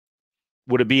where,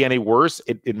 would it be any worse?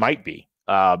 It might be.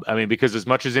 I mean, because as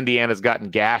much as Indiana's gotten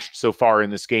gashed so far in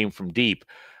this game from deep,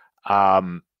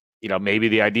 maybe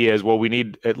the idea is, well, we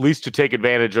need at least to take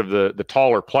advantage of the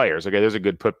taller players. Okay, there's a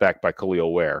good putback by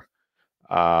Khalil Ware.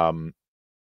 So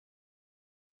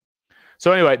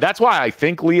anyway, that's why I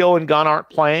think Leo and Gunn aren't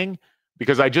playing,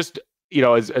 because I just,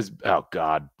 oh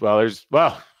God,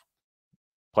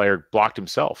 player blocked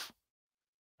himself.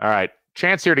 All right,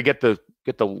 chance here to get the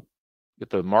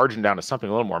margin down to something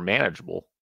a little more manageable.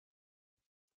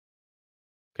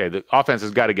 Okay, the offense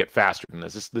has got to get faster than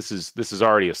this. This is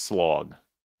already a slog.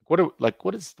 What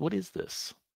is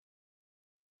this?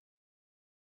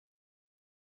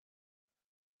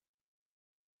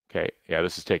 Okay, yeah,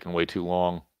 this is taking way too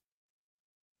long.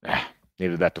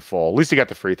 Needed that to fall. At least he got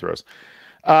the free throws.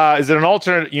 Is it an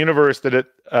alternate universe that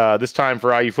this time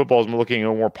for IU football is looking at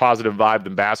a more positive vibe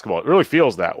than basketball? It really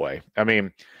feels that way. I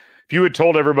mean, if you had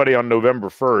told everybody on November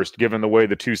 1st, given the way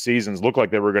the two seasons look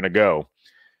like they were going to go,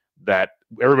 that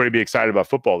everybody would be excited about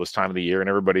football this time of the year and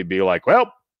everybody would be like,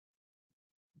 well,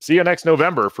 see you next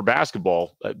November for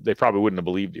basketball, they probably wouldn't have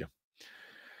believed you.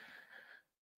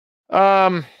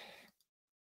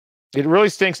 It really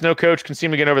stinks no coach can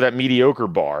seem to get over that mediocre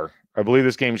bar. I believe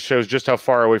this game shows just how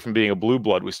far away from being a blue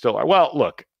blood we still are. Well,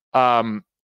 look,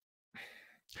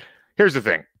 here's the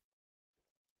thing.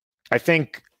 I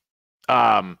think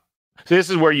so this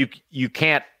is where you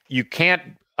can't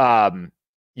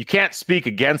speak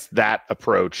against that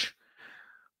approach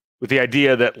with the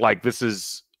idea that like this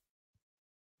is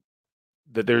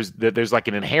that there's like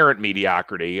an inherent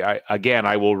mediocrity.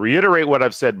 I will reiterate what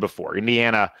I've said before.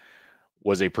 Indiana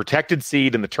was a protected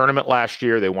seed in the tournament last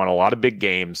year. They won a lot of big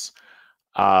games.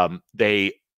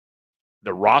 The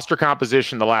roster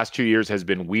composition the last 2 years has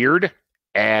been weird,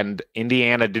 and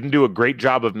Indiana didn't do a great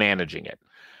job of managing it.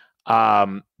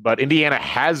 But Indiana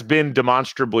has been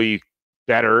demonstrably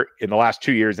better in the last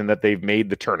 2 years in that they've made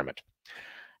the tournament.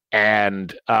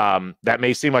 And that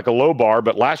may seem like a low bar,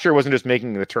 but last year wasn't just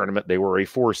making the tournament. They were a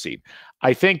 4 seed.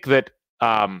 I think that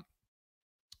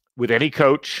with any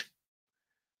coach,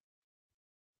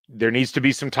 there needs to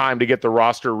be some time to get the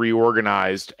roster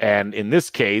reorganized. And in this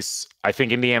case, I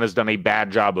think Indiana's done a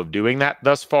bad job of doing that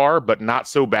thus far, but not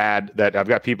so bad that I've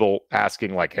got people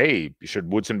asking like, hey, should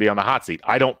Woodson be on the hot seat?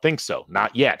 I don't think so.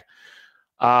 Not yet.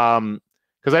 Because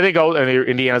I think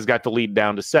Indiana's got the lead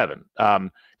down to 7.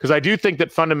 Because I do think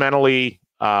that fundamentally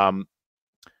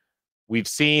we've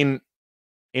seen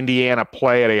Indiana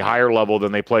play at a higher level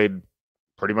than they played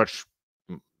pretty much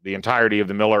the entirety of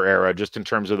the Miller era, just in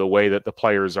terms of the way that the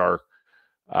players are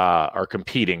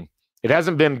competing. It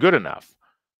hasn't been good enough.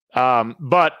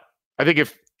 But I think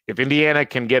if Indiana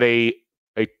can get a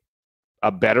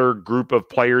better group of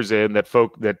players in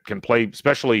that can play,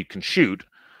 especially can shoot,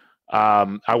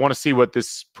 I want to see what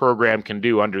this program can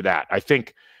do under that. I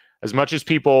think as much as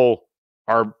people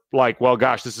are like, well,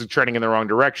 gosh, this is trending in the wrong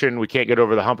direction. We can't get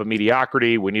over the hump of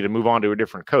mediocrity. We need to move on to a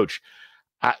different coach.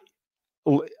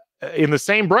 In the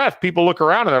same breath, people look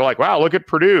around and they're like, wow, look at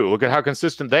Purdue. Look at how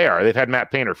consistent they are. They've had Matt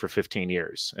Painter for 15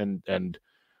 years. And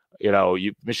you know,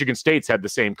 Michigan State's had the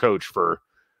same coach for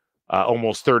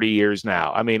almost 30 years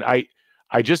now. I mean, I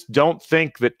just don't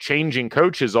think that changing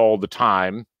coaches all the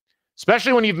time,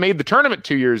 especially when you've made the tournament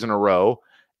 2 years in a row,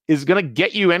 is going to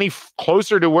get you any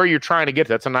closer to where you're trying to get.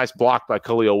 That's a nice block by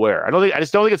Khalil Ware. I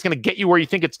just don't think it's going to get you where you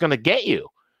think it's going to get you.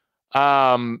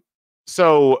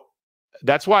 So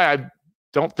that's why I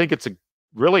don't think it's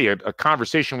really a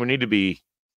conversation we need to be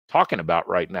talking about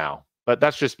right now. But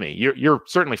that's just me. You're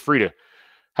certainly free to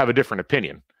have a different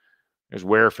opinion. There's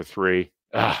Ware for 3.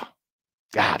 Oh,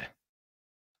 God.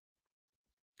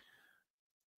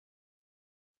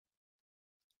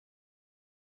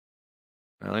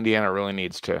 Well, Indiana really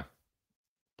needs to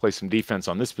play some defense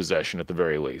on this possession at the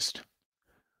very least.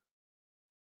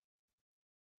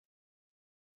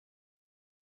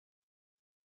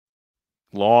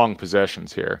 Long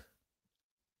possessions here.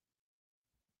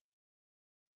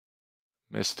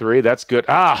 Missed 3. That's good.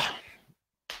 I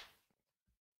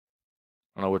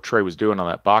don't know what Trey was doing on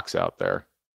that box out there.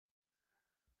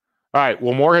 All right.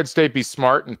 Will Morehead State be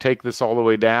smart and take this all the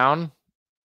way down?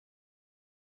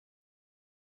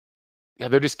 Yeah,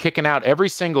 they're just kicking out every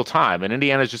single time, and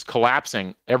Indiana's just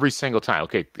collapsing every single time.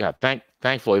 Okay, yeah,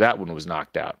 thankfully that one was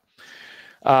knocked out.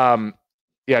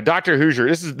 Yeah, Dr. Hoosier,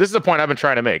 this is a point I've been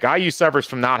trying to make. IU suffers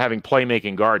from not having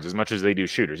playmaking guards as much as they do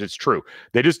shooters. It's true.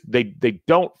 They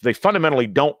fundamentally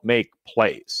don't make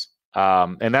plays.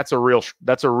 And that's a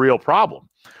real problem.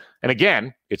 And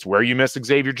again, it's where you miss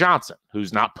Xavier Johnson,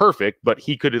 who's not perfect, but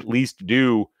he could at least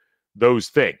do those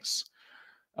things.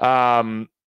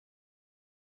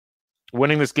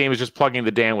 Winning this game is just plugging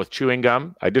the dam with chewing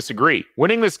gum. I disagree.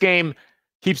 Winning this game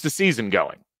keeps the season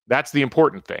going. That's the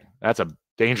important thing. That's a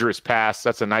dangerous pass.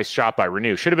 That's a nice shot by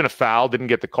Renew. Should have been a foul. Didn't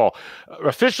get the call.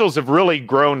 Officials have really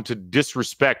grown to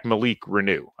disrespect Malik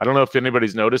Renew. I don't know if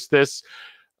anybody's noticed this.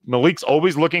 Malik's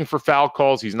always looking for foul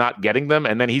calls. He's not getting them.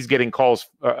 And then he's getting calls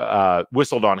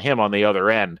whistled on him on the other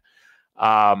end.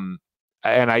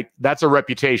 That's a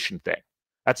reputation thing.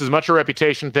 That's as much a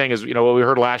reputation thing as, what we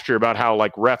heard last year about how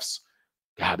like refs,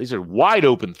 God, these are wide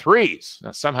open threes.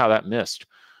 Now, somehow that missed.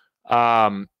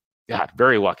 God,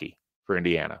 very lucky for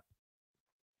Indiana.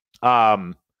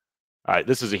 All right,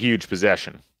 this is a huge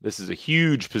possession. This is a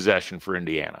huge possession for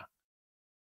Indiana.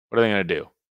 What are they going to do?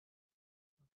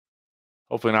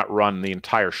 hopefully not run the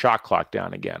entire shot clock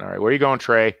down again. All right, where are you going,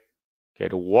 Trey? Okay,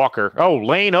 to Walker. Oh,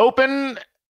 lane open.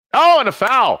 Oh, and a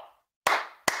foul.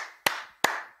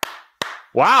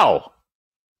 Wow.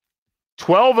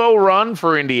 12-0 run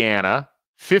for Indiana.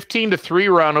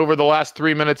 15-3 run over the last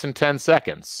 3 minutes and 10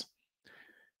 seconds.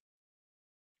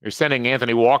 You're sending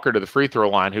Anthony Walker to the free throw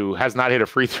line, who has not hit a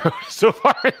free throw so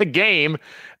far in the game.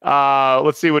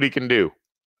 Let's see what he can do.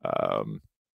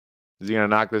 Is he going to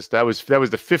knock this? That was the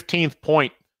 15th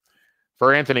point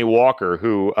for Anthony Walker,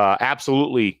 who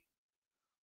absolutely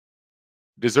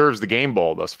deserves the game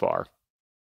ball thus far.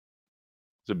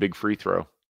 It's a big free throw.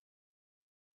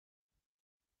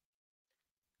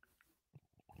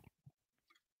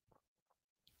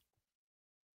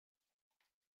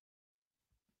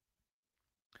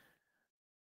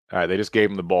 All right, they just gave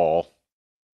him the ball.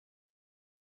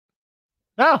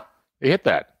 Oh, he hit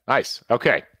that. Nice.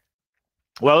 Okay.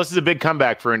 Well, this is a big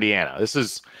comeback for Indiana. This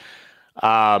has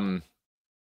been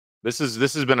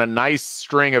a nice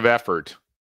string of effort.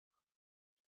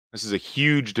 This is a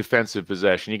huge defensive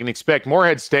possession. You can expect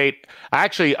Morehead State.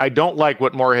 Actually, I don't like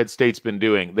what Morehead State's been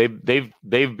doing.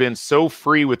 They've been so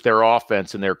free with their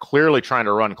offense, and they're clearly trying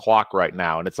to run clock right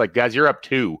now. And it's like, guys, you're up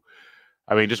 2.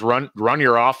 I mean, just run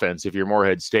your offense if you're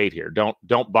Morehead State here.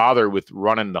 Don't bother with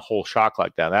running the whole shot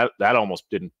clock down. That almost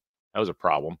didn't. That was a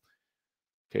problem.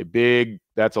 Okay, big.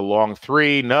 That's a long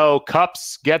 3. No,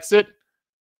 Cups gets it.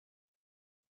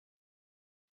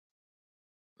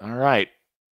 All right.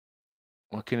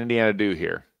 What can Indiana do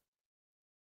here?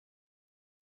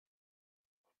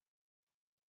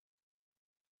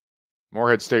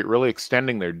 Morehead State really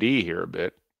extending their D here a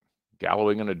bit.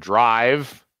 Galloway going to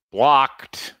drive.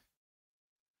 Blocked.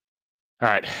 All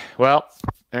right. Well,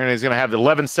 and he's going to have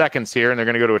 11 seconds here, and they're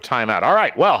going to go to a timeout. All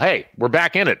right. Well, hey, we're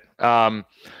back in it.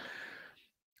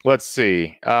 Let's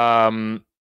see.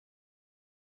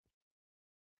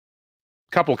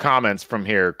 Couple comments from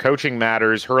here. Coaching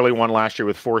matters. Hurley won last year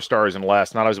with 4 stars and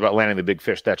less. Not always about landing the big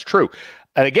fish. That's true.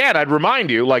 And again, I'd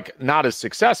remind you, like, not as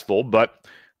successful, but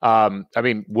I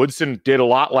mean, Woodson did a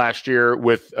lot last year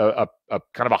with a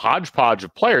kind of a hodgepodge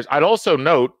of players. I'd also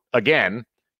note, again,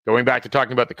 going back to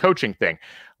talking about the coaching thing,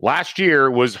 last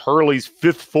year was Hurley's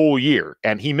 5th full year,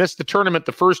 and he missed the tournament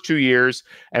the first 2 years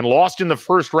and lost in the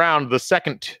first round the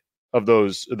second of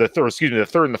those, the third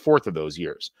and the fourth of those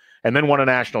years, and then won a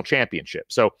national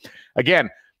championship. So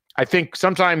again, I think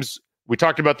sometimes we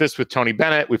talked about this with Tony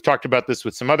Bennett. We've talked about this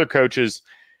with some other coaches.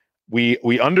 We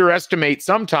underestimate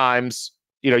sometimes,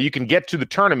 you can get to the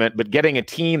tournament, but getting a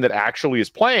team that actually is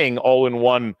playing all in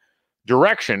one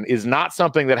direction is not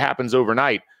something that happens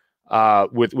overnight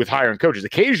with hiring coaches.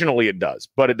 Occasionally it does,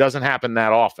 but it doesn't happen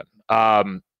that often.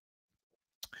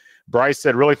 Bryce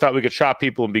said, really thought we could shop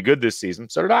people and be good this season.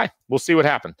 So did I. We'll see what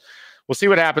happens. We'll see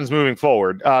what happens moving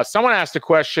forward. Someone asked a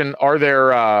question, are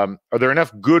there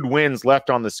enough good wins left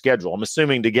on the schedule? I'm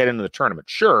assuming to get into the tournament.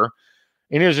 Sure.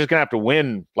 Indiana's just going to have to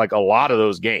win like a lot of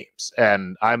those games.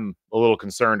 And I'm a little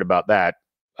concerned about that,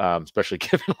 especially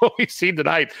given what we've seen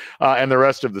tonight and the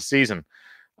rest of the season.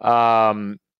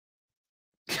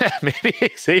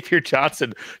 Maybe Xavier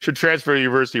Johnson should transfer to the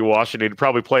University of Washington to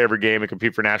probably play every game and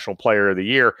compete for National Player of the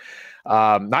Year.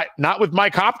 Not with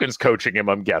Mike Hopkins coaching him,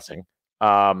 I'm guessing.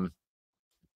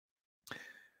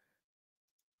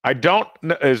 I don't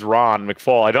know, is Ron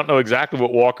McFall. I don't know exactly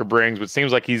what Walker brings, but it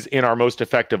seems like he's in our most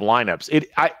effective lineups.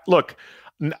 Look,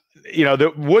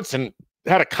 the Woodson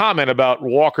had a comment about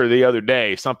Walker the other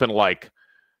day, something like,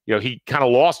 he kind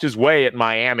of lost his way at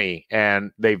Miami,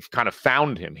 and they've kind of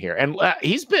found him here. And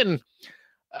he's been,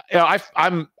 I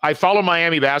follow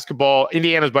Miami basketball.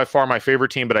 Indiana's by far my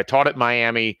favorite team, but I taught at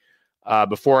Miami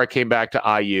before I came back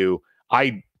to IU.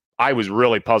 I was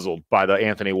really puzzled by the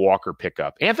Anthony Walker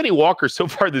pickup. Anthony Walker, so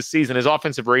far this season, his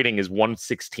offensive rating is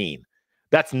 116.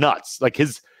 That's nuts. Like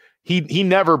he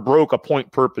never broke a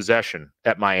point per possession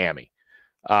at Miami.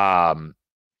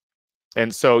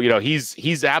 And so,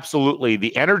 he's absolutely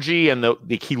the energy and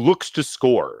he looks to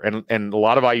score, and a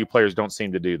lot of IU players don't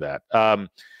seem to do that.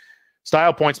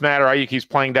 Style points matter. IU keeps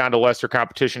playing down to lesser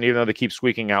competition, even though they keep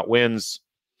squeaking out wins.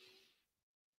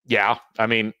 Yeah, I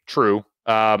mean, true.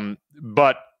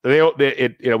 But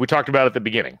we talked about it at the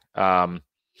beginning.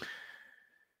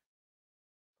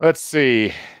 Let's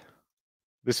see.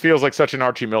 This feels like such an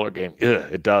Archie Miller game. Ugh,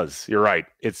 it does. You're right.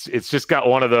 It's just got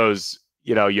one of those.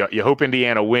 You hope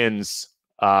Indiana wins,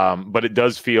 but it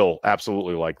does feel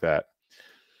absolutely like that.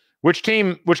 Which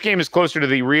game is closer to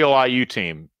the real IU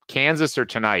team, Kansas or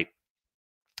tonight?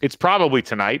 It's probably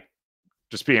tonight,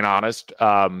 just being honest.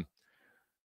 I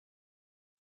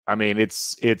mean,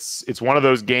 it's one of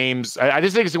those games. I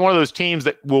just think it's one of those teams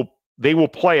that they will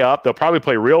play up. They'll probably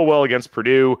play real well against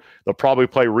Purdue. They'll probably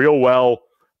play real well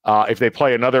if they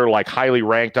play another like highly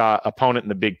ranked opponent in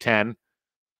the Big Ten.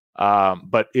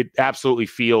 But it absolutely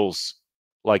feels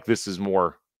like this is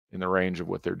more in the range of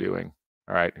what they're doing.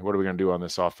 All right, what are we going to do on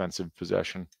this offensive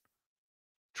possession?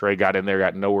 Trey got in there,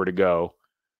 got nowhere to go.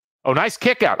 Oh, nice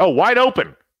kick out. Oh, wide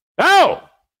open. Oh!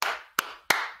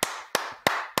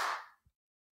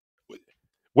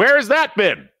 Where has that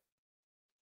been?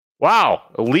 Wow,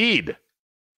 a lead.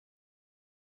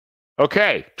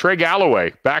 Okay, Trey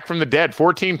Galloway, back from the dead,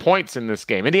 14 points in this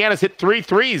game. Indiana's hit 3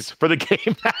 threes for the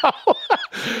game now.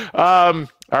 All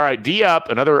right, D up,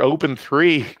 another open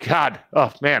 3. God,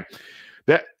 oh, man.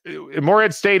 That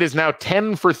Morehead State is now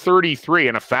 10 for 33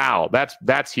 and a foul.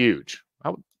 That's huge.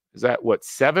 Is that, what,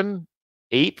 7,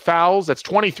 8 fouls? That's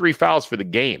 23 fouls for the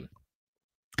game.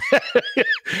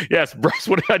 Yes, Bruce,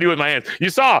 what did I do with my hands?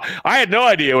 You saw, I had no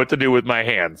idea what to do with my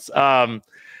hands.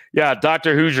 Yeah,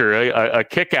 Dr. Hoosier, a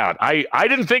kick out. I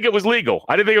didn't think it was legal.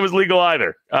 I didn't think it was legal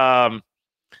either.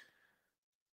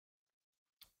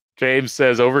 James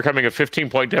says overcoming a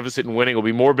 15-point deficit and winning will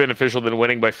be more beneficial than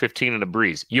winning by 15 in a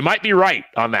breeze. You might be right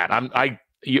on that.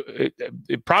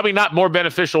 Probably not more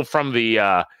beneficial from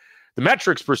the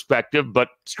metrics perspective, but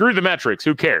screw the metrics.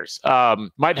 Who cares?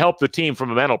 Might help the team from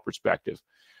a mental perspective.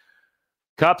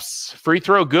 Cups free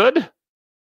throw good.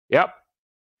 Yep.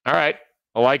 All right.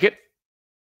 I like it.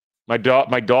 My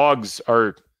dogs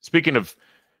are speaking of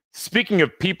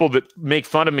people that make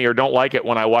fun of me or don't like it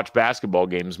when I watch basketball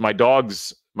games. My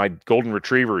dogs, my golden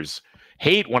retrievers,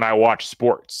 hate when I watch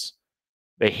sports.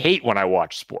 They hate when I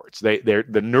watch sports.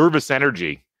 The nervous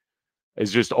energy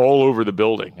is just all over the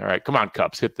building. All right, come on,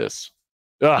 Cups, hit this.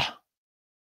 Ugh.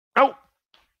 Oh,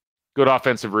 good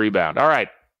offensive rebound. All right.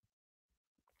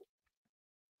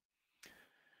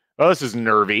 Oh, this is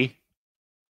nervy.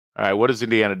 All right, what does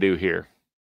Indiana do here?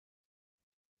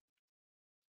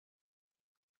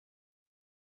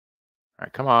 All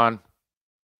right, come on.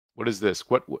 What is this?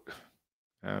 What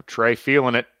Trey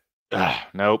feeling it.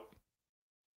 Nope.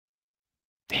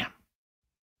 Damn.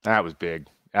 That was big.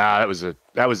 That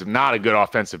was not a good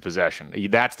offensive possession.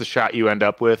 That's the shot you end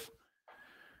up with.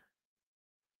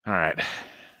 All right.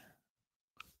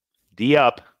 D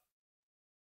up.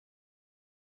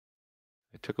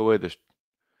 They took away the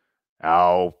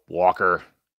Walker.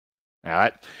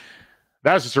 Now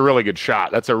that was just a really good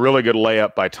shot. That's a really good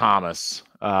layup by Thomas.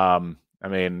 I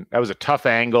mean, that was a tough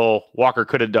angle. Walker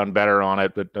could have done better on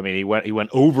it, but I mean, he went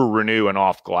over Renew and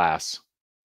off glass.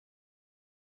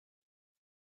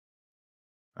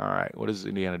 All right, what does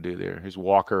Indiana do there? Here's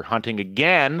Walker hunting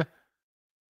again,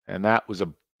 and that was a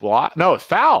block. No, a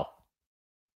foul.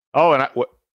 Oh, and that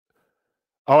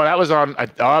was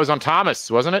on Thomas,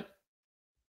 wasn't it?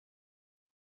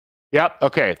 Yep.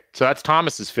 Okay, so that's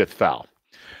Thomas's 5th foul.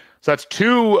 So that's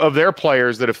 2 of their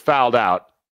players that have fouled out.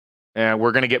 And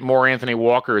we're going to get more Anthony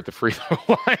Walker at the free throw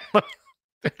line.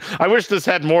 I wish this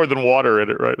had more than water in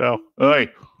it right now. Hey.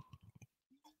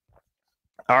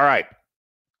 All right.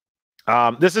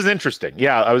 This is interesting.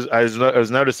 Yeah, I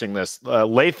was noticing this.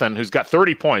 Lathan, who's got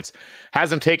 30 points,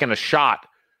 hasn't taken a shot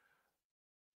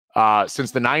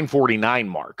since the 9:49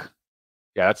 mark.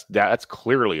 Yeah, that's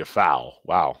clearly a foul.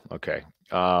 Wow. Okay.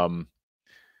 All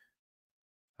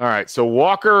right. So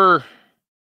Walker.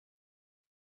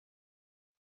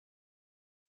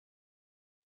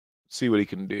 See what he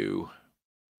can do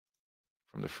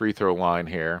from the free throw line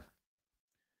here.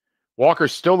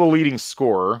 Walker's still the leading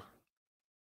scorer.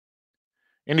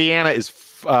 Indiana is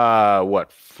 13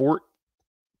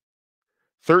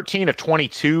 of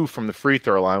 22 from the free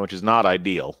throw line, which is not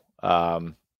ideal.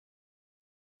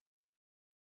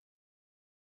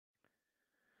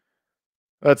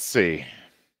 Let's see.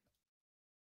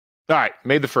 All right,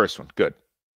 made the first one. Good.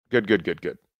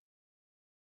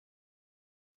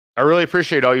 I really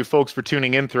appreciate all you folks for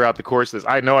tuning in throughout the course of this.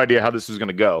 I had no idea how this was going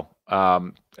to go.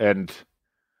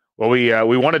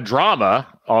 We wanted drama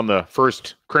on the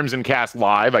first CrimsonCast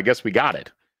Live. I guess we got it.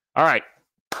 All right.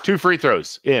 2 free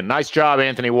throws in. Nice job,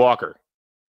 Anthony Walker.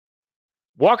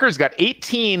 Walker's got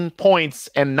 18 points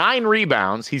and 9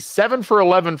 rebounds. He's 7 for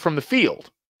 11 from the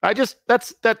field. I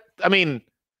mean,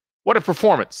 what a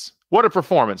performance. What a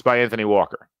performance by Anthony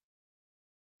Walker.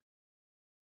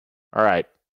 All right.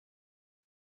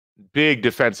 Big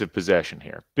defensive possession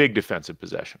here. Big defensive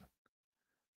possession.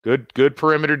 Good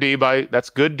perimeter D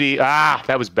that's good D.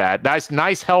 That was bad.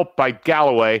 Nice help by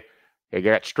Galloway. He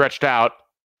got stretched out.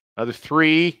 Another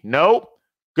 3. Nope.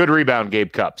 Good rebound,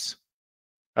 Gabe Cups.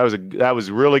 That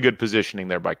was really good positioning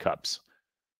there by Cups.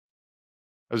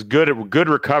 That was good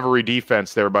recovery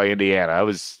defense there by Indiana.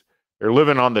 They're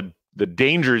living on the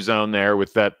danger zone there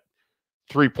with that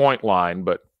 3-point line,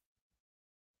 but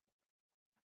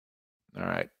all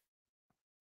right.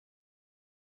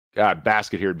 God,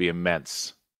 basket here would be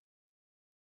immense.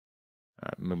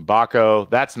 Mbako,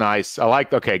 that's nice. I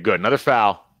like, okay, good. Another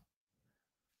foul.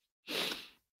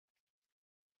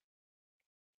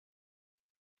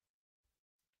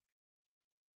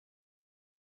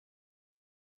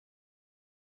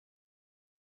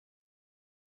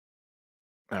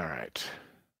 All right.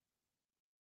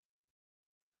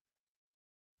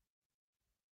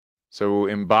 So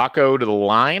Mbako to the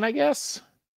line, I guess?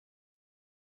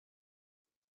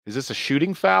 Is this a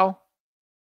shooting foul?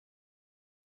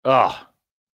 Ugh.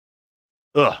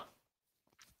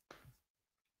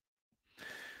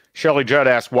 Shelly Judd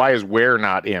asked, why is Ware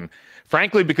not in?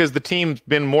 Frankly, because the team's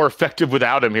been more effective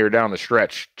without him here down the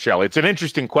stretch, Shelly. It's an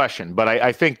interesting question, but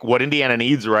I think what Indiana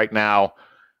needs right now,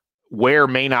 Ware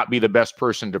may not be the best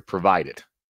person to provide it.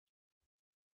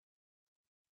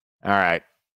 All right.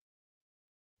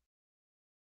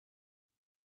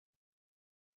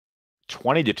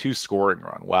 20-2 scoring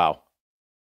run. Wow.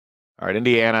 All right,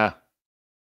 Indiana.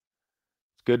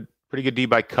 It's good, pretty good D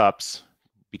by Cups.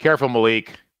 Be careful,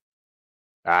 Malik.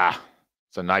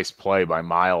 It's a nice play by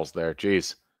Miles there.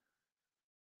 Jeez.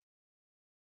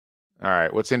 All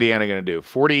right, what's Indiana going to do?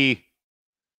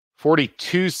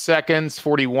 42 seconds,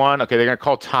 41. Okay, they're going to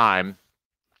call time.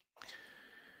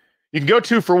 You can go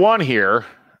 2 for 1 here,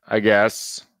 I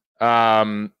guess.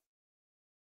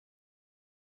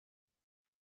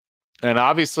 And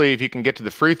obviously, if you can get to the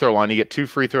free throw line, you get 2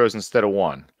 free throws instead of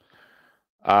 1.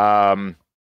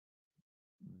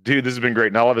 Dude, this has been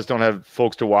great. Now, all of us don't have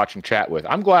folks to watch and chat with.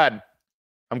 I'm glad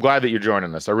that you're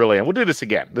joining us. I really am. We'll do this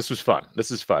again. This was fun.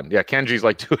 This is fun. Yeah, Kenji's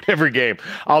like, do it every game.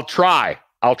 I'll try.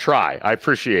 I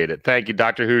appreciate it. Thank you,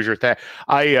 Dr. Hoosier.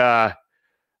 I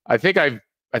think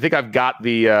I've got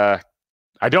the.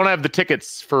 I don't have the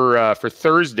tickets for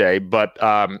Thursday, but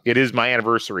it is my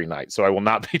anniversary night, so I will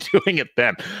not be doing it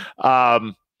then.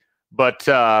 But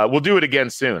we'll do it again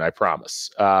soon. I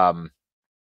promise.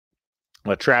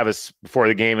 Let Travis, before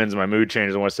the game ends, my mood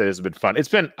changes. I want to say this has been fun.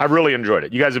 I really enjoyed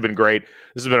it. You guys have been great.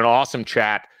 This has been an awesome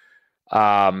chat.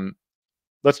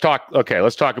 Let's talk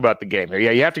about the game here. Yeah,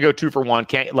 you have to go 2 for 1.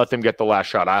 Can't let them get the last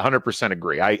shot. I 100%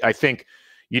 agree. I think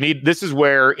this is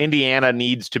where Indiana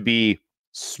needs to be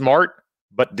smart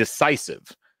but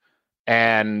decisive.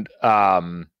 And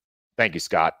thank you,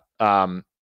 Scott.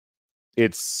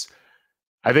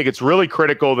 I think it's really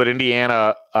critical that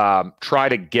Indiana try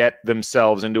to get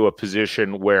themselves into a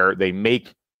position where they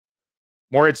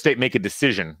Morehead State make a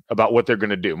decision about what they're going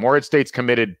to do. Morehead State's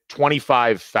committed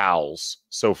 25 fouls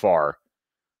so far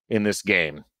in this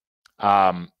game.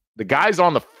 The guys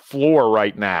on the floor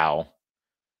right now,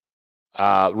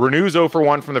 Renew's 0 for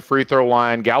 1 from the free throw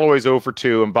line. Galloway's 0 for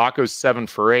 2. Mbako's 7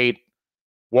 for 8.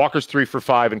 Walker's 3 for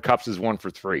 5, and Cups is 1 for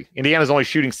 3. Indiana's only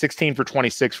shooting 16 for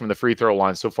 26 from the free throw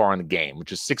line so far in the game,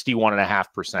 which is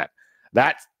 61.5%.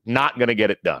 That's not going to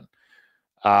get it done.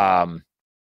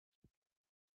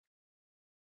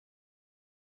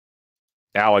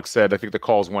 Alex said, I think the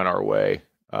calls went our way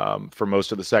for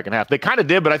most of the second half. They kind of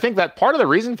did, but I think that part of the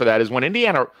reason for that is when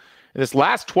Indiana, in this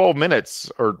last 12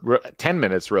 minutes, or 10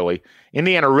 minutes really,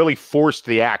 Indiana really forced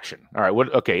the action. All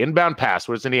right, inbound pass.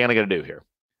 What is Indiana going to do here?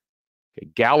 Okay,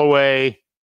 Galloway.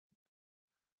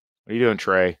 What are you doing,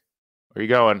 Trey? Where are you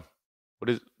going?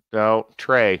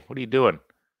 Trey, what are you doing?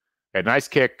 Okay, nice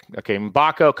kick. Okay,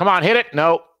 Mbako, come on, hit it.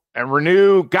 No. And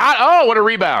Renew what a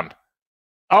rebound.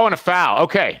 Oh, and a foul.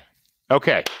 Okay.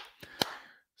 Is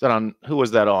that on, who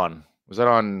was that on? Was that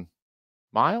on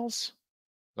Miles?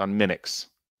 It was on Minix.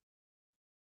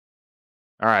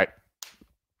 All right.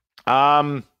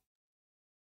 That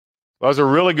was a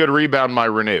really good rebound by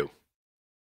Renew.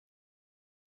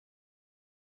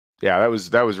 Yeah,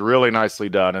 that was really nicely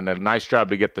done, and a nice job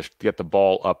to get the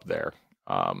ball up there.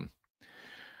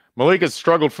 Malik has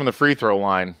struggled from the free throw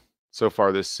line so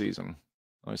far this season.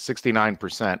 Only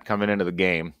 69% coming into the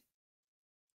game.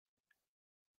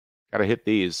 Got to hit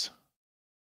these.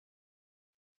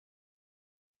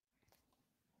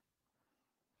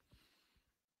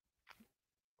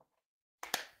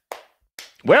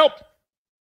 Well,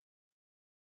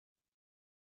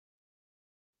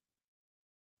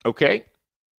 okay.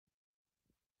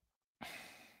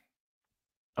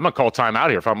 I'm going to call timeout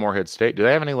here if I'm Morehead State. Do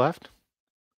they have any left?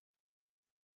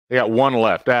 They got 1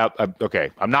 left. Okay,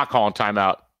 I'm not calling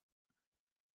timeout.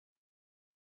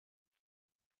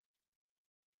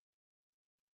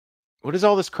 What is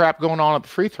all this crap going on at the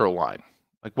free throw line?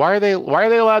 Like, why are they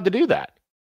allowed to do that?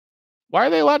 Why are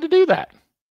they allowed to do that?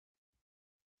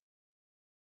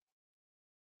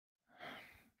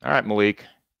 All right, Malik.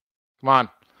 Come on.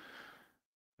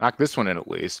 Knock this one in at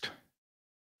least.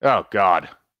 Oh, God.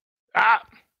 Ah!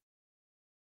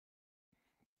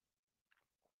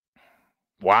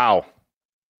 Wow.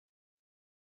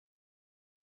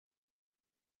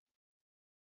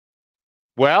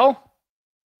 Well,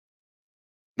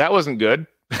 that wasn't good.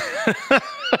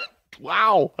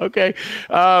 Wow. Okay.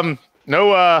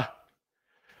 No,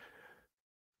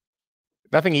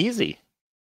 nothing easy,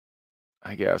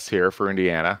 I guess, here for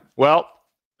Indiana. Well,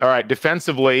 all right.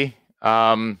 Defensively,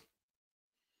 okay.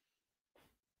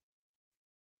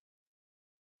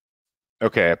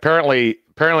 Apparently,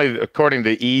 according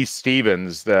to E.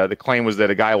 Stevens, the claim was that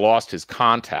a guy lost his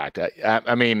contact.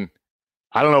 I mean,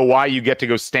 I don't know why you get to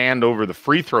go stand over the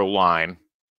free throw line.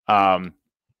 I'm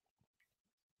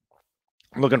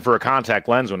looking for a contact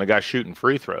lens when the guy's shooting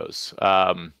free throws.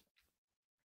 All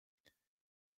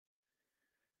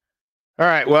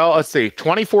right. Well, let's see.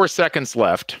 24 seconds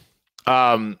left.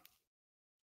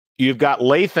 You've got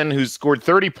Lathan, who's scored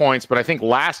 30 points, but I think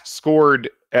last scored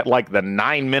at like the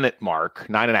 9-minute mark,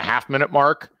 9.5-minute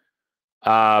mark.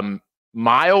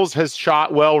 Miles has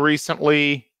shot well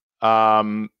recently.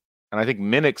 And I think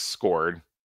Minix scored.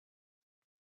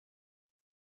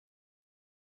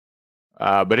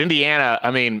 But Indiana,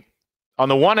 I mean, on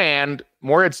the one hand,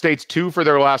 Morehead State's 2 for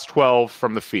their last 12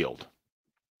 from the field.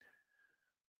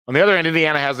 On the other hand,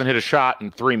 Indiana hasn't hit a shot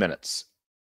in 3 minutes.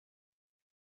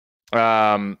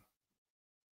 Morehead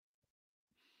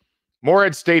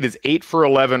State is 8 for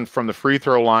 11 from the free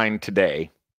throw line today.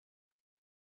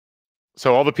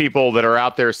 So all the people that are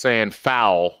out there saying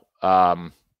foul,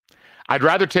 I'd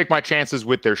rather take my chances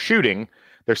with their shooting.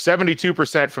 They're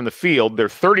 72% from the field. They're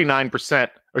 39%, or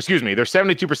excuse me, they're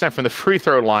 72% from the free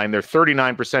throw line. They're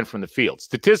 39% from the field.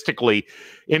 Statistically,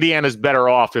 Indiana's better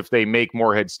off if they make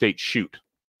Morehead State shoot.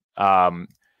 Now,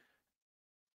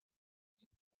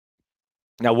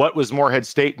 what was Morehead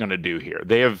State going to do here?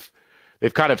 They've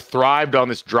kind of thrived on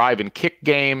this drive and kick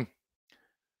game,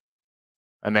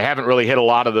 and they haven't really hit a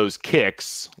lot of those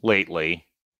kicks lately.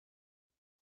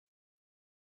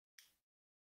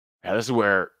 Yeah, this is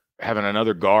where having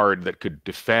another guard that could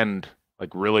defend, like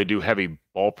really do heavy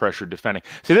ball pressure defending.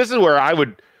 See, this is where I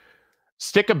would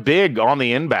stick a big on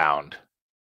the inbound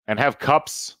and have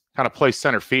Cups kind of play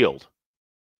center field.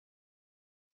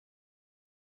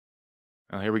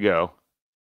 Oh, here we go.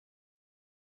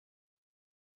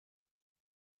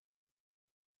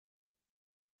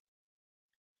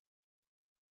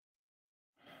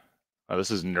 Oh,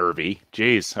 this is nervy.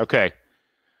 Jeez. Okay.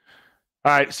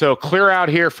 All right. So clear out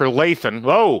here for Lathan.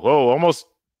 Oh,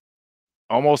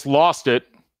 almost lost it.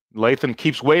 Lathan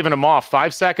keeps waving him off.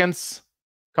 5 seconds.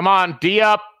 Come on. D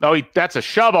up. Oh, that's a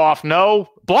shove off. No.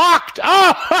 Blocked.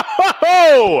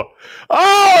 Oh!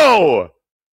 Oh!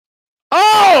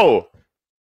 Oh!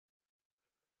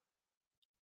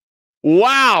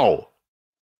 Wow.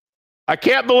 I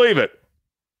can't believe it.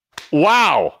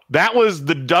 Wow. That was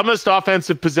the dumbest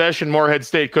offensive possession Morehead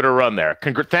State could have run there.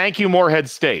 Thank you, Morehead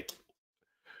State.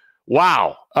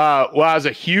 Wow. Well, that was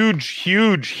a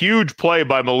huge play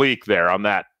by Malik there on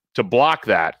that to block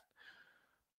that.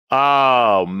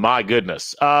 Oh, my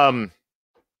goodness. Wow.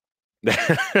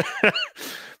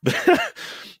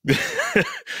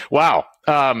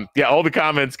 Yeah, all the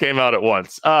comments came out at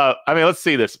once. I mean, let's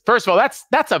see this. First of all,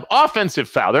 that's an offensive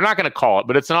foul. They're not going to call it,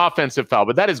 but it's an offensive foul.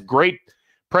 But that is great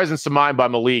presence of mind by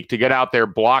Malik to get out there,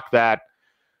 block that.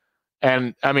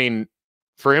 And, I mean,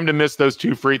 for him to miss those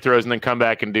 2 free throws and then come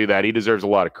back and do that, he deserves a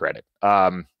lot of credit.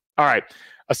 All right.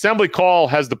 Assembly Call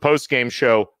has the post-game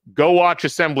show. Go watch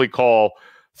Assembly Call.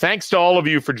 Thanks to all of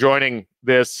you for joining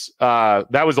this.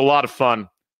 That was a lot of fun.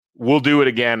 We'll do it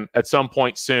again at some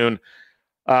point soon.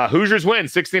 Hoosiers win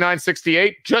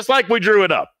 69-68, just like we drew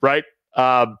it up, right?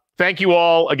 Thank you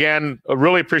all again. I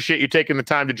really appreciate you taking the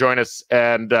time to join us,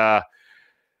 and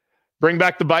bring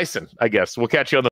back the Bison, I guess. We'll catch you on the